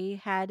Terry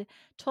had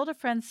told a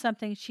friend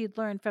something she'd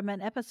learned from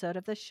an episode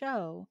of the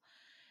show.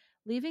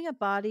 Leaving a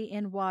body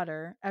in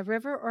water, a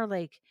river or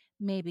lake,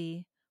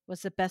 maybe,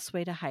 was the best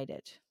way to hide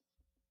it.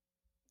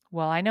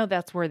 Well, I know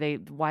that's why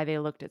they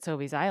looked at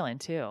Sovi's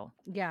Island too.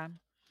 Yeah.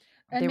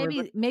 And They were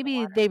looking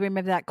maybe they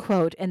remember that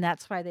quote, and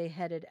that's why they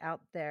headed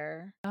out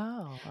there.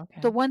 Oh,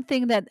 The okay. one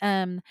thing that,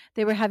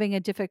 they were having a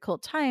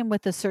difficult time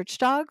with the search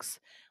dogs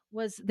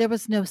was there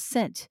was no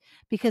scent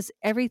because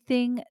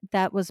everything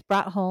that was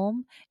brought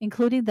home,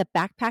 including the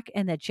backpack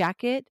and the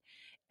jacket,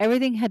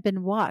 everything had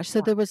been washed, so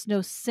Wa there was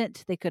no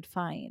scent they could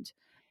find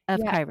of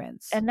Yeah,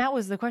 Kyron's. and that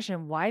was the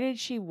question, why did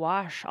she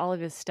wash all of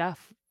his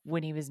stuff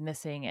when he was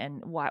missing,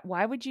 and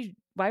why would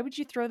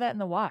you throw that in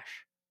the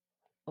wash?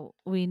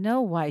 We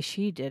know why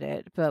she did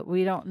it, but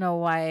we don't know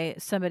why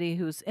somebody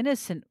who's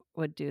innocent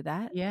would do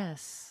that.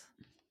 Yes,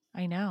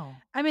 I know.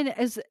 I mean,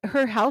 is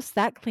her house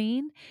that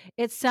clean?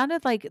 It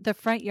sounded like the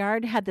front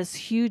yard had this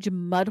huge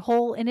mud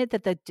hole in it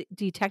that the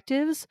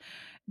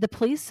the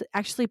police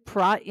actually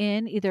brought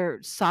in either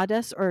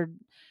sawdust or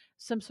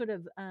some sort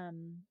of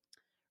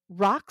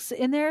rocks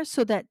in there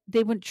so that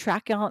they wouldn't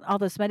track out all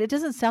this mud. It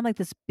doesn't sound like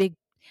this big,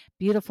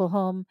 beautiful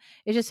home.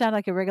 It just sounded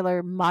like a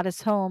regular,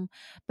 modest home.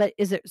 But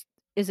is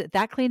it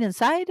that clean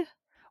inside?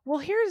 Well,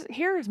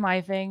 here's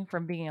my thing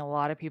from being in a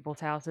lot of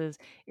people's houses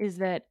is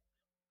that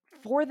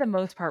for the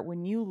most part,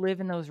 when you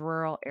live in those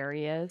rural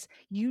areas,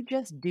 you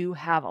just do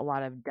have a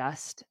lot of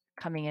dust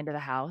coming into the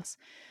house.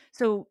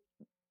 So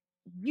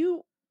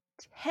you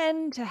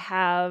tend to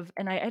have,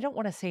 and I don't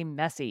want to say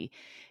messy,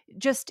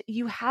 just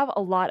you have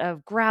a lot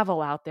of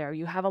gravel out there.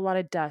 You have a lot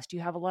of dust. You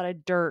have a lot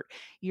of dirt.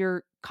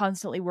 You're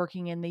constantly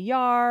working in the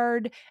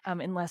yard,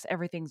 unless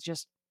everything's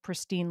just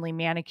pristinely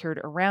manicured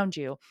around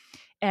you.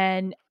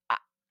 And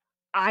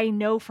I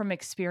know from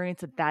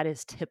experience that that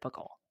is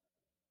typical.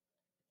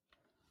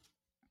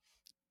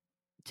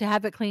 To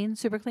have it clean,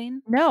 super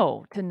clean?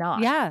 No, to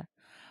not. Yeah.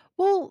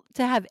 Well,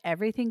 to have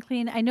everything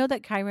clean, I know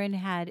that Kyron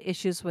had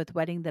issues with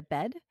wetting the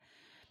bed,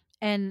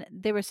 and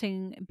they were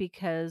saying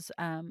because,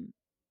 I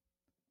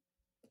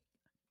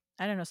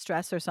don't know,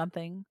 stress or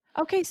something.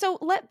 Okay, so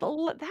that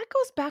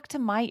goes back to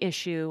my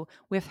issue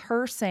with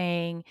her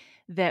saying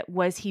that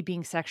was he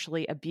being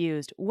sexually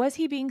abused? Was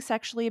he being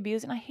sexually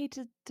abused? And I hate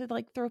to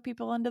like throw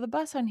people under the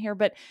bus on here,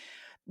 but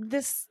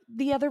this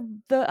the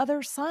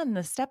other son,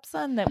 the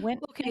stepson that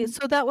went Okay, and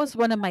so that was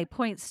one of my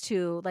points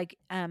too. Like,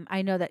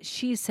 I know that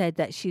she said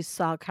that she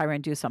saw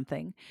Kyron do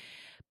something,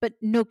 but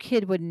no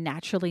kid would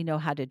naturally know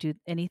how to do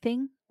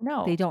anything. They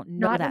no, don't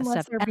know not that unless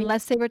stuff they're being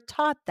unless they were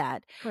taught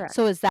that. correct.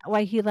 So is that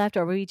why he left,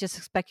 or were we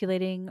just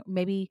speculating?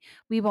 Maybe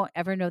we won't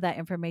ever know that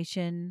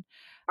information.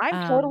 I'm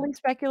Um, totally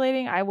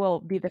speculating. I will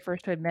be the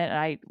first to admit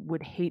I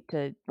would hate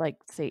to like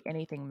say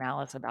anything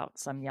malice about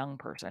some young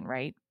person,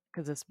 right?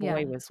 Because this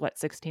boy yeah. was what,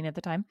 16 at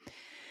the time.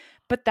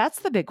 But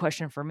that's the big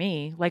question for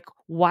me. Like,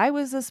 why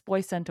was this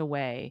boy sent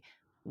away?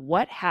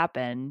 What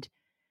happened?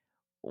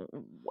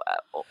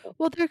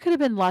 Well, there could have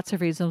been lots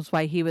of reasons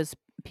why he was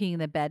peeing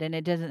the bed, and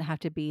it doesn't have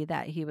to be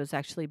that he was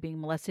actually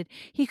being molested.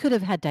 He could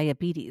have had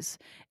diabetes,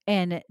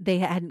 and they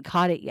hadn't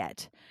caught it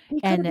yet. He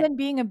could have And been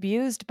being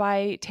abused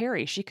by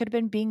Terry. She could have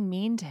been being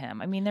mean to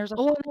him. I mean, there's a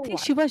oh, I whole think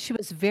lot. she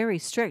was very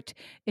strict.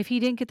 If he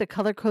didn't get the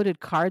color coded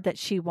card that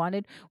she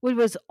wanted, which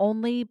was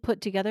only put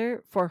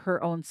together for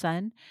her own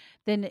son,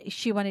 then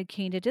she wanted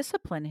Kane to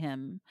discipline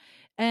him.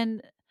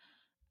 And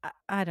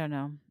I don't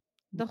know.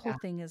 The whole Yeah.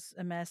 thing is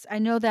a mess. I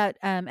know that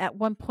at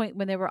one point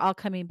when they were all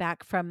coming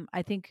back from,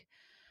 I think,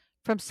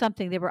 from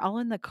something, they were all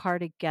in the car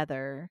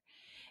together,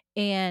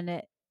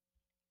 and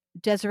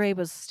Desiree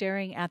was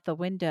staring at the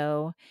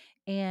window,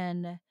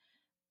 and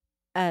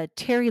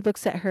Terry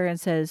looks at her and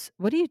says,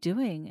 "What are you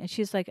doing?" And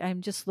she's like,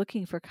 "I'm just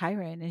looking for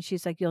Kyron." And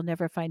she's like, "You'll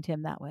never find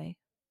him that way."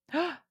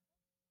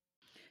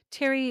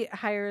 Terry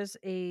hires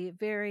a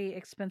very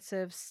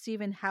expensive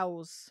Stephen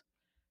Howes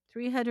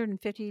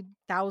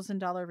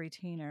 $350,000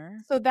 retainer.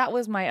 So that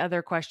was my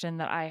other question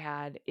that I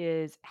had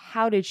is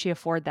how did she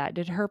afford that?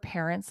 Did her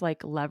parents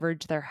like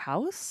leverage their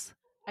house?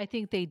 I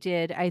think they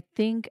did. I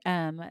think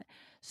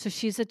so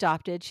she's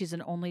adopted. She's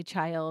an only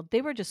child.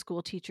 They were just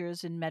school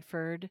teachers in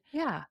Medford.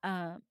 Yeah.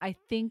 I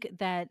think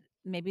that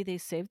maybe they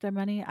saved their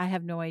money. I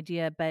have no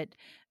idea, but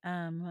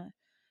um,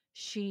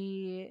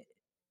 she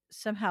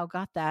somehow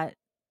got that.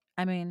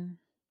 I mean,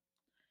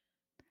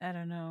 I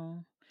don't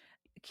know.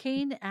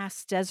 Kane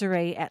asked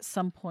Desiree at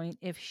some point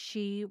if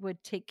she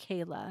would take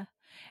Kayla.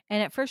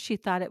 And at first she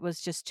thought it was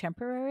just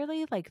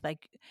temporarily, like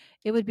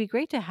it would be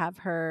great to have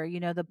her. You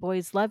know, the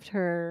boys loved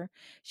her.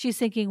 She's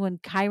thinking when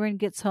Kyron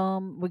gets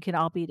home, we can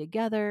all be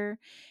together.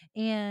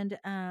 And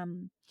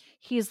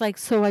he's like,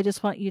 so I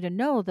just want you to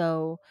know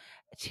though,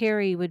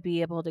 Terry would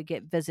be able to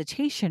get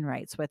visitation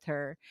rights with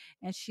her.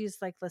 And she's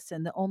like,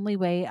 listen, the only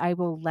way I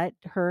will let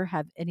her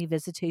have any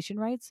visitation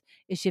rights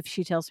is if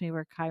she tells me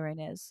where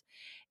Kyron is.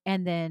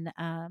 And then,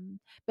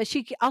 but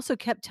she also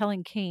kept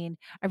telling Kane,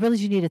 I really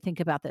do need to think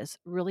about this,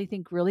 really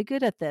think really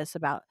good at this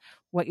about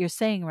what you're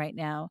saying right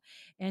now.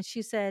 And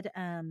she said,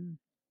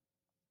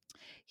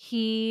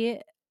 he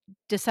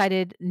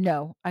decided,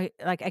 no, I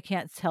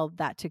can't tell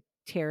that to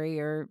Terry,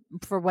 or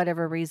for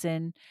whatever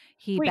reason,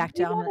 he Wait, backed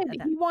down on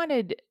that. he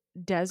wanted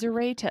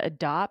Desiree to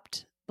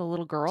adopt the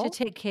little To girl?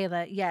 take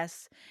Kayla,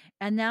 yes.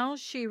 And now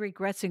she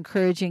regrets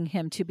encouraging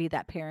him to be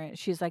that parent.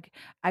 She's like,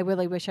 I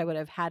really wish I would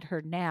have had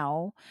her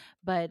now,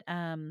 but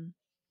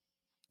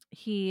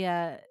he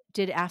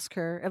did ask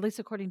her, at least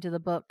according to the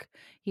book,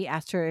 he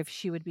asked her if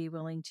she would be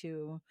willing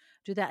to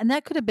do that. And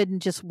that could have been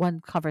just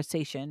one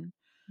conversation.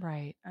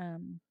 Right.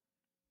 Um,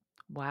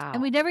 and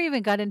Wow. we never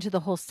even got into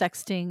the whole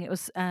sexting. It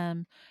was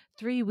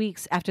 3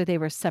 weeks after they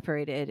were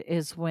separated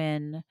is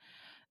when.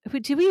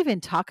 Did we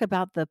even talk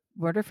about the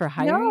murder for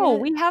hire No,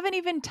 yet? we haven't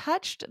even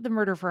touched the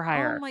murder for Oh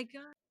hire. my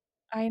god.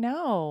 I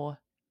know.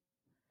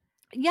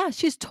 Yeah,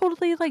 she's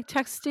totally like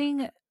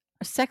sexting,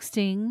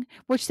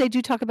 which they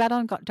do talk about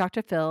on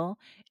Dr. Phil,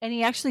 and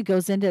he actually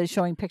goes into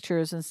showing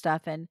pictures and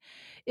stuff, and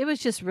it was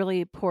just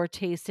really poor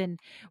taste. And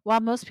while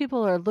most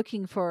people are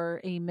looking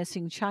for a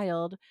missing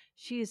child,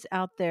 she's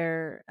out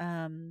there,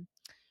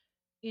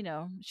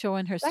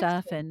 showing her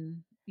stuff, Sexting.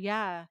 and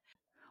yeah,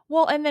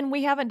 Well, and then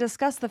we haven't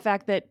discussed the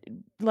fact that,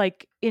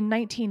 like, in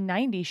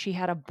 1990, she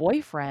had a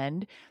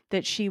boyfriend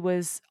that she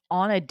was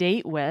on a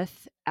date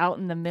with out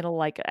in the middle,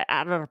 like,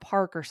 out at a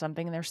park or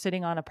something, and they're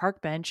sitting on a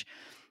park bench,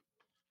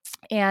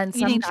 and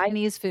some eating guy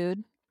Chinese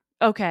food.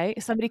 okay,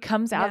 somebody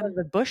comes out Yeah, of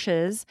the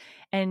bushes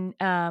and,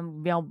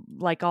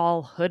 like,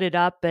 all hooded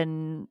up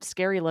and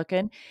scary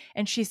looking,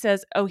 and she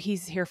says, "Oh,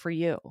 he's here for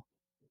you."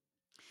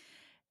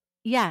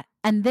 yeah,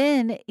 and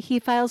then he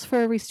files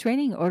for a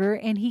restraining order,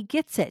 and he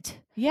gets it.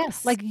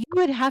 Yes. Like, you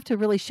would have to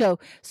really show.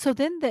 So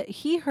then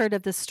he heard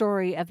of the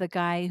story of the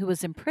guy who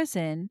was in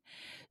prison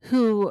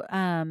who,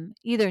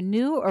 either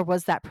knew or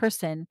was that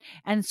person,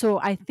 and so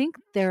I think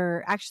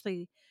they're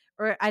actually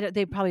or I don't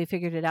they probably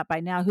figured it out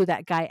by now who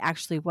that guy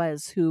actually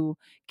was who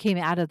came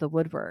out of the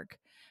woodwork.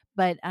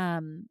 But,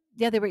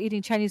 yeah, they were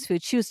eating Chinese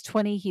food. She was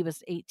 20, he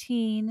was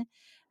 18,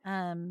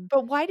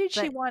 But why did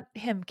she but want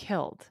him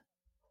killed?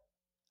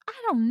 I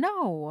don't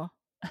know.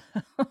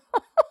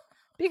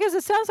 Because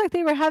it sounds like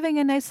they were having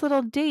a nice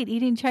little date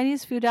eating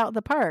Chinese food out in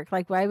the park.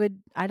 Like, why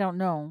would I don't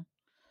know.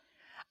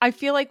 I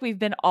feel like we've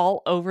been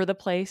all over the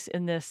place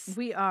in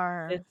We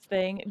are. this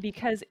thing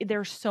because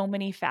there's so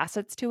many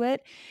facets to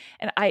it,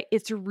 and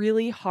it's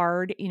really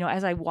hard,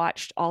 as I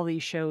watched all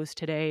these shows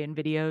today and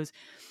videos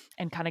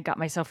and kind of got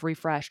myself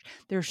refreshed.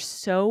 There's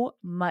so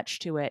much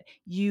to it.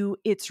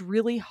 It's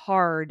really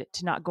hard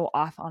to not go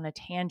off on a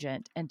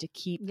tangent and to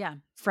keep Yeah.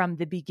 from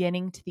the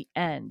beginning to the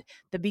end.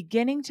 The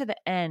beginning to the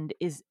end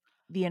is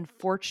the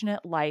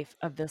unfortunate life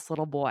of this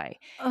little boy.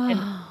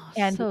 And Oh,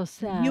 and so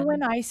you sad.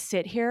 and I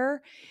sit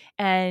here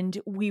and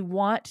we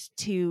want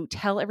to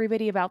tell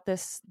everybody about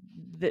this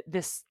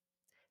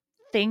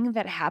thing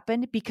that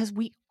happened because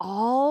we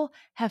all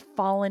have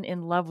fallen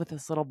in love with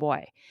this little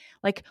boy.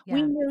 Like,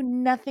 we Yeah. knew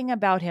nothing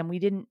about him. We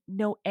didn't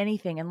know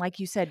anything. And like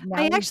you said,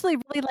 now I we actually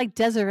really like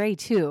Desiree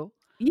too.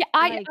 yeah,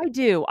 Like, I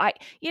do. I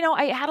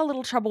had a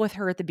little trouble with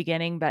her at the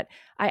beginning, but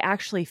I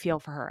actually feel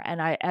for her.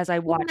 And as I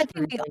well, I watched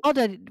her think we day all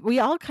did. We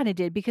all kind of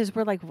did because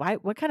we're like, why?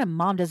 What kind of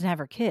mom doesn't have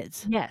her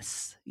kids?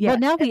 yes, Well, yes.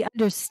 now we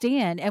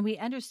understand, and we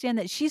understand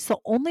that she's the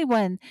only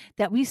one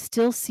that we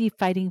still see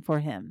fighting for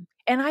him.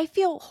 And I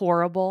feel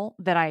horrible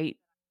that I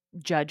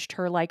judged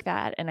her like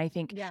that. And I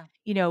think, Yeah.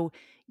 you know,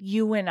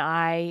 you and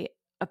I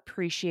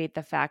appreciate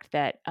the fact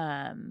that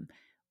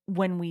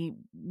when we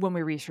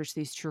research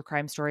these true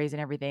crime stories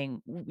and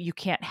everything, you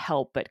can't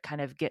help but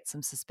kind of get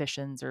some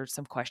suspicions or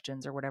some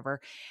questions or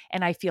whatever.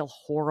 And I feel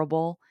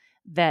horrible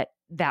that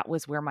that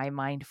was where my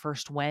mind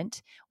first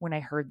went when I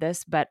heard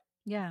this. But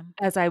Yeah.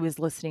 as I was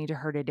listening to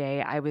her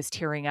today, I was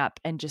tearing up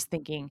and just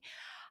thinking,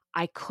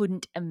 I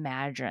couldn't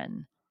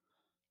imagine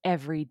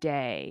every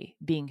day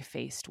being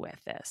faced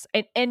with this.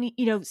 And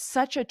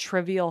such a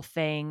trivial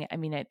thing. I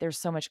mean, there's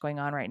so much going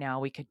on right now.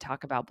 We could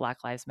talk about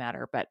Black Lives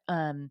Matter, but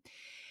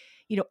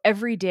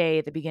every day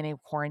at the beginning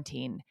of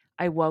quarantine,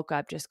 I woke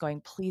up just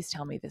going, please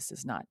tell me this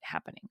is not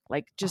happening.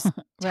 Like, just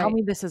tell Right.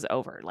 me this is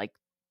over. Like,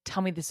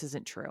 tell me this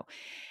isn't true.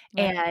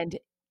 Right. And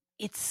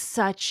it's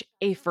such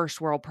a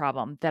first world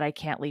problem that I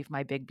can't leave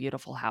my big,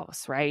 beautiful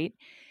house, right?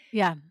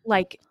 Yeah.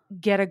 Like,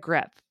 get a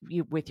grip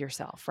with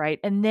yourself, right?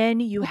 And then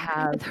you Well,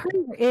 have, with her,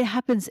 it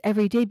happens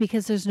every day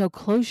because there's no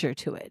closure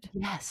to it.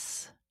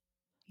 yes,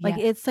 Like,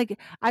 yes, it's like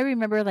I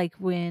remember, like,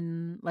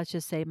 when, let's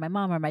just say, my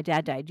mom or my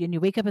dad died, and you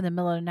wake up in the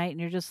middle of the night, and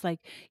you're just like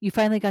you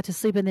finally got to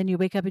sleep, and then you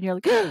wake up, and you're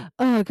like,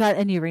 "Oh god,"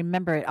 and you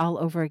remember it all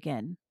over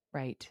again.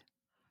 right.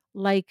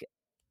 Like,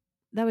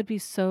 that would be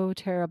so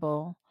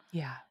terrible.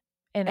 Yeah.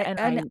 And A and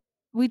and I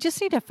we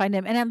just need to find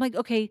him, and I'm like,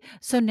 "Okay,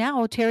 so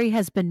now Terry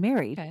has been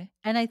married." okay.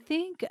 And I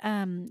think,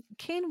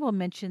 Kane will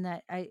mention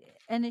that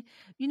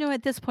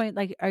at this point,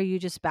 like, are you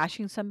just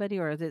bashing somebody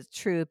or is it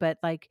true? But,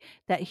 like,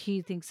 that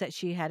he thinks that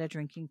she had a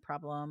drinking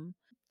problem.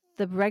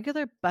 The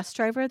regular bus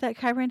driver that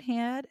Kyron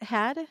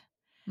had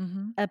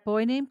Mhm. a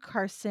boy named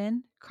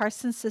Carson,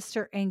 Carson's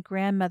sister, and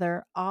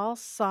grandmother all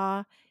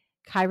saw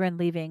Kyron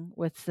leaving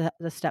with the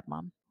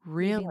stepmom,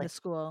 leaving Really? the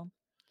school.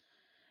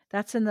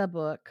 That's in the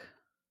book.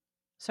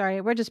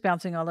 Sorry, we're just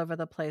bouncing all over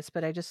the place,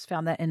 but I just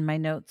found that in my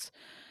notes.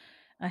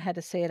 I had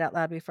to say it out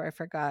loud before I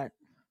forgot.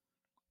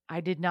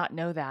 I did not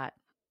know that.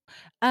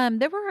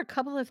 There were a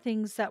couple of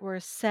things that were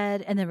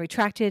said and then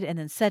retracted and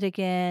then said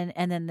again,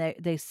 and then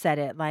they said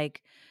it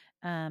like,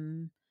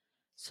 um,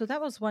 so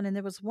that was one, and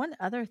there was one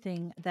other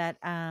thing that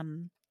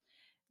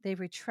they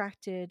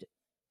retracted.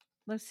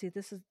 Let's see.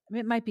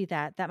 It might be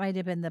that might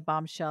have been the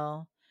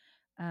bombshell.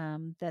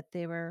 That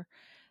they were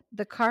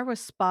the car was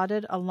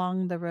spotted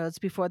along the roads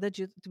before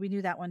we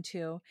knew that one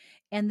too.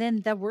 And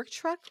then the work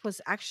truck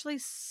was actually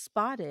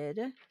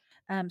spotted.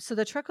 So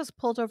the truck was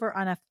pulled over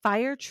on a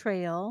fire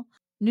trail,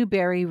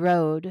 Newberry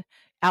Road,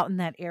 out in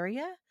that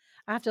area.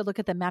 I have to look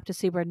at the map to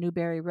see where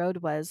Newberry Road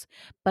was.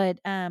 But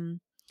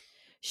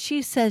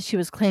she says she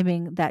was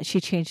claiming that she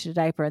changed the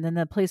diaper. And then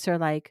the police are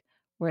like,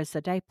 where's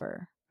the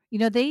diaper?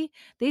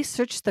 They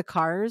searched the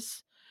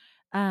cars,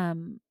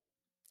 and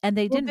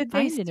they Well, didn't did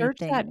they find search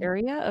that anything.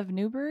 area of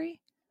Newbury?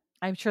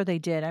 I'm sure they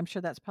did. I'm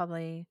sure that's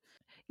probably,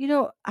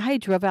 I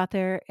drove out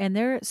there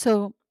and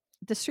so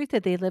the street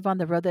that they live on,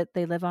 the road that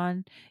they live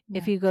on,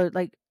 if Yeah. you go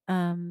like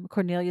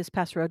Cornelius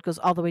Pass Road goes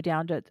all the way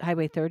down to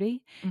Highway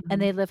 30, and Mhm.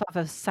 they live off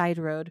a side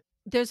road.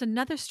 There's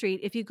another street.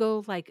 If you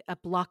go like a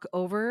block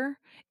over,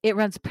 it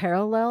runs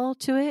parallel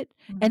to it.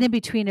 And Mhm. in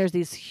between, there's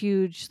these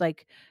huge,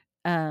 like,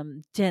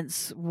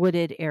 dense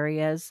wooded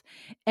areas.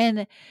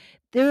 And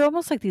there are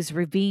almost like these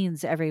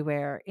ravines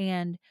everywhere.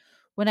 And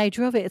when I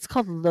drove it, it's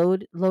called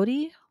Lodi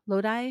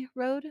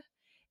Road,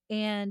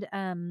 and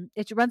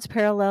it runs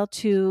parallel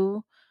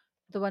to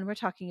the one we're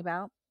talking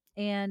about,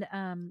 and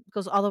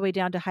goes all the way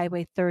down to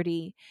Highway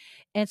 30.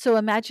 And so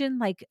imagine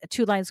like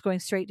two lines going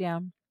straight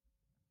down,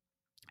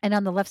 and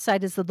on the left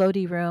side is the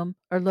Lodi Road,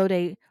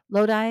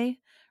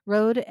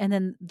 and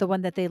then the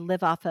one that they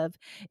live off of.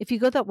 If you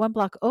go that one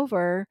block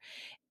over,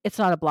 it's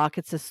not a block,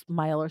 it's a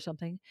mile or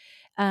something.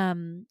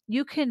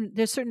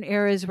 There's certain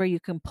areas where you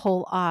can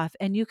pull off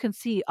and you can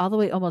see all the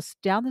way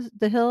almost down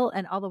the hill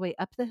and all the way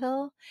up the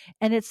hill.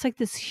 And it's like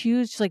this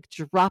huge, like,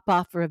 drop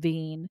off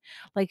ravine.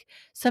 Like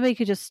somebody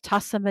could just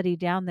toss somebody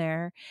down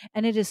there.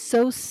 And it is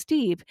so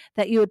steep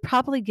that you would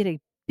probably get a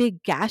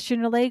big gash in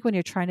your leg when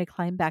you're trying to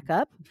climb back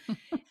up.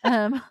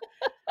 Um,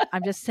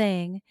 I'm just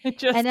saying.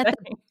 Just And at the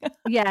saying.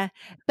 yeah,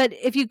 but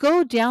if you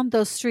go down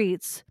those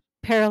streets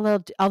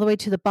parallel all the way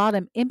to the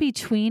bottom, in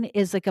between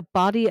is like a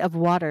body of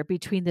water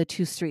between the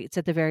two streets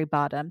at the very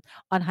bottom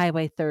on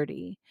Highway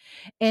 30.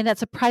 And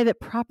that's a private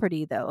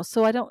property though.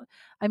 So I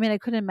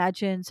couldn't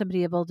imagine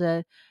somebody able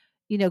to,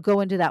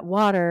 go into that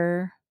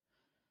water.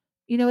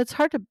 It's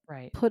hard to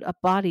Right. put a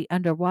body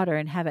underwater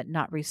and have it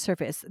not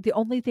resurface. The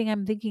only thing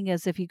I'm thinking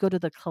is if you go to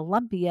the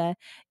Columbia,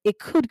 it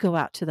could go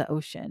out to the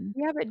ocean.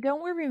 Yeah, but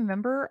don't we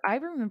remember I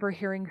remember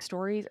hearing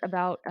stories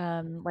about,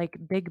 like,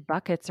 big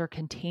buckets or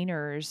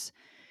containers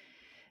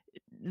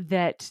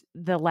that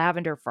the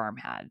lavender farm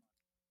had.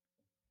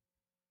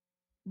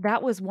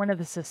 That was one of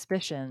the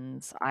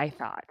suspicions, I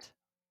thought,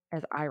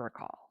 as I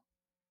recall.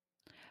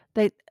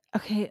 They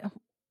okay,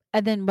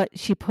 and then what,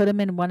 she put them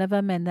in one of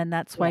them, and then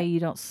that's why Yes, you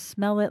don't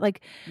smell it,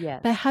 like, but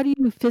yes. how do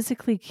you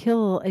physically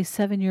kill a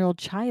 7-year-old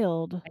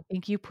child? I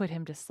think you put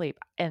him to sleep,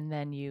 and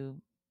then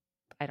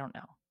I don't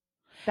know.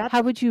 That's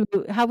How would you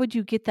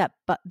get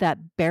that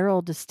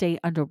barrel to stay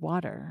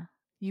underwater?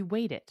 you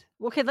wait it.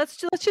 Okay, let's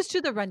just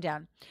do the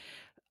rundown.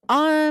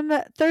 On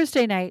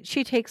Thursday,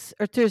 she takes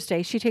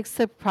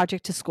the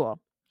project to school.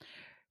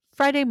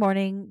 Friday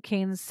morning,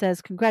 Kane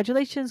says,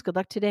 "Congratulations, good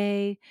luck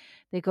today."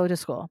 They go to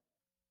school.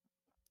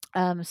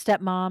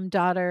 Stepmom,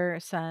 daughter,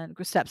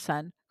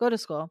 stepson go to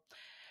school.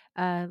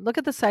 Look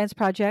at the science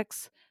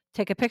projects,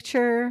 take a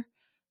picture.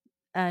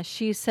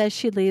 She says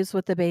she leaves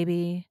with the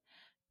baby.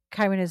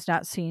 Kyron is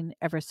not seen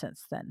ever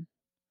since then.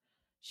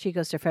 She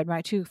goes to Fred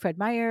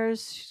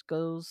Meyer's. She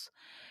goes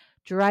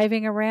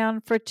driving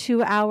around for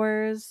 2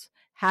 hours,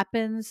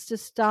 happens to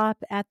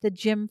stop at the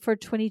gym for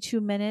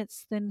 22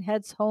 minutes, then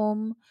heads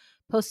home,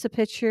 posts a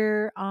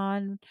picture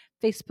on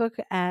Facebook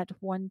at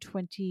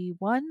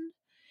 1:21.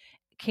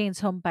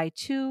 Kane's home by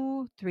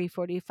 2,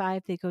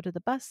 3:45. They go to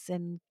the bus,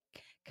 and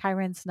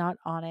Kyron's not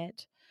on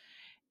it.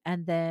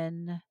 And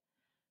then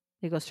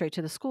they go straight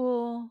to the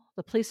school.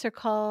 The police are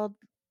called.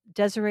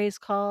 Desiree's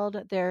called.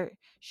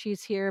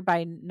 She's here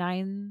by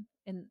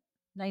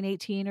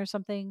 9:18 or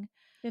something.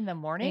 In the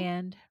morning?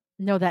 And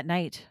no, that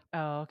night.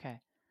 Oh, okay.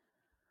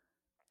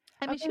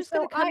 I mean, she Okay, was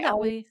going so to come I that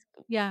always way.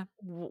 Yeah.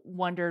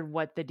 wondered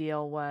what the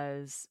deal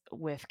was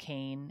with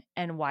Kane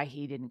and why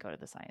he didn't go to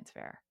the science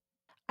fair.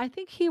 I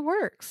think he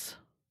works.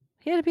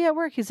 He had to be at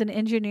work. He's an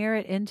engineer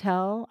at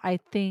Intel. I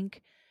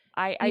think,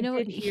 I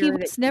did he hear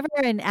that was never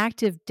an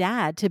active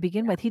dad to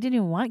begin with. He didn't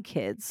even want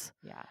kids.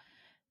 yeah.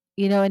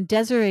 And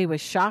Desiree was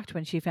shocked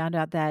when she found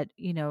out that,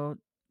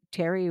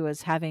 Terry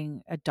was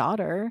having a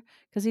daughter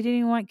because he didn't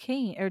even want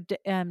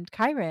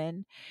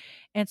Kyron.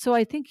 And so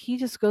I think he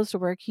just goes to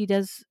work. He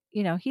does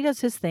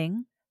his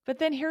thing. But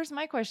then here's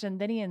my question,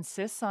 then he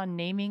insists on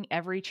naming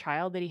every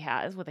child that he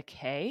has with a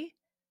K?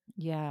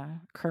 Yeah.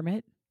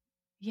 Kermit.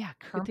 Yeah,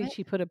 Good thing Kermit?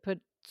 she put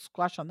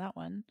squash on that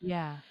one.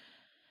 Yeah,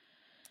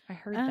 I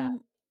heard that.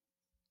 Um,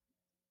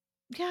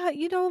 yeah,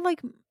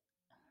 like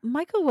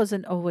Michael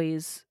wasn't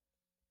always,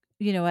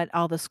 at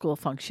all the school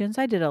functions.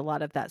 I did a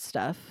lot of that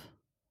stuff,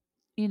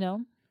 you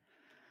know.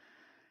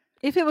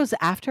 If it was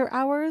after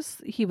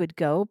hours, he would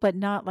go, but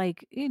not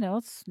like,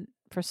 it's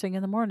first thing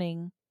in the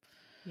morning.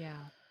 Yeah.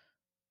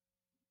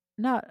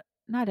 Not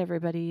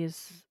everybody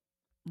is.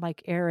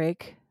 like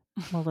Eric,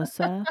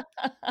 Melissa.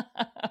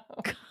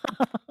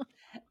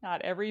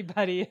 Not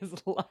everybody is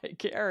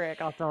like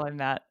Eric. I'll tell him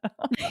that.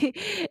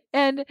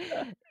 And,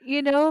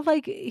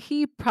 like,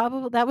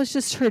 that was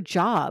just her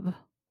job.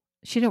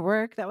 She didn't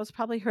work, that was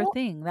probably her Well,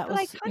 thing, that but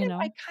I was, kind of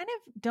I kind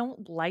of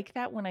don't like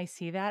that when I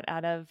see that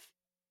out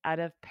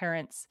of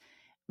parents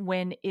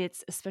when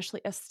it's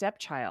especially a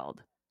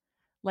stepchild.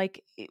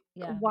 Like,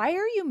 Yeah. why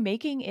are you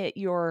making it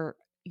your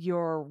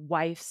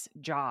wife's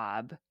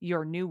job,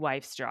 your new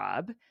wife's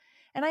job?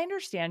 And I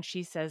understand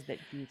she says that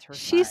he's her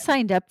She son.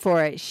 signed up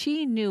for it.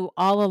 She knew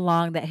all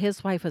along that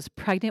his wife was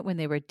pregnant when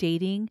they were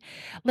dating.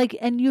 Like,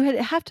 and you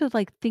have to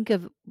like think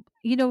of,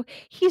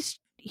 he's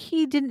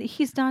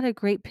not a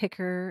great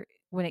picker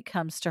when it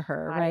comes to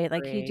her, I right?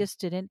 Like he agree. just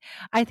didn't.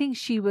 I think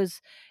she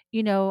was,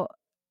 you know,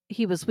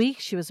 he was weak,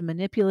 she was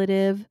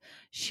manipulative,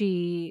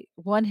 she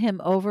won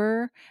him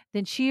over,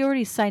 then she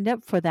already signed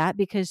up for that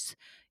because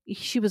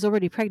she was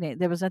already pregnant.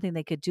 There was nothing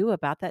they could do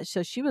about that.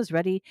 So she was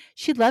ready.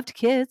 She loved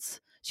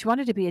kids. She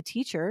wanted to be a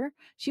teacher.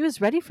 She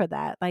was ready for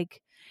that.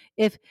 Like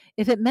if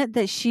it meant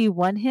that she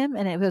won him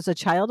and it was a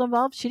child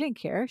involved, she didn't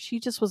care. She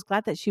just was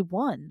glad that she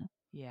won.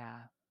 Yeah.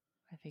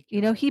 I think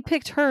you're right. He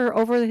picked her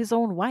over his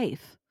own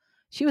wife.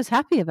 She was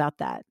happy about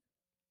that.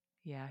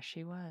 Yeah,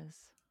 she was.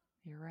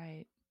 You're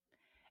right.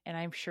 And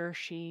I'm sure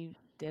she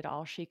did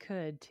all she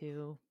could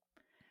to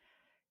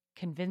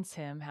convince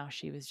him how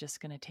she was just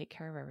going to take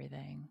care of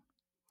everything.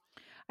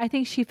 I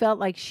think she felt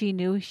like she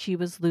knew she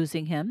was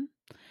losing him.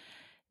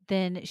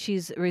 Then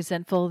she's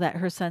resentful that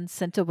her son's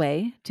sent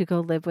away to go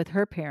live with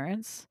her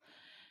parents.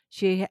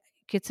 She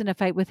gets in a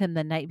fight with him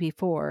the night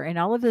before, and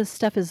all of this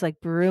stuff is like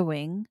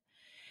brewing.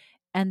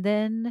 And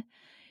then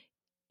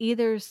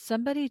either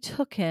somebody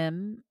took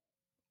him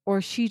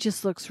or she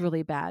just looks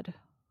really bad.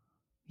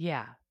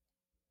 Yeah,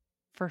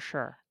 for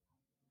sure.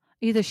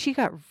 Either she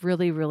got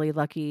really, really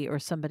lucky or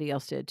somebody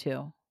else did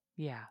too.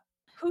 Yeah.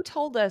 Who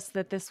told us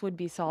that this would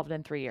be solved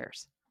in 3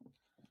 years?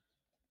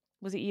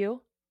 Was it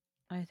you?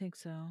 I think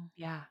so.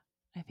 Yeah,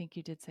 I think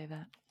you did say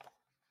that.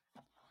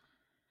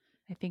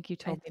 I think you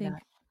I told me that.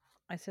 think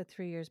I said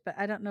 3 years, but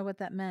I don't know what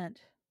that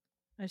meant.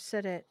 I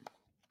said it.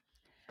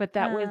 But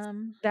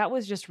Um, that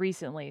was just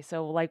recently.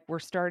 So like we're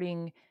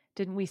starting,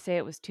 didn't we say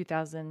it was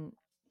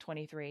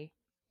 2023?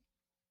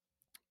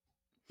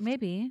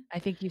 maybe. I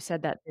think you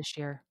said that this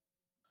year.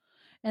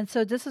 And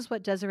so this is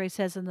what Desiree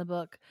says in the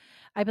book.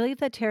 I believe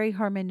that Terry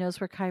Harmon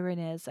knows where Chiron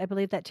is. I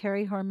believe that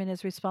Terry Harmon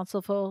is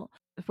responsible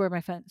where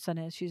my son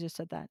is. She just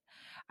said that.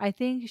 I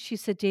think she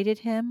sedated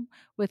him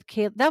with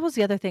Kate. That was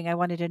the other thing I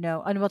wanted to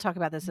know. And we'll talk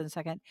about this in a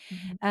second.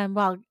 Mhm.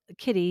 While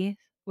Kitty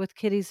with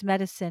Kitty's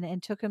medicine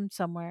and took him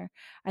somewhere.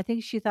 I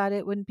think she thought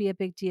it wouldn't be a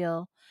big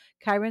deal.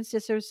 Chiron's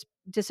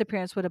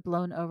disappearance would have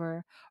blown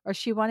over. Or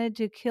she wanted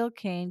to kill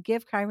Kane,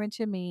 give Chiron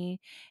to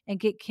me, and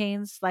get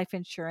Kane's life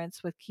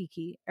insurance with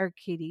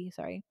Katie,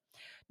 sorry.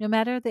 No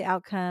matter the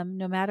outcome,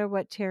 no matter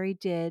what Terry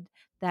did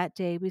that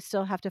day, we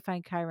still have to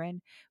find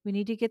Chiron. We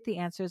need to get the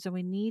answers and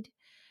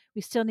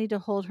we still need to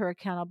hold her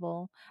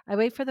accountable. I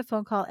wait for the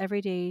phone call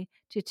every day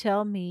to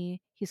tell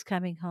me he's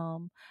coming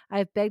home.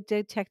 I've begged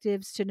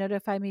detectives to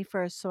notify me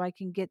first so I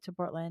can get to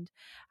Portland.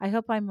 I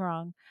hope I'm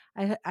wrong.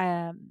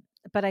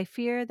 But I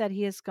fear that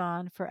he is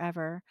gone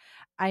forever.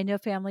 I know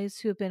families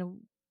who've been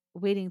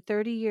waiting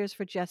 30 years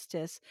for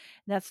justice.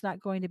 And that's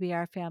not going to be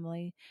our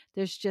family.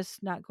 There's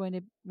just not going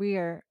to we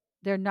are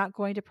they're not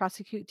going to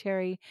prosecute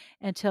Terry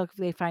until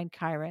they find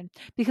Chiron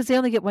because they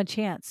only get one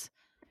chance.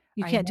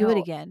 You I can't do it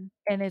know. again.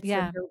 And it's a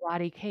Yeah.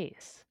 no-body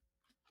case.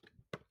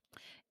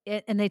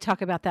 And they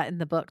talk about that in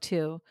the book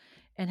too,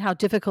 and how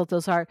difficult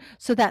those are.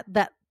 So that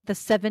the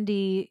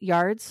 70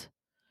 yards,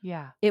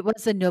 Yeah. it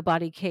was a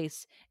nobody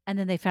case, and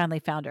then they finally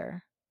found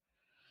her.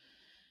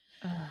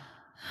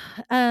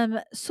 Ugh.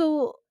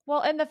 So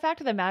Well, and the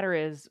fact of the matter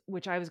is,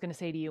 which I was going to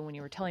say to you when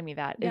you were telling me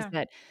that, is yeah,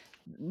 that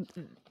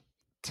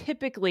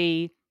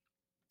typically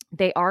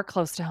they are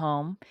close to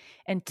home,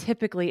 and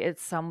typically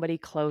it's somebody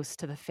close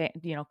to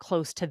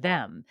close to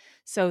them.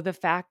 So the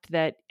fact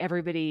that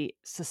everybody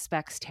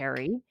suspects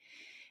Terry,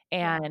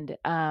 yeah, and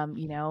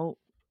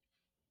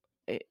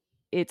it,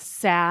 it's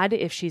sad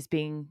if she's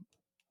being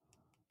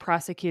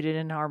prosecuted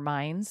in our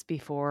minds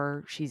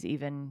before she's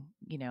even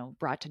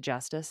brought to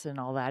justice and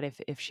all that,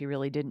 if she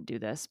really didn't do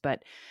this.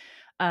 But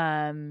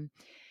um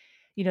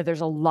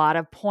there's a lot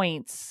of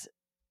points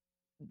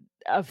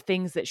of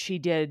things that she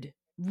did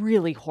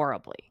really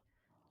horribly,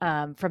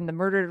 from the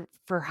murder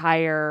for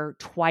hire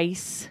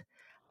twice,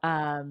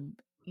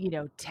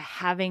 to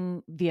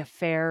having the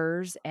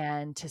affairs,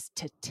 and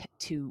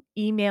to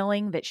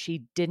emailing that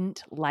she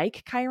didn't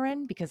like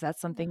Chiron, because that's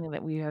something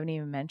that we haven't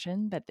even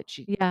mentioned, but that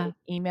she yeah.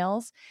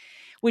 emails,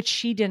 which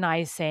she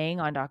denies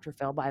saying on Dr.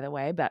 Phil, by the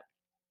way. But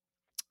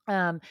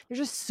there's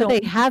just But so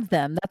they have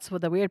them. That's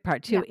what the weird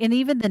part yeah, too. And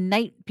even the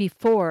night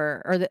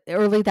before or the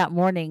early that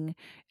morning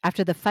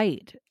after the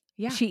fight,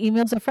 yeah, she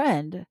emails a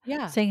friend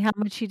yeah. saying how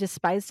much she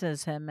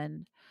despises him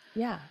and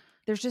Yeah.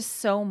 There's just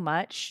so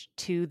much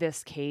to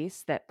this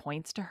case that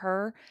points to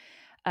her.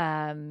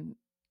 Um,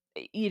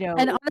 you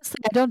And know. honestly,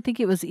 I don't think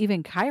it was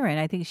even Kyron.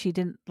 I think she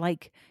didn't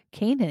like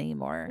Cain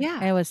anymore Yeah.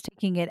 and was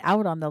taking it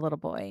out on the little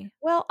boy.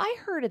 Well, I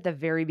heard at the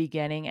very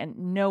beginning, and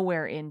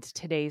nowhere in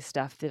today's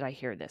stuff did I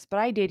hear this, but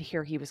I did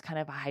hear he was kind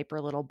of a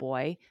hyper little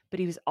boy, but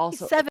he was He's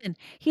also 7.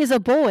 He's a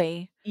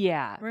boy.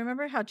 yeah.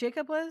 Remember how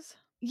Jacob was?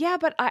 Yeah,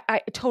 but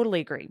I totally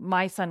agree.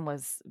 My son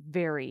was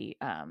very,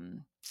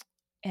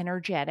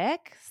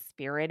 energetic,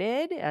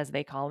 spirited, as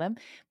they call them,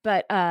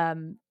 but,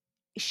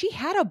 she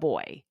had a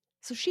boy,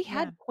 so she Yeah.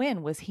 had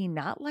Quinn. Was he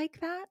not like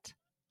that?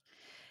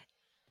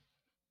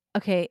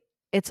 Okay,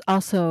 it's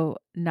also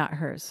not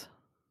hers.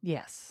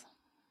 Yes,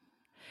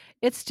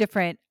 It's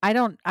different. I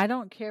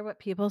don't care what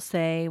people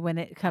say when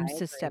it I comes to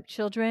agree.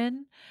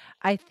 stepchildren.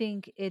 I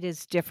think it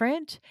is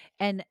different,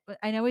 and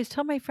I always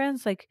tell my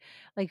friends like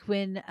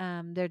when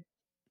they're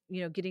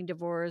getting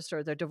divorced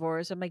or they're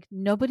divorced, I'm like,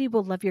 nobody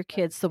will love your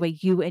kids the way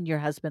you and your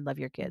husband love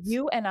your kids.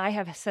 You and I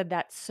have said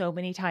that so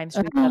many times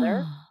to each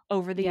other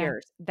over the Yeah.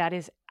 years. That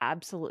is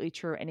absolutely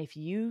true, and if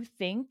you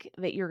think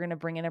that you're gonna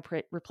bring in a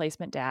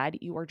replacement dad,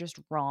 you are just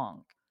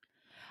wrong.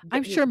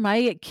 I'm You sure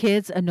my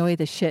kids annoy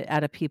the shit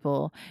out of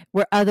people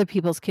where other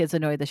people's kids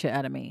annoy the shit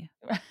out of me,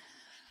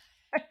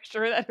 I'm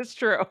sure that is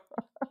true.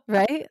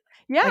 right?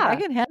 Like, I Yeah.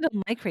 can handle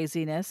my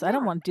craziness. I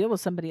don't Yeah. want to deal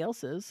with somebody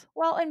else's.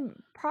 Well, and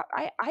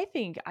I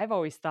think I've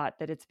always thought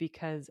that it's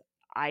because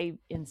I,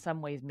 in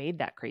some ways, made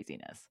that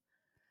craziness.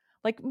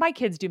 Like, my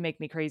kids do make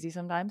me crazy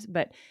sometimes,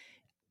 but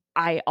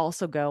I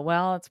also go,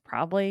 "Well, it's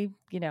probably,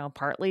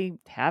 partly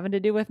having to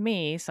do with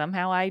me.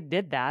 Somehow I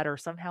did that, or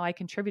somehow I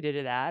contributed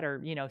to that,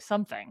 or,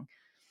 something."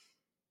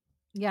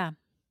 Yeah.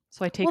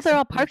 So I Well, take they're some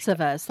all parts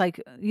ownership. of us.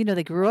 Like,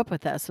 they grew up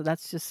with us. So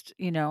that's just,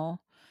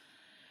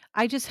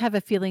 I just have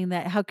a feeling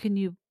that how can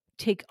you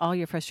take all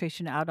your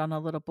frustration out on a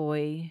little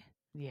boy?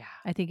 Yeah.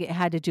 I think it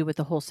had to do with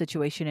the whole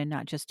situation and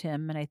not just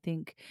him. And I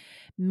think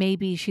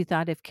maybe she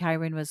thought if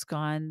Kyron was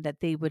gone, that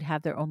they would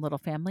have their own little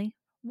family.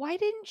 Why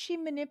didn't she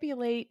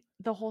manipulate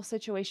the whole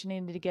situation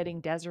into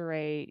getting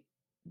Desiree,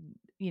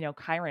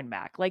 Chiron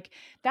back? Like,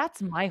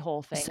 that's my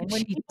whole thing. So And when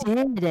she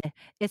people did.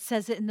 It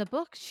says it in the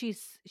book.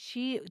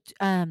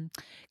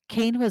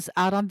 Cain was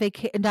out on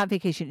not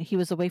vacation. He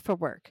was away for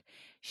work.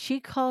 She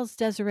calls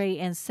Desiree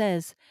and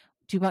says,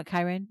 "Do you want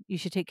Kyron? You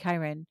should take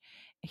Kyron."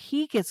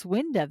 He gets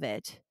wind of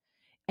it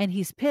and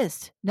he's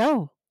pissed.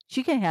 No,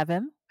 she can't have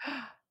him.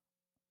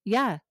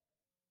 Yeah.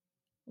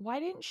 Why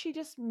didn't she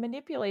just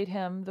manipulate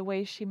him the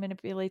way she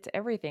manipulates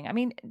everything? I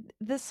mean,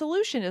 the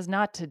solution is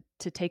not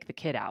to take the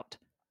kid out.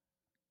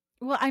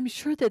 Well, I'm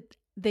sure that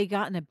they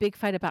got in a big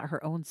fight about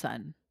her own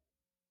son.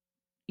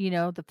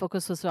 The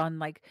focus was on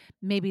like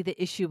maybe the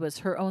issue was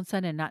her own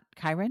son and not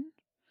Kyron.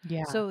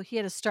 Yeah. So he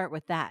had to start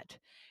with that.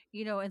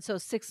 And so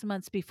 6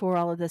 months before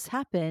all of this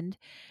happened,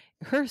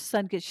 her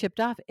son gets shipped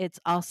off. It's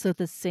also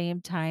the same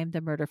time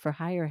the murder for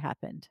hire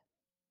happened.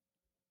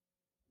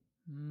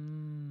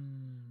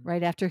 Mm.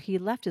 Right after he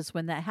left is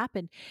when that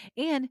happened.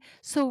 And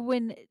so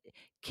when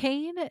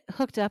Cain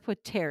hooked up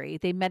with Terry,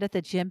 they met at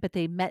the gym, but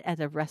they met at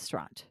a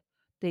restaurant.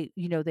 They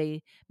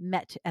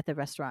met at the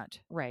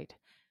restaurant. Right.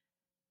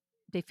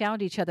 They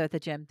found each other at the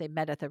gym. They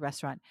met at the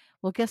restaurant.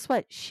 Well, guess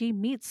what? She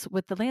meets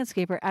with the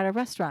landscaper at a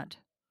restaurant.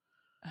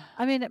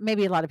 I mean,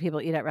 maybe a lot of people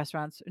eat at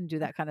restaurants and do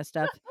that kind of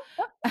stuff.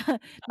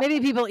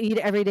 Maybe people eat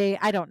every day.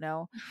 I don't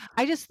know.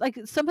 I just like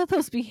some of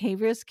those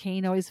behaviors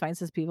Cain always finds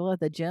his people at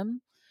the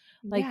gym.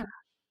 Like, Yeah.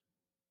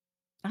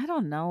 I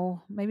don't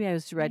know. Maybe I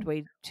was I read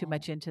way too know.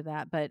 much into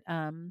that, but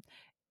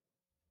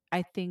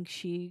I think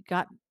she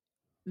got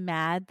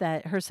mad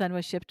that her son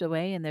was shipped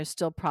away and there's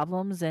still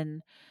problems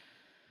and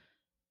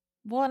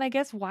Well, and I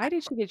guess why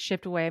did she get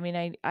shipped away? I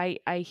mean,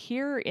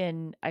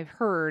 I've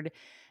heard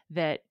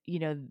that,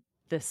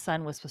 the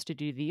son was supposed to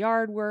do the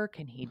yard work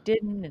and he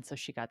didn't, and so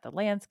she got the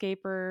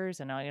landscapers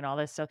and all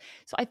this stuff.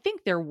 So I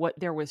think there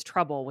was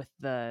trouble with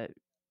the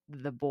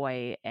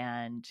boy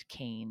and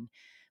Cain,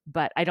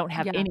 but I don't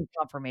have yeah. any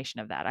confirmation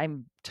of that.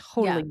 I'm Yeah.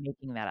 totally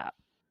making that up.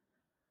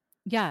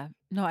 Yeah.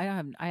 No, I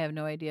have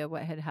no idea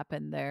what had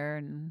happened there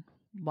and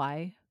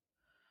why.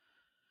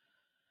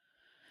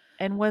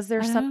 And was there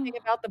I don't something know.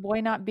 about the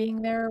boy not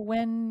being there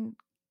when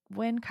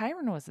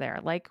Chiron was there?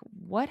 Like,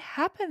 what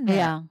happened there?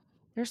 Yeah.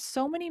 There's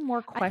so many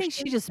more I think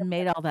she questions just than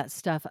made all that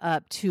stuff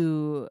up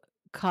to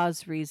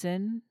cause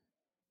reason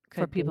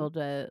for could be. people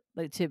to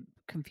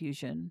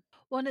confusion.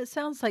 Well, and it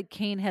sounds like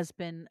Cain has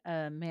been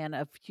a man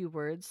of few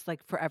words,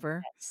 like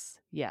forever. Yes.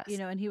 Yes.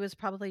 And he was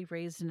probably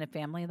raised in a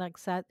family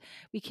like that.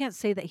 We can't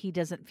say that he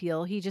doesn't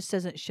feel. He just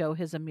doesn't show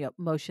his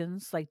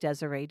emotions like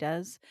Desiree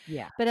does.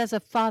 Yeah. But as a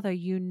father,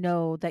 you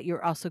know that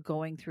you're also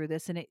going through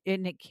this, and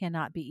it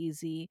cannot be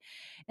easy.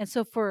 And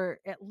so, for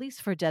at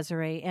least for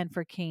Desiree and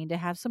for Cain to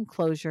have some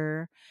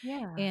closure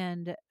Yeah.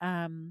 and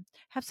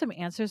have some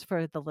answers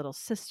for the little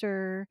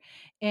sister,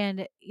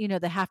 and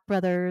the half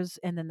brothers,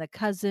 and then the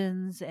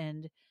cousins,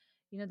 and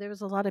there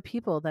was a lot of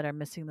people that are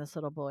missing this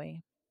little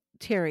boy.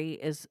 Terry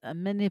is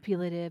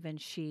manipulative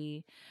and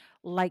she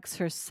likes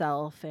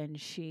herself and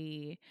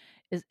she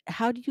is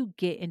how do you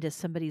get into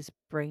somebody's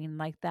brain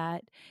like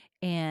that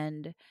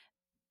and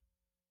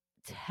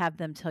to have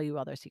them tell you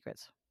all their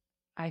secrets?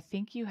 I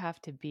think you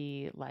have to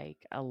be like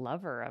a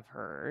lover of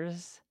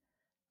hers,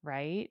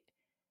 right?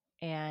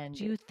 Do And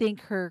you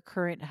think her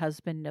current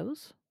husband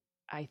knows?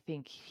 I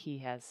think he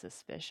has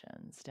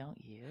suspicions,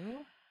 don't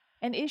you?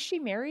 And is she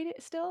married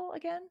still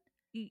again?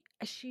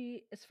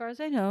 She, as far as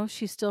I know,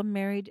 she's still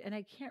married, and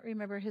I can't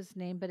remember his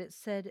name, but it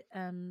said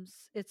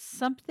it's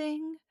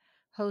something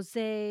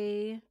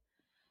Jose.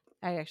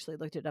 I actually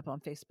looked it up on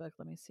Facebook.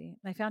 Let me see.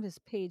 I found his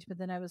page, but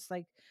then I was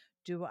like,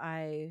 do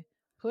I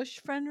push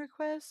friend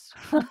request?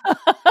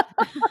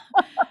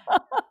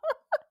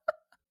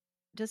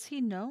 Does he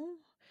know?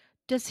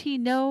 Does he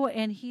know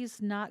and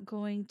he's not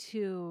going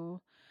to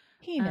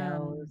He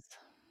knows.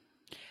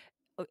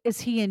 um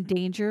is he in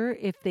danger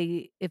if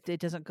it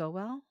doesn't go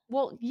well?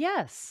 Well,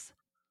 yes,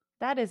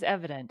 that is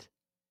evident.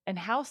 And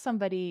how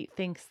somebody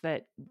thinks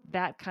that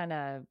that kind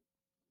of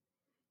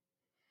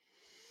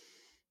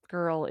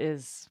girl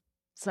is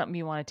something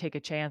you want to take a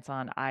chance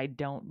on, I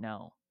don't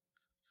know.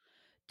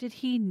 Did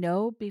he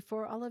know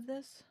before all of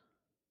this?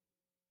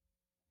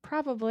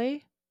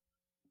 Probably.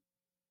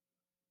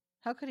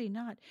 How could he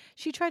not?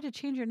 She tried to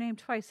change her name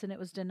twice and it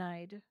was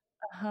denied.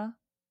 Uh-huh.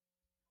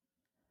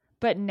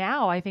 But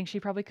now I think she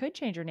probably could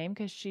change her name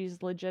because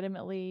she's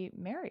legitimately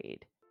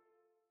married.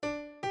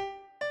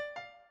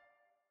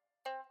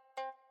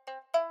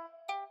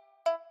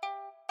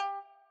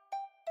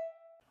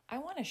 I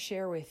want to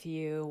share with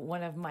you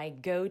one of my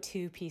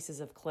go-to pieces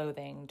of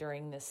clothing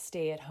during this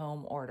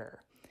stay-at-home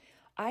order.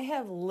 I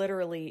have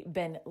literally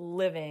been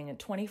living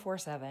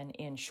 24/7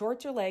 in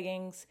shorts or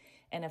leggings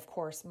and, of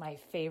course, my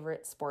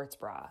favorite sports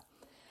bra.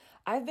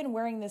 I've been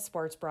wearing this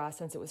sports bra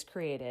since it was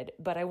created,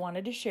 but I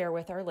wanted to share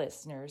with our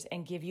listeners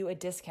and give you a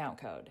discount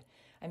code.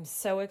 I'm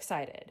so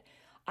excited.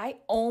 I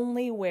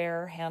only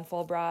wear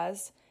Handful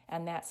bras,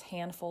 and that's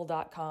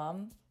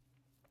handful.com,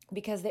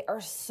 because they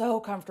are so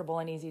comfortable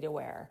and easy to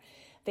wear.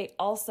 They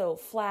also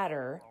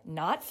flatter,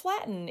 not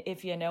flatten,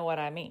 if you know what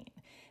I mean.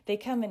 They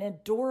come in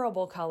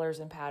adorable colors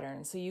and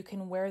patterns, so you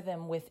can wear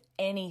them with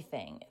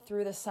anything.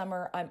 Through the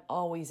summer, I'm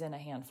always in a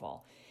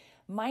Handful.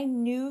 My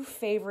new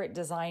favorite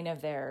design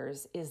of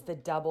theirs is the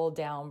double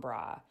down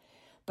bra,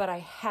 but I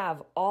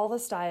have all the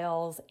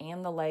styles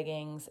and the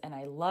leggings, and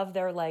I love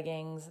their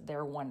leggings.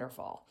 They're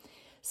wonderful.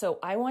 So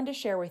I wanted to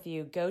share with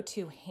you, go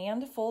to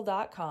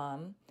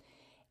handful.com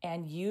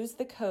and use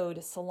the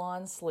code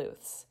Salon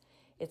Sleuths.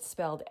 It's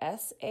spelled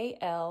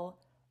SALONSLEUTHS.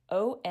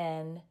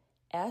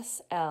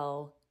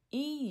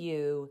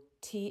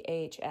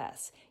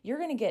 You're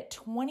going to get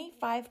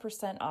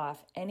 25%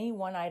 off any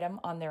one item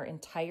on their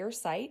entire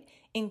site,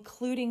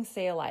 including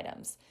sale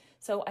items.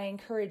 So I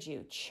encourage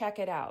you, check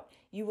it out.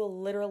 You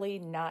will literally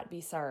not be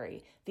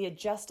sorry. The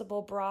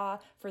adjustable bra,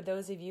 for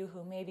those of you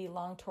who may be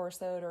long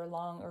torsoed or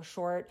long or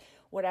short,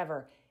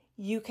 whatever,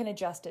 you can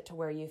adjust it to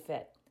where you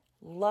fit.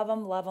 Love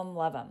them, love them,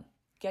 love them.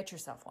 Get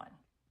yourself one.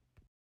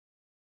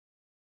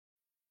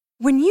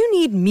 When you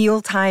need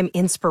mealtime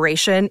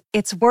inspiration,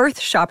 it's worth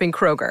shopping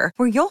Kroger,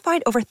 where you'll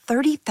find over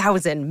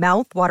 30,000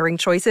 mouth-watering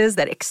choices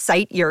that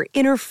excite your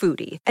inner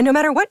foodie. And no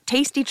matter what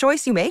tasty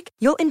choice you make,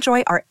 you'll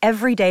enjoy our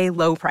everyday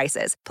low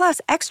prices, plus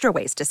extra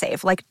ways to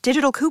save, like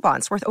digital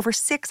coupons worth over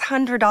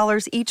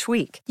 $600 each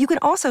week. You can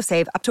also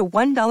save up to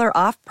 $1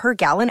 off per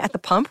gallon at the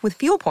pump with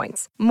fuel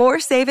points. More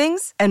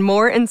savings and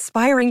more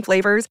inspiring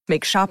flavors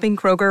make shopping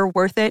Kroger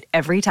worth it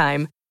every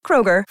time.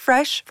 Kroger,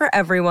 fresh for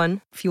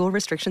everyone. Fuel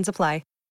restrictions apply.